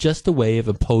 It's just a way of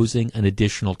imposing an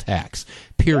additional tax,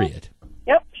 period.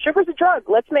 Yep. Sugar's a drug.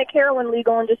 Let's make heroin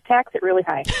legal and just tax it really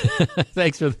high.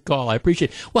 Thanks for the call. I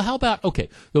appreciate it. Well, how about,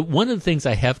 one of the things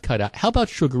I have cut out, how about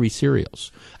sugary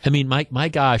cereals? I mean, my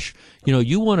gosh,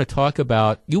 you want to talk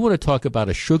about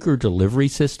a sugar delivery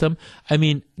system. I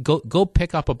mean, go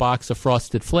pick up a box of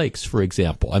Frosted Flakes, for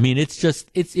example. I mean, it's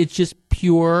just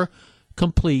pure,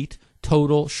 complete,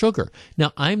 total sugar.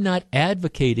 Now, I'm not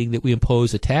advocating that we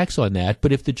impose a tax on that,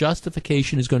 but if the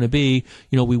justification is going to be,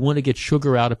 we want to get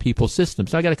sugar out of people's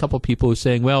systems. Now, I got a couple of people who are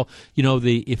saying, well,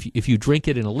 if you drink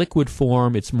it in a liquid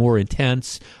form, it's more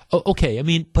intense. Okay, I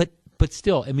mean, but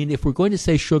still, I mean, if we're going to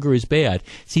say sugar is bad,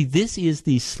 see, this is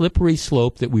the slippery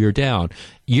slope that we are down.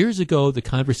 Years ago, the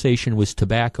conversation was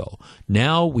tobacco.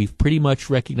 Now we've pretty much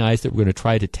recognized that we're going to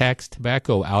try to tax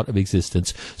tobacco out of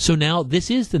existence. So now this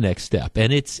is the next step.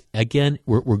 And it's, again,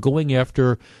 we're going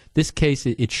after, this case,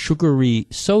 it's sugary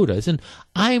sodas. And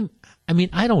I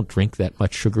don't drink that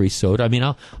much sugary soda. I mean,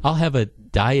 I'll have a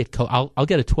Diet Coke. I'll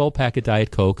get a 12-pack of Diet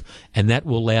Coke, and that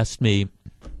will last me.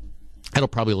 That'll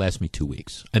probably last me 2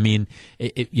 weeks. I mean,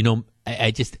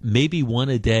 I just maybe one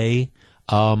a day.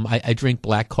 I drink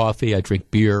black coffee, I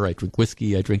drink beer, I drink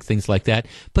whiskey, I drink things like that.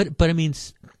 But I mean,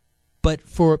 but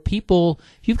for people,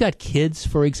 if you've got kids,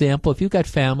 for example, if you've got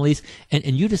families, and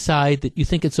you decide that you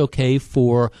think it's okay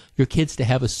for your kids to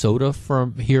have a soda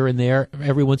from here and there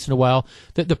every once in a while,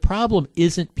 the problem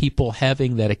isn't people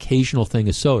having that occasional thing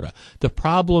of soda. The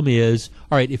problem is,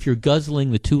 all right, if you're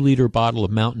guzzling the 2-liter bottle of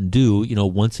Mountain Dew,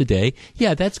 once a day,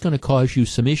 yeah, that's going to cause you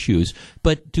some issues.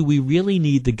 But do we really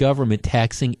need the government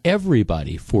taxing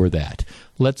everybody for that?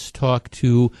 Let's talk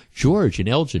to George in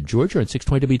Elgin. George, you're on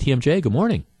 620 WTMJ. Good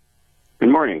morning. Good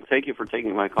morning. Thank you for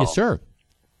taking my call. Yes, sir.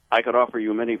 I could offer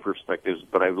you many perspectives,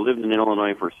 but I've lived in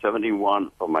Illinois for 71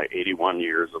 of my 81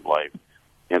 years of life,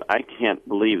 and I can't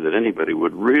believe that anybody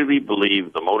would really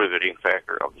believe the motivating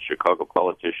factor of the Chicago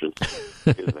politicians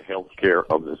is the health care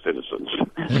of the citizens.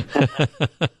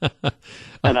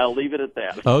 And I'll leave it at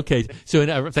that. Okay. So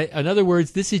in other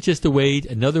words, this is just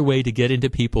another way to get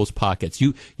into people's pockets.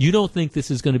 You don't think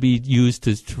this is going to be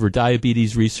used for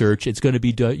diabetes research. It's going to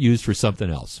be used for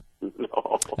something else.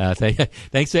 No.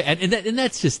 Thanks, and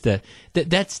that's just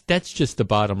that's just the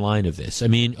bottom line of this. I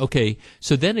mean, okay,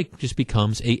 so then it just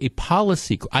becomes a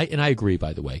policy. And I agree,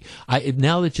 by the way.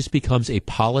 Now it just becomes a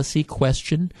policy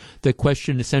question. The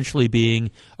question essentially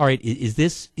being, all right, is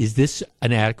this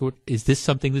inadequate? Is this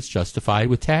something that's justified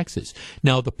with taxes?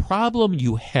 Now the problem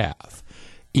you have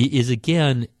is,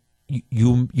 again,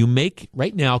 you make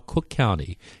right now. Cook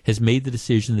County has made the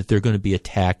decision that they're going to be a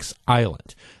tax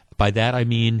island. By that I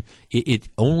mean it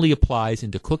only applies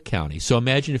into Cook County. So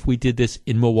imagine if we did this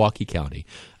in Milwaukee County.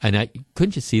 And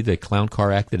couldn't you see the clown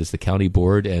car act that is the county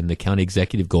board and the county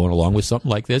executive going along with something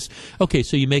like this? Okay,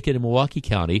 so you make it in Milwaukee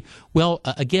County. Well,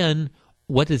 again,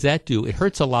 what does that do? It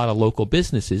hurts a lot of local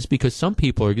businesses because some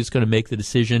people are just going to make the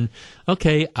decision,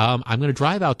 okay, I'm going to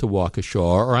drive out to Waukesha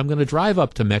or I'm going to drive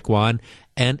up to Mequon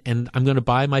and I'm going to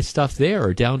buy my stuff there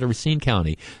or down to Racine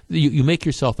County. You make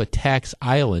yourself a tax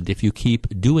island if you keep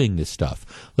doing this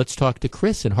stuff. Let's talk to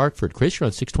Chris in Hartford. Chris, you're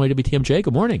on 620 WTMJ.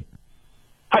 Good morning.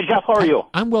 Hi, Jeff. How are you?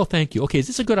 I'm well, thank you. Okay, is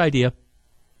this a good idea?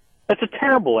 That's a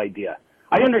terrible idea.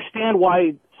 I understand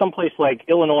why someplace like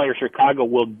Illinois or Chicago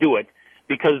will do it,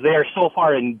 because they are so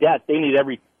far in debt, they need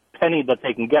every penny that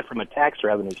they can get from a tax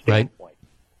revenue standpoint. Right.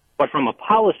 But from a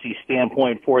policy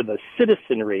standpoint for the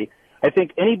citizenry, I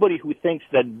think anybody who thinks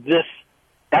that this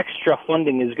extra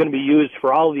funding is going to be used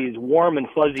for all these warm and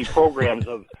fuzzy programs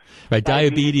of right,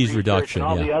 diabetes reduction and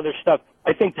all the other stuff,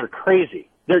 I think they're crazy.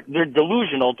 They're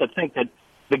delusional to think that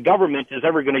the government is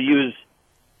ever going to use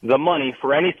the money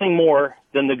for anything more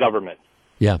than the government.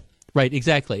 Yeah. Right,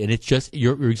 exactly. And it's just,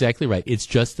 you're exactly right. It's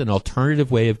just an alternative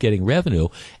way of getting revenue,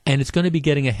 and it's going to be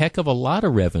getting a heck of a lot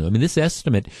of revenue. I mean, this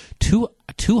estimate,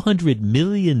 $200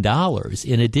 million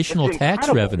in additional tax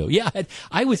revenue. Yeah,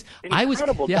 I was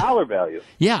incredible dollar value.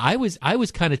 Yeah, I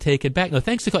was kind of taken back. No,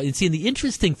 thanks for calling. And see, the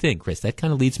interesting thing, Chris, that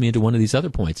kind of leads me into one of these other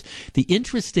points. The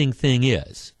interesting thing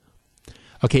is,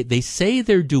 okay, they say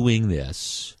they're doing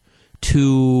this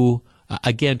to,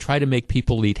 again, try to make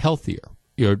people eat healthier.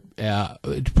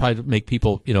 Try to make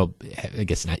people, I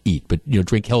guess not eat, but,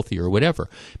 drink healthier or whatever.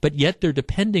 But yet they're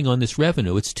depending on this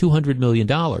revenue. It's $200 million.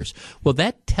 Well,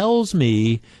 that tells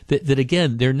me that,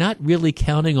 again, they're not really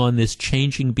counting on this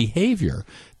changing behavior.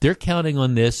 They're counting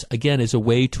on this, again, as a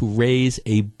way to raise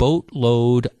a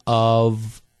boatload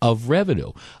of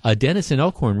revenue. Dennis in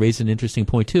Elkhorn raised an interesting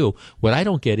point, too. What I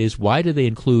don't get is, why do they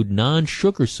include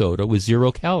non-sugar soda with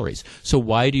 0 calories? So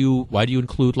why do you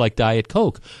include like Diet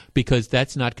Coke? Because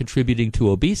that's not contributing to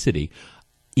obesity.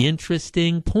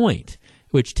 Interesting point,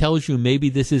 which tells you maybe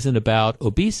this isn't about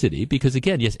obesity, because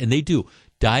again, yes, and they do.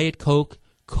 Diet Coke,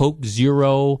 Coke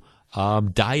Zero,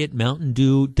 Diet Mountain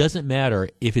Dew, doesn't matter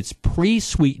if it's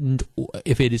pre-sweetened.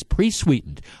 If it is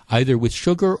pre-sweetened, either with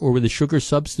sugar or with a sugar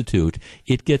substitute,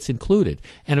 it gets included.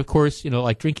 And of course,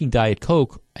 like drinking Diet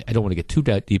Coke, I don't want to get too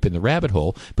deep in the rabbit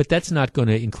hole, but that's not going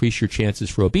to increase your chances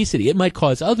for obesity. It might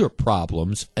cause other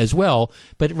problems as well.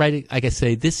 But right, like I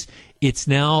say, this is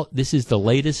the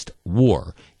latest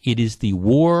war. It is the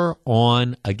war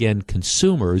on, again,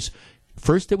 consumers.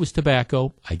 First it was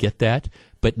tobacco, I get that,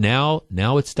 but now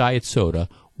it's diet soda.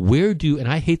 And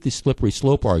I hate the slippery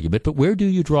slope argument, but where do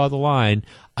you draw the line?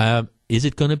 Is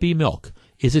it going to be milk?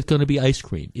 Is it going to be ice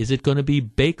cream? Is it going to be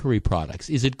bakery products?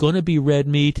 Is it going to be red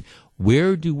meat?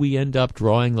 Where do we end up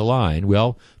drawing the line?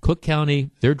 Well, Cook County,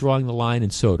 they're drawing the line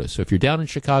in soda. So if you're down in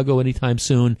Chicago anytime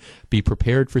soon, be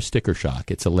prepared for sticker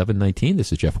shock. It's 11:19.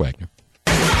 This is Jeff Wagner.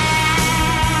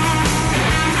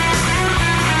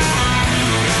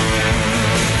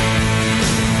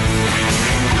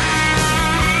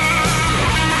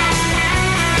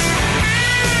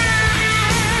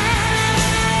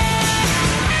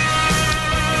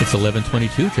 It's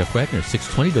 11:22. Jeff Wagner,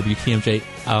 620 WTMJ.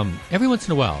 Every once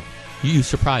in a while, you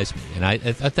surprise me, and I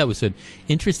thought that was an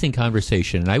interesting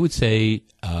conversation. And I would say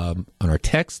on our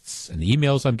texts and the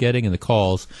emails I'm getting and the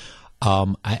calls,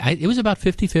 it was about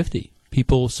 50-50.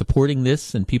 People supporting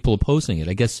this and people opposing it.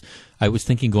 I guess I was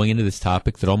thinking going into this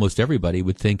topic that almost everybody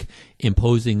would think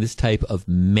imposing this type of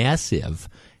massive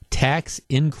tax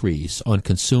increase on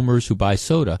consumers who buy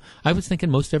soda, I was thinking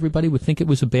most everybody would think it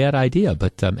was a bad idea,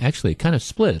 but actually it kind of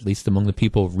split, at least among the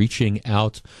people reaching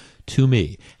out to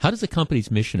me. How does a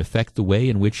company's mission affect the way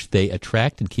in which they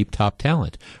attract and keep top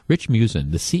talent? Rich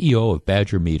Musin, the CEO of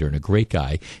Badger Meter and a great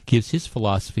guy, gives his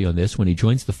philosophy on this when he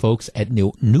joins the folks at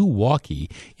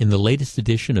Milwaukee in the latest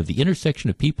edition of the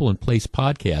Intersection of People and Place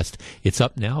podcast. It's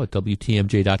up now at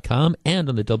WTMJ.com and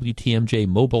on the WTMJ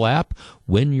mobile app.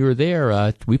 When you're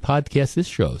there, we podcast this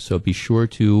show, so be sure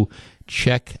to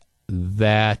check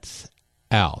that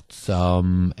out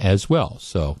as well.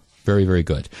 So very, very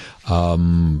good.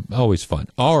 Always fun.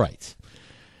 All right.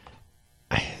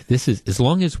 this is as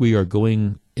long as we are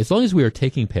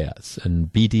taking paths,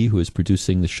 and BD, who is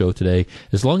producing the show today,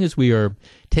 as long as we are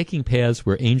taking paths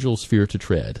where angels fear to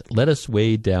tread, let us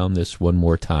wade down this one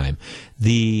more time.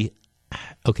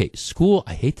 School,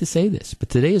 I hate to say this, but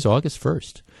today is August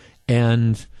 1st.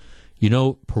 And,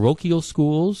 parochial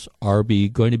schools are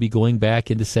going to be going back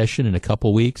into session in a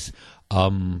couple weeks.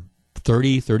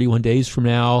 31 days from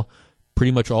now,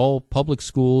 pretty much all public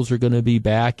schools are going to be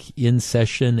back in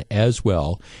session as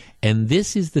well. And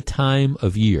this is the time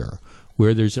of year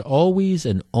where there's always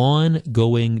an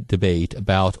ongoing debate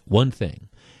about one thing,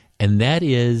 and that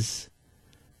is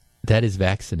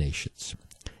vaccinations.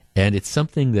 And it's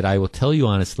something that I will tell you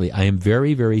honestly, I am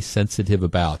very, very sensitive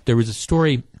about. There was a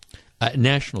story, a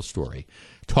national story,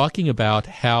 talking about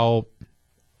how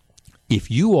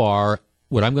if you are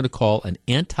what I'm going to call an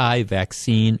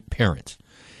anti-vaccine parent,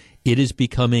 it is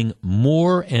becoming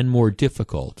more and more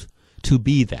difficult to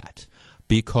be that,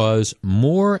 because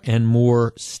more and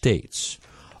more states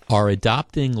are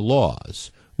adopting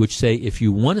laws which say if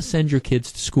you want to send your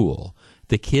kids to school,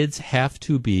 the kids have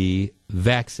to be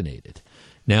vaccinated.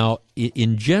 Now,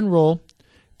 in general,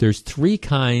 there's three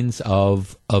kinds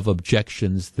of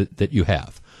objections that you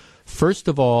have. First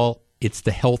of all, it's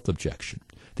the health objection.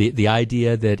 The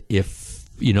idea that if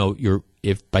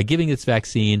by giving this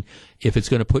vaccine, if it's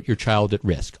going to put your child at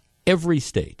risk. Every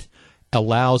state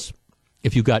allows,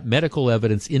 if you've got medical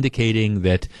evidence indicating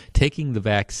that taking the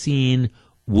vaccine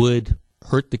would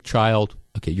hurt the child,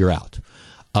 okay, you're out.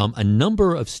 A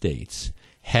number of states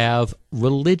have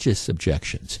religious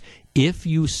objections. If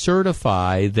you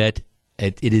certify that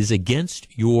it is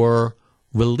against your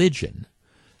religion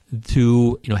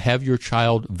to have your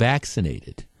child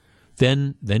vaccinated,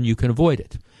 then you can avoid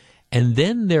it. And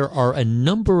then there are a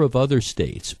number of other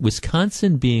states,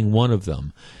 Wisconsin being one of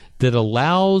them, that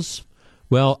allows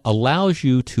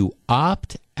you to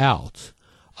opt out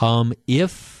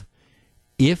if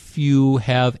you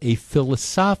have a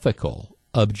philosophical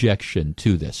objection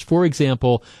to this. For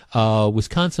example,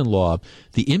 Wisconsin law,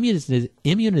 the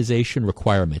immunization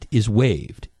requirement is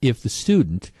waived if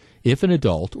an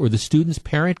adult or the student's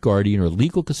parent, guardian, or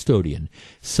legal custodian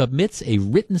submits a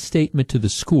written statement to the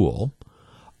school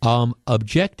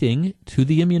objecting to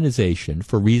the immunization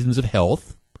for reasons of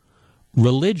health,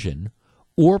 religion,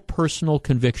 or personal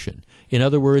conviction. In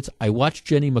other words, I watched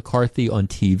Jenny McCarthy on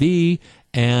TV,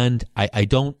 and I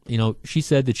don't, she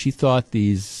said that she thought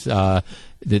that's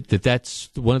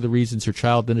one of the reasons her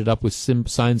child ended up with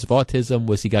signs of autism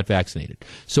was he got vaccinated.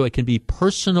 So it can be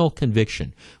personal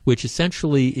conviction, which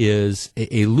essentially is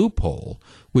a loophole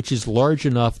which is large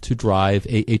enough to drive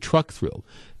a truck through.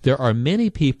 There are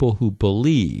many people who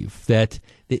believe that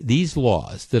these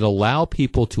laws that allow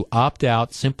people to opt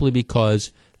out simply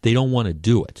because they don't want to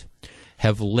do it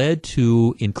have led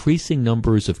to increasing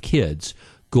numbers of kids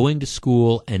going to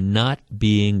school and not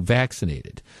being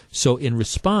vaccinated. So in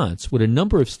response, what a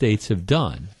number of states have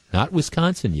done, not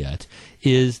Wisconsin yet,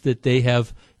 is that they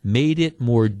have made it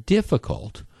more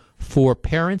difficult for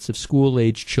parents of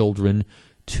school-age children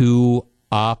to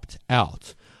opt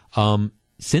out.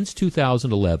 Since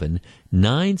 2011,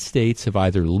 9 states have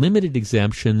either limited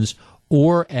exemptions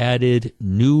or added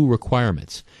new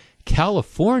requirements.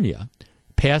 California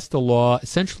passed a law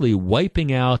essentially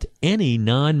wiping out any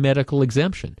non-medical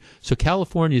exemption. So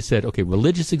California said, okay,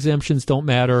 religious exemptions don't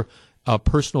matter,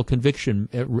 personal conviction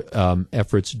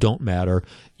efforts don't matter.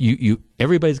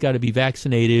 Everybody's got to be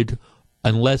vaccinated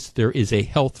unless there is a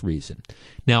health reason.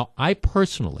 Now, I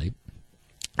personally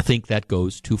think that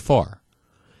goes too far.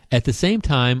 At the same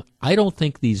time, I don't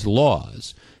think these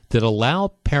laws that allow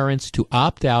parents to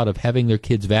opt out of having their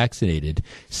kids vaccinated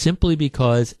simply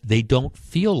because they don't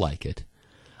feel like it,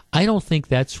 I don't think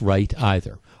that's right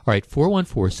either. All right,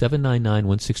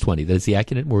 414-799-1620. That is the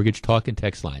Acunet Mortgage talk and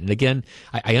text line. And again,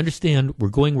 I understand we're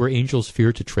going where angels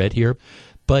fear to tread here,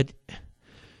 but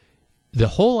the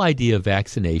whole idea of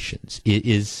vaccinations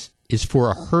is for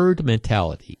a herd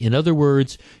mentality. In other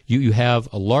words, you have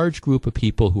a large group of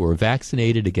people who are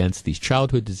vaccinated against these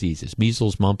childhood diseases,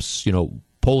 measles, mumps,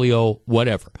 polio,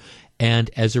 whatever. And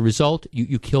as a result,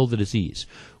 you kill the disease.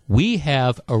 We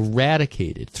have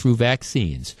eradicated, through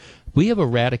vaccines, we have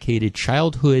eradicated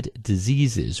childhood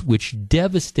diseases which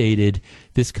devastated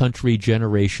this country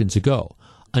generations ago.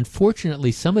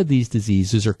 Unfortunately, some of these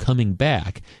diseases are coming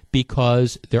back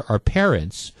because there are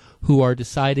parents who are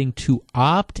deciding to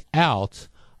opt out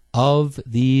of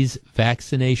these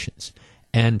vaccinations.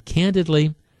 And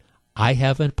candidly, I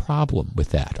have a problem with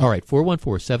that. All right,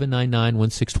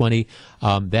 414-799-1620.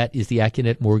 That is the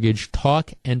Acunet Mortgage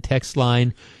talk and text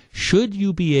line. Should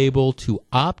you be able to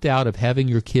opt out of having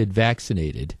your kid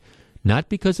vaccinated not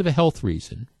because of a health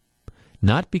reason,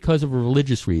 not because of a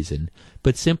religious reason,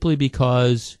 but simply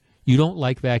because you don't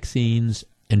like vaccines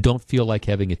and don't feel like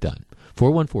having it done.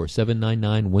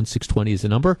 414-799-1620 is the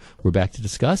number. We're back to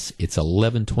discuss. It's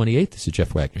 11:28. This is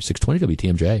Jeff Wagner, 620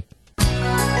 WTMJ.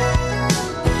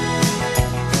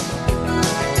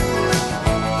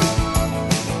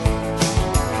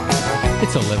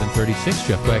 It's 11:36.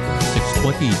 Jeff Wagner,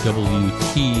 620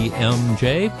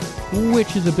 WTMJ.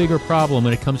 Which is a bigger problem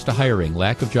when it comes to hiring?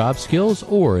 Lack of job skills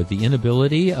or the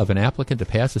inability of an applicant to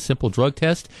pass a simple drug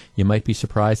test? You might be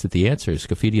surprised at the answers.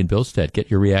 Scafidi and Billstead, get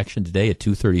your reaction today at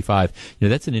 2:35.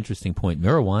 That's an interesting point.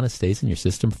 Marijuana stays in your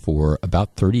system for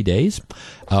about 30 days.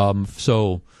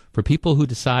 So for people who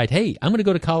decide, hey, I'm going to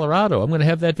go to Colorado, I'm going to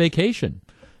have that vacation,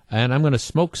 and I'm going to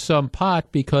smoke some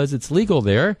pot because it's legal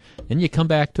there. And you come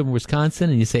back to Wisconsin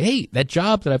and you say, hey, that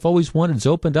job that I've always wanted is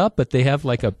opened up, but they have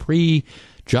like a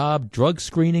pre-job drug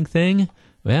screening thing.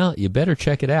 Well, you better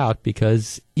check it out,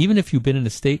 because even if you've been in a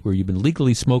state where you've been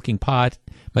legally smoking pot,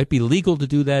 it might be legal to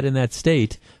do that in that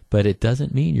state, but it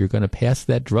doesn't mean you're going to pass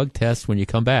that drug test when you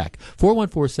come back.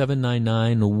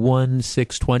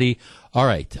 414-799-1620. All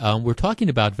right, we're talking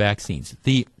about vaccines.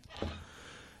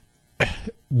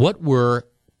 What were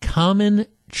common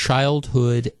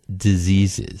childhood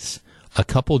diseases a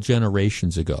couple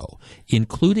generations ago,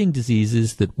 including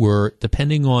diseases that were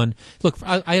depending on, look,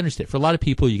 I understand, for a lot of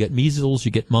people, you get measles,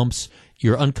 you get mumps,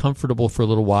 you're uncomfortable for a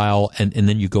little while, and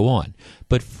then you go on.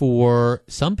 But for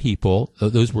some people,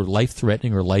 those were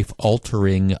life-threatening or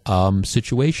life-altering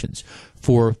situations.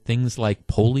 For things like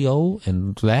polio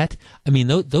and that, I mean,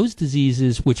 those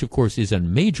diseases, which of course is a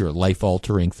major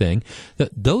life-altering thing,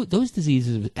 those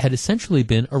diseases had essentially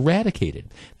been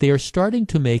eradicated. They are starting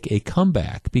to make a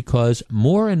comeback because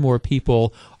more and more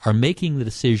people are making the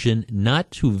decision not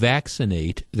to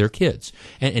vaccinate their kids.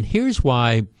 And here's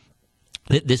why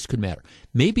this could matter.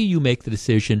 Maybe you make the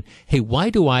decision, hey, why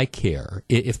do I care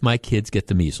if my kids get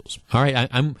the measles? All right,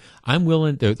 I'm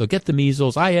willing, they'll get the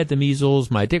measles. I had the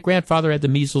measles. My grandfather had the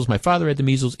measles. My father had the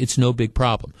measles. It's no big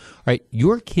problem. All right,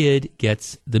 your kid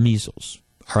gets the measles.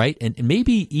 All right, and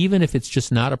maybe even if it's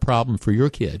just not a problem for your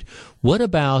kid, what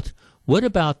about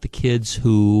the kids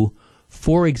who,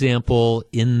 for example,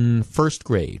 in first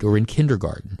grade or in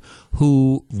kindergarten,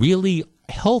 who really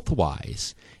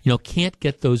health-wise, can't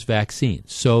get those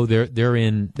vaccines. So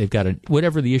they've got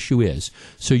whatever the issue is.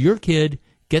 So your kid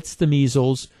gets the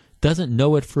measles, doesn't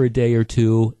know it for a day or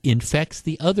two, infects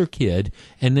the other kid,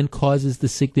 and then causes the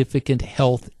significant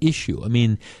health issue. I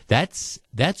mean, that's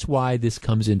why this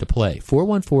comes into play.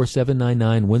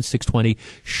 414-799-1620.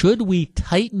 Should we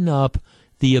tighten up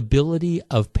the ability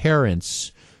of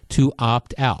parents to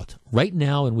opt out? Right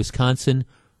now in Wisconsin,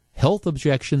 health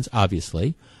objections,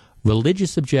 obviously,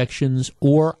 religious objections,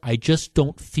 or I just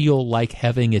don't feel like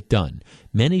having it done.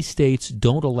 Many states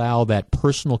don't allow that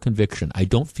personal conviction, I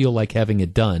don't feel like having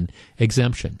it done,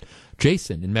 exemption.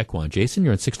 Jason in Mequon. Jason,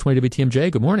 you're on 620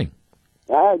 WTMJ. Good morning.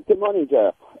 Good morning,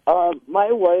 Jeff.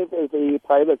 My wife is a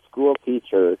private school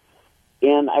teacher,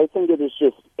 and I think it is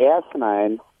just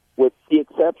asinine, with the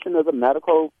exception of the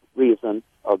medical reason,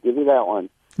 I'll give you that one,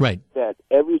 right, that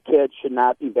every kid should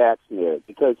not be vaccinated,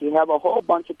 because you have a whole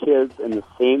bunch of kids in the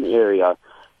same area.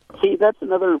 See, that's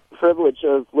another privilege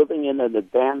of living in an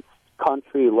advanced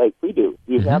country like we do.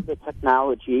 You have the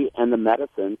technology and the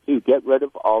medicine to get rid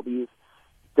of all these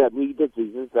deadly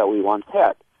diseases that we once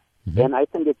had. And I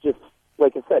think it's just,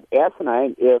 like I said,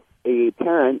 asinine if a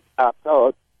parent opts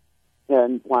out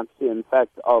and wants to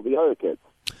infect all the other kids.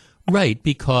 Right,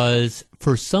 because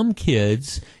for some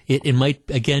kids, it might,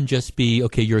 again, just be,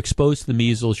 okay, you're exposed to the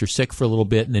measles, you're sick for a little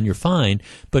bit, and then you're fine.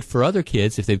 But for other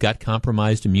kids, if they've got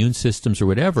compromised immune systems or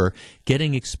whatever,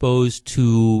 getting exposed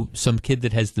to some kid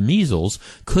that has the measles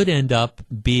could end up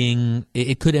being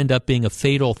a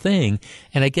fatal thing.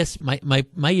 And I guess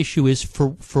my issue is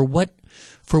for what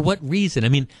reason? I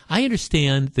mean, I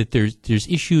understand that there's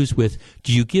issues with,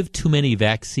 do you give too many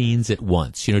vaccines at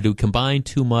once? Do you combine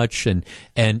too much, and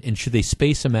should they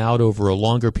space them out over a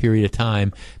longer period of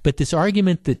time? But this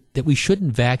argument that we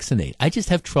shouldn't vaccinate, I just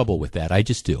have trouble with that. I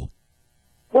just do.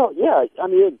 Well, yeah, I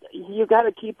mean, you got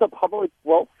to keep the public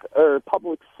wealth or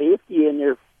public safety in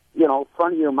your,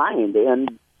 front of your mind,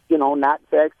 and not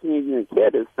vaccinating your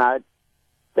kid is not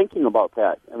thinking about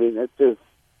that. I mean, it's just.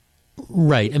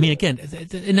 Right. I mean, again,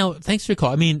 no, thanks for your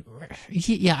call. I mean,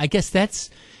 yeah, I guess that's,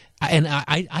 and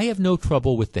I have no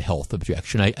trouble with the health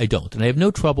objection. I don't. And I have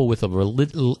no trouble with a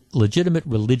legitimate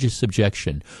religious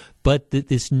objection. But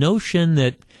this notion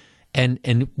that,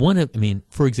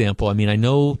 for example, I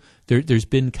know there's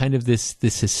been kind of this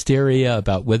hysteria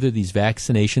about whether these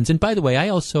vaccinations. And by the way,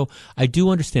 I do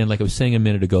understand, like I was saying a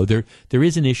minute ago, there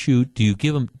is an issue. Do you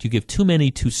give too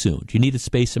many too soon? Do you need to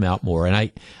space them out more?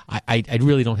 And I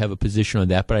really don't have a position on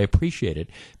that, but I appreciate it.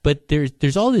 But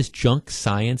there's all this junk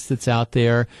science that's out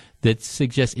there that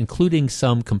suggests, including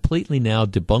some completely now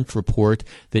debunked report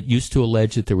that used to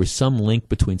allege that there was some link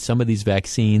between some of these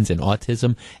vaccines and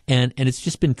autism, and it's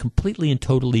just been completely and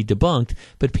totally debunked,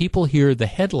 but people hear the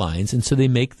headlines, and so they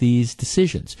make these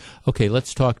decisions. Okay,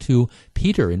 let's talk to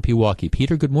Peter in Pewaukee.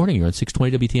 Peter, good morning. You're on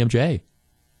 620 WTMJ.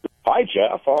 Hi,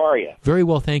 Jeff. How are you? Very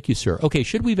well, thank you, sir. Okay,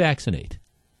 should we vaccinate?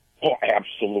 Oh,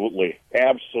 absolutely.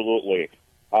 Absolutely.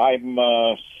 I'm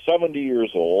 70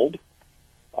 years old.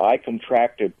 I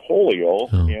contracted polio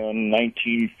in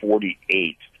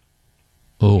 1948.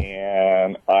 Oh.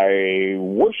 And I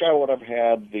wish I would have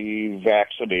had the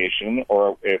vaccination,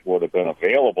 or it would have been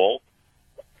available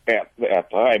at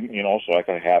that time, so I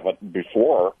could have it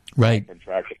before I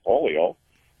contracted polio,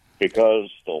 because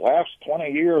the last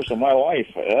 20 years of my life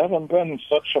haven't been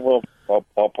such of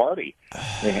a party,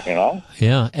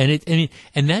 Yeah,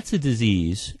 and that's a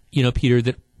disease, Peter,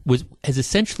 that has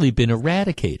essentially been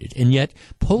eradicated, and yet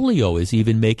polio is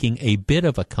even making a bit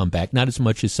of a comeback, not as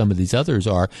much as some of these others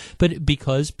are, but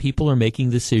because people are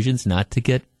making decisions not to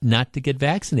get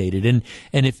vaccinated. And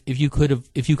if you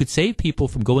could save people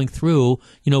from going through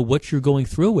what you're going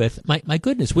through with, my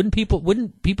goodness, wouldn't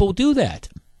people do that?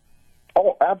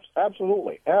 Oh,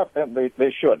 absolutely.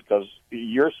 They should, because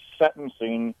you're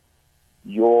sentencing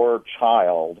your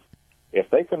child,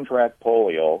 if they contract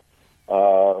polio,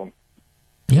 a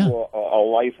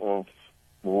life of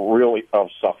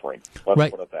suffering.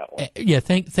 Let's put it that way. Yeah,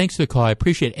 thanks for the call. I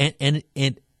appreciate it. And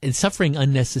suffering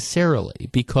unnecessarily,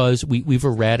 because we've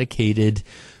eradicated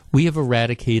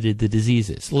the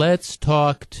diseases. Let's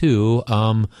talk to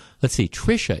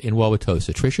Tricia in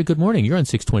Wauwatosa. Tricia, good morning. You're on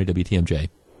 620 WTMJ.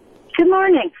 Good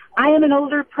morning. I am an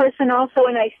older person also,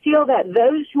 and I feel that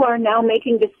those who are now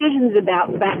making decisions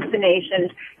about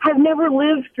vaccinations have never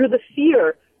lived through the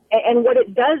fear and what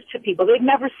it does to people. They've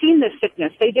never seen this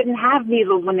sickness. They didn't have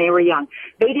measles when they were young.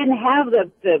 They didn't have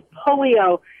the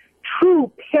polio,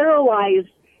 true paralyzed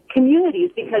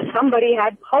communities because somebody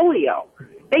had polio.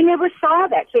 They never saw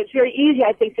that. So it's very easy,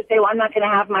 I think, to say, well, I'm not going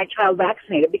to have my child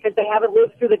vaccinated because they haven't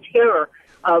lived through the terror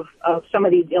of some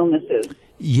of these illnesses.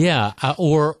 Yeah,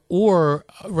 or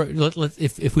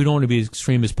if we don't want to be as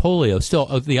extreme as polio, still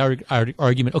the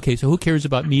argument. Okay, so who cares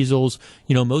about measles?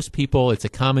 Most people, it's a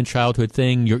common childhood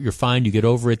thing. You're fine. You get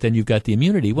over it. Then you've got the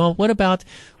immunity. Well, what about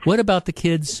the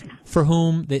kids for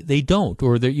whom they don't,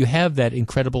 or that you have that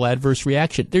incredible adverse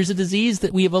reaction? There's a disease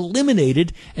that we have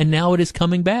eliminated, and now it is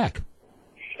coming back.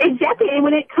 Exactly, and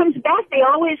when it comes back, they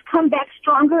always come back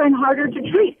stronger and harder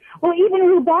to treat. Well, even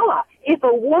rubella. If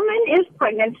a woman is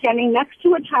pregnant standing next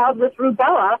to a child with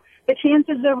rubella, the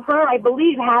chances of her, I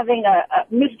believe, having a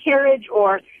miscarriage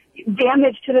or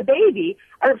damage to the baby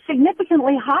are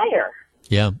significantly higher.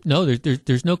 Yeah, no,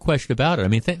 there's no question about it. I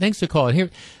mean, thanks for calling. Here,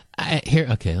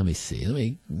 okay, let me see.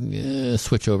 Let me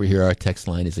switch over here. Our text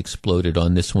line has exploded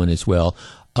on this one as well.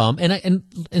 And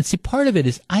see, part of it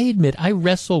is, I admit, I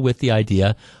wrestle with the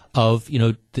idea of,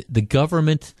 the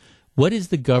government. What is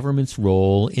the government's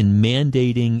role in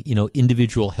mandating,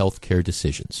 individual health care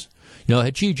decisions?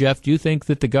 Gee, Jeff, do you think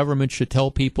that the government should tell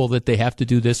people that they have to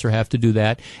do this or have to do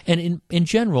that? And in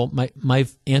general, my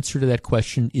answer to that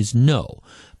question is no.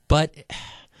 But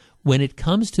when it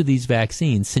comes to these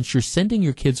vaccines, since you're sending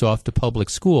your kids off to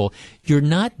public school, you're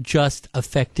not just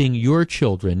affecting your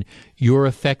children, you're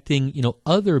affecting,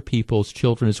 other people's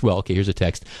children as well. Okay, here's a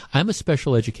text. I'm a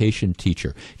special education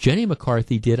teacher. Jenny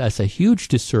McCarthy did us a huge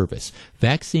disservice.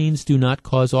 Vaccines do not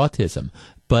cause autism,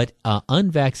 but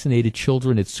unvaccinated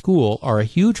children at school are a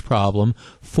huge problem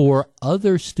for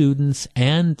other students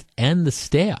and the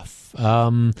staff.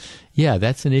 Yeah,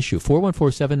 that's an issue.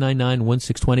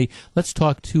 414-799-1620. Let's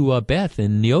talk to Beth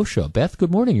in Neosho. Beth,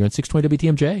 good morning. You're on 620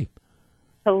 WTMJ.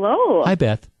 Hello. Hi,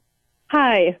 Beth.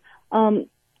 Hi.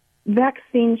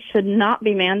 Vaccines should not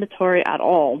be mandatory at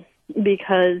all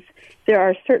because there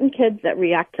are certain kids that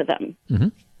react to them. Mm-hmm.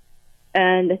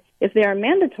 And if they are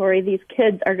mandatory, these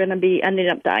kids are going to be ending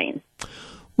up dying.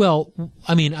 Well,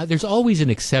 I mean, there's always an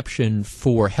exception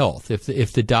for health.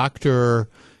 If the doctor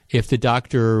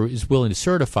is willing to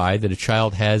certify that a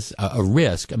child has a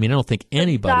risk, I mean, I don't think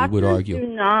anybody would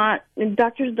argue.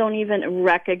 Doctors don't even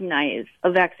recognize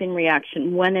a vaccine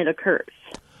reaction when it occurs.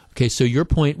 Okay, so your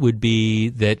point would be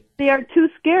that they are too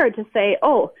scared to say,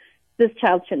 oh, this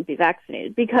child shouldn't be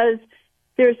vaccinated, because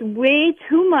there's way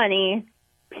too many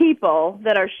people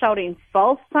that are shouting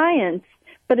false science,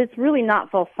 but it's really not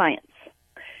false science.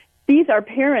 these are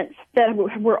parents that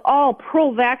were all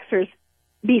pro-vaxxers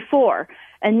before,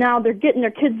 and now they're getting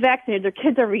their kids vaccinated. Their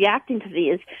kids are reacting to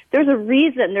these. There's a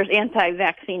reason there's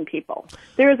anti-vaccine people.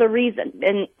 There is a reason,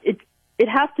 and it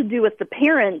has to do with the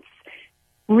parents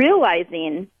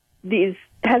realizing these.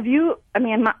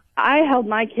 I held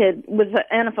my kid with an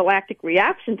anaphylactic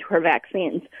reaction to her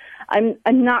vaccines. I'm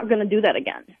not going to do that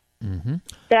again. Mm-hmm.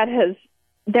 That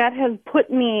has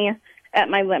put me at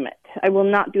my limit. I will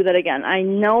not do that again. I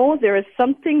know there is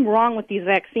something wrong with these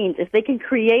vaccines. If they can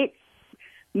create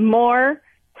more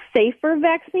safer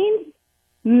vaccines,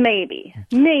 maybe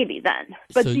then.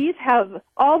 But these have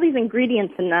all these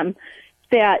ingredients in them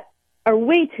that are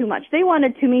way too much. They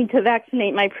wanted me to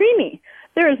vaccinate my preemie.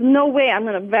 There is no way I'm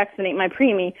going to vaccinate my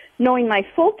preemie knowing my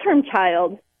full-term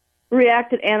child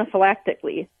reacted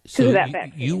anaphylactically to that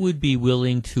vaccine. You would be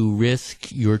willing to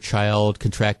risk your child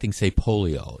contracting, say,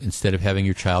 polio instead of having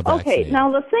your child vaccinated? Okay,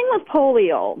 now the thing with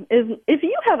polio is if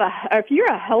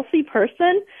you're a healthy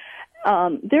person,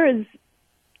 there is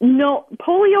no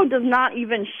polio does not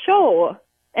even show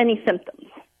any symptoms.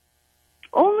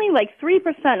 Only like 3%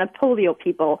 of polio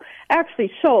people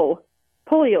actually show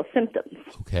polio symptoms.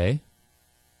 Okay.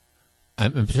 I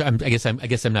guess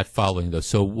I'm not following though.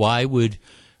 So why would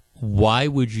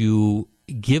you,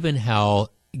 given how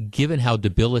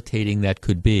debilitating that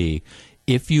could be,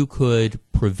 if you could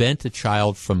prevent a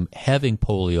child from having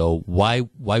polio, why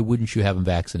wouldn't you have them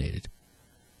vaccinated?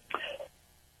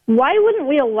 Why wouldn't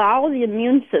we allow the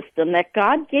immune system that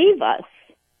God gave us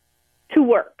to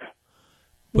work?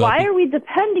 Well, why are we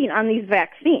depending on these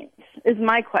vaccines is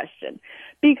my question.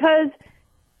 Because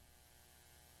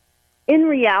in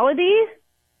reality,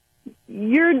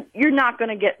 you're not going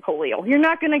to get polio. You're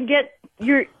not going to get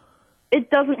it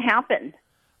doesn't happen.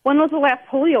 When was the last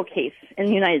polio case in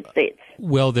the United States?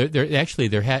 Well, there has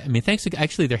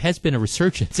been a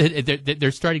resurgence.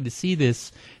 They're starting to see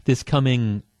this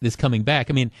coming back.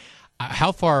 I mean,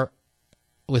 how far,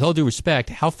 with all due respect,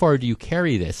 how far do you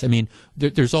carry this? I mean,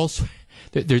 there's all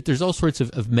sorts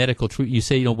of medical truth. You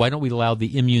say, why don't we allow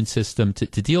the immune system to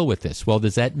deal with this? Well,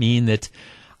 does that mean that,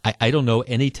 I don't know,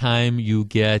 anytime you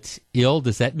get ill,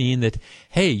 does that mean that,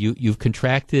 hey, you've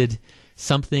contracted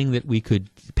something that we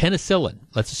could, penicillin,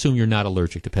 let's assume you're not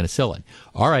allergic to penicillin.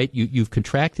 All right, you've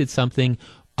contracted something,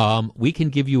 we can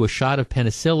give you a shot of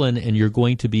penicillin and you're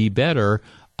going to be better.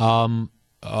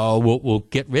 We'll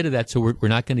get rid of that, so we're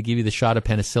not going to give you the shot of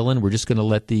penicillin. We're just going to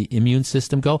let the immune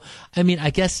system go. I mean,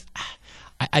 I guess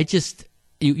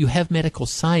you have medical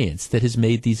science that has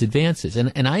made these advances.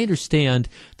 And I understand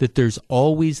that there's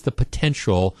always the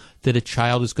potential that a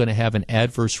child is going to have an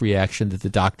adverse reaction that the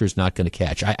doctor's not going to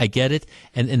catch. I get it,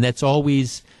 and that's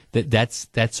always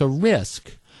that's a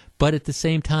risk. But at the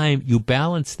same time, you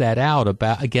balance that out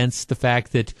against the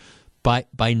fact that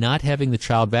by not having the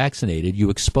child vaccinated, you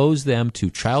expose them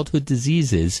to childhood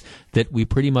diseases that we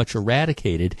pretty much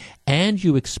eradicated, and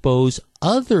you expose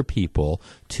other people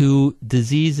to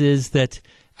diseases that,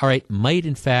 all right, might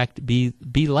in fact be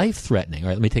life-threatening. All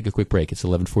right, let me take a quick break. It's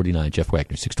 11:49. Jeff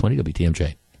Wagner, 620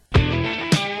 WTMJ.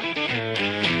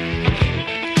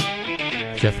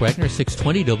 Jeff Wagner,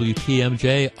 620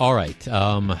 WTMJ. All right.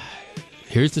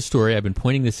 Here's the story. I've been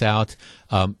pointing this out.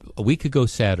 A week ago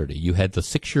Saturday, you had the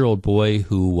 6-year-old boy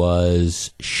who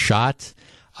was shot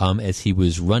as he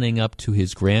was running up to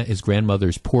his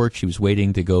grandmother's porch. He was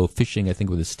waiting to go fishing, I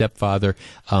think, with his stepfather.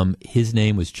 His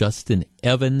name was Justin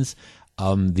Evans.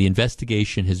 The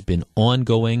investigation has been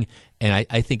ongoing, and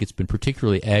I think it's been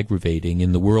particularly aggravating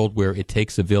in the world where it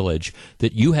takes a village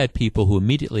that you had people who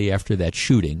immediately after that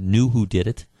shooting knew who did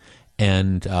it,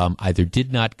 and either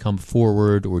did not come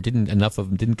forward or enough of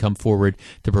them didn't come forward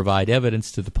to provide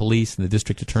evidence to the police and the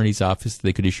district attorney's office that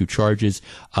they could issue charges.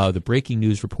 The breaking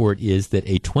news report is that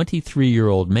a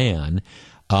 23-year-old man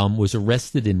was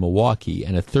arrested in Milwaukee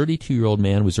and a 32-year-old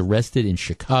man was arrested in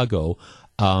Chicago.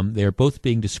 They're both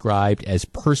being described as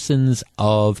persons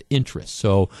of interest.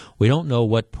 So we don't know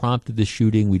what prompted the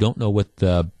shooting. We don't know what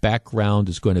the background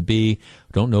is going to be.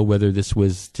 We don't know whether this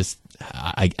was just,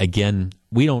 again,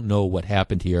 we don't know what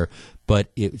happened here,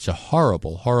 but it's a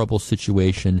horrible, horrible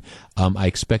situation. I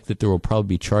expect that there will probably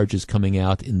be charges coming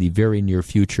out in the very near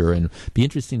future, and it'll be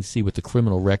interesting to see what the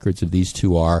criminal records of these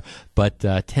two are. But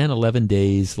 10, 11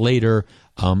 days later,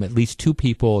 at least two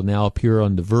people now appear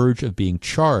on the verge of being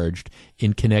charged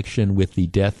in connection with the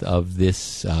death of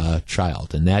this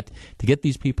child. And that, to get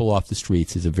these people off the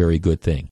streets is a very good thing.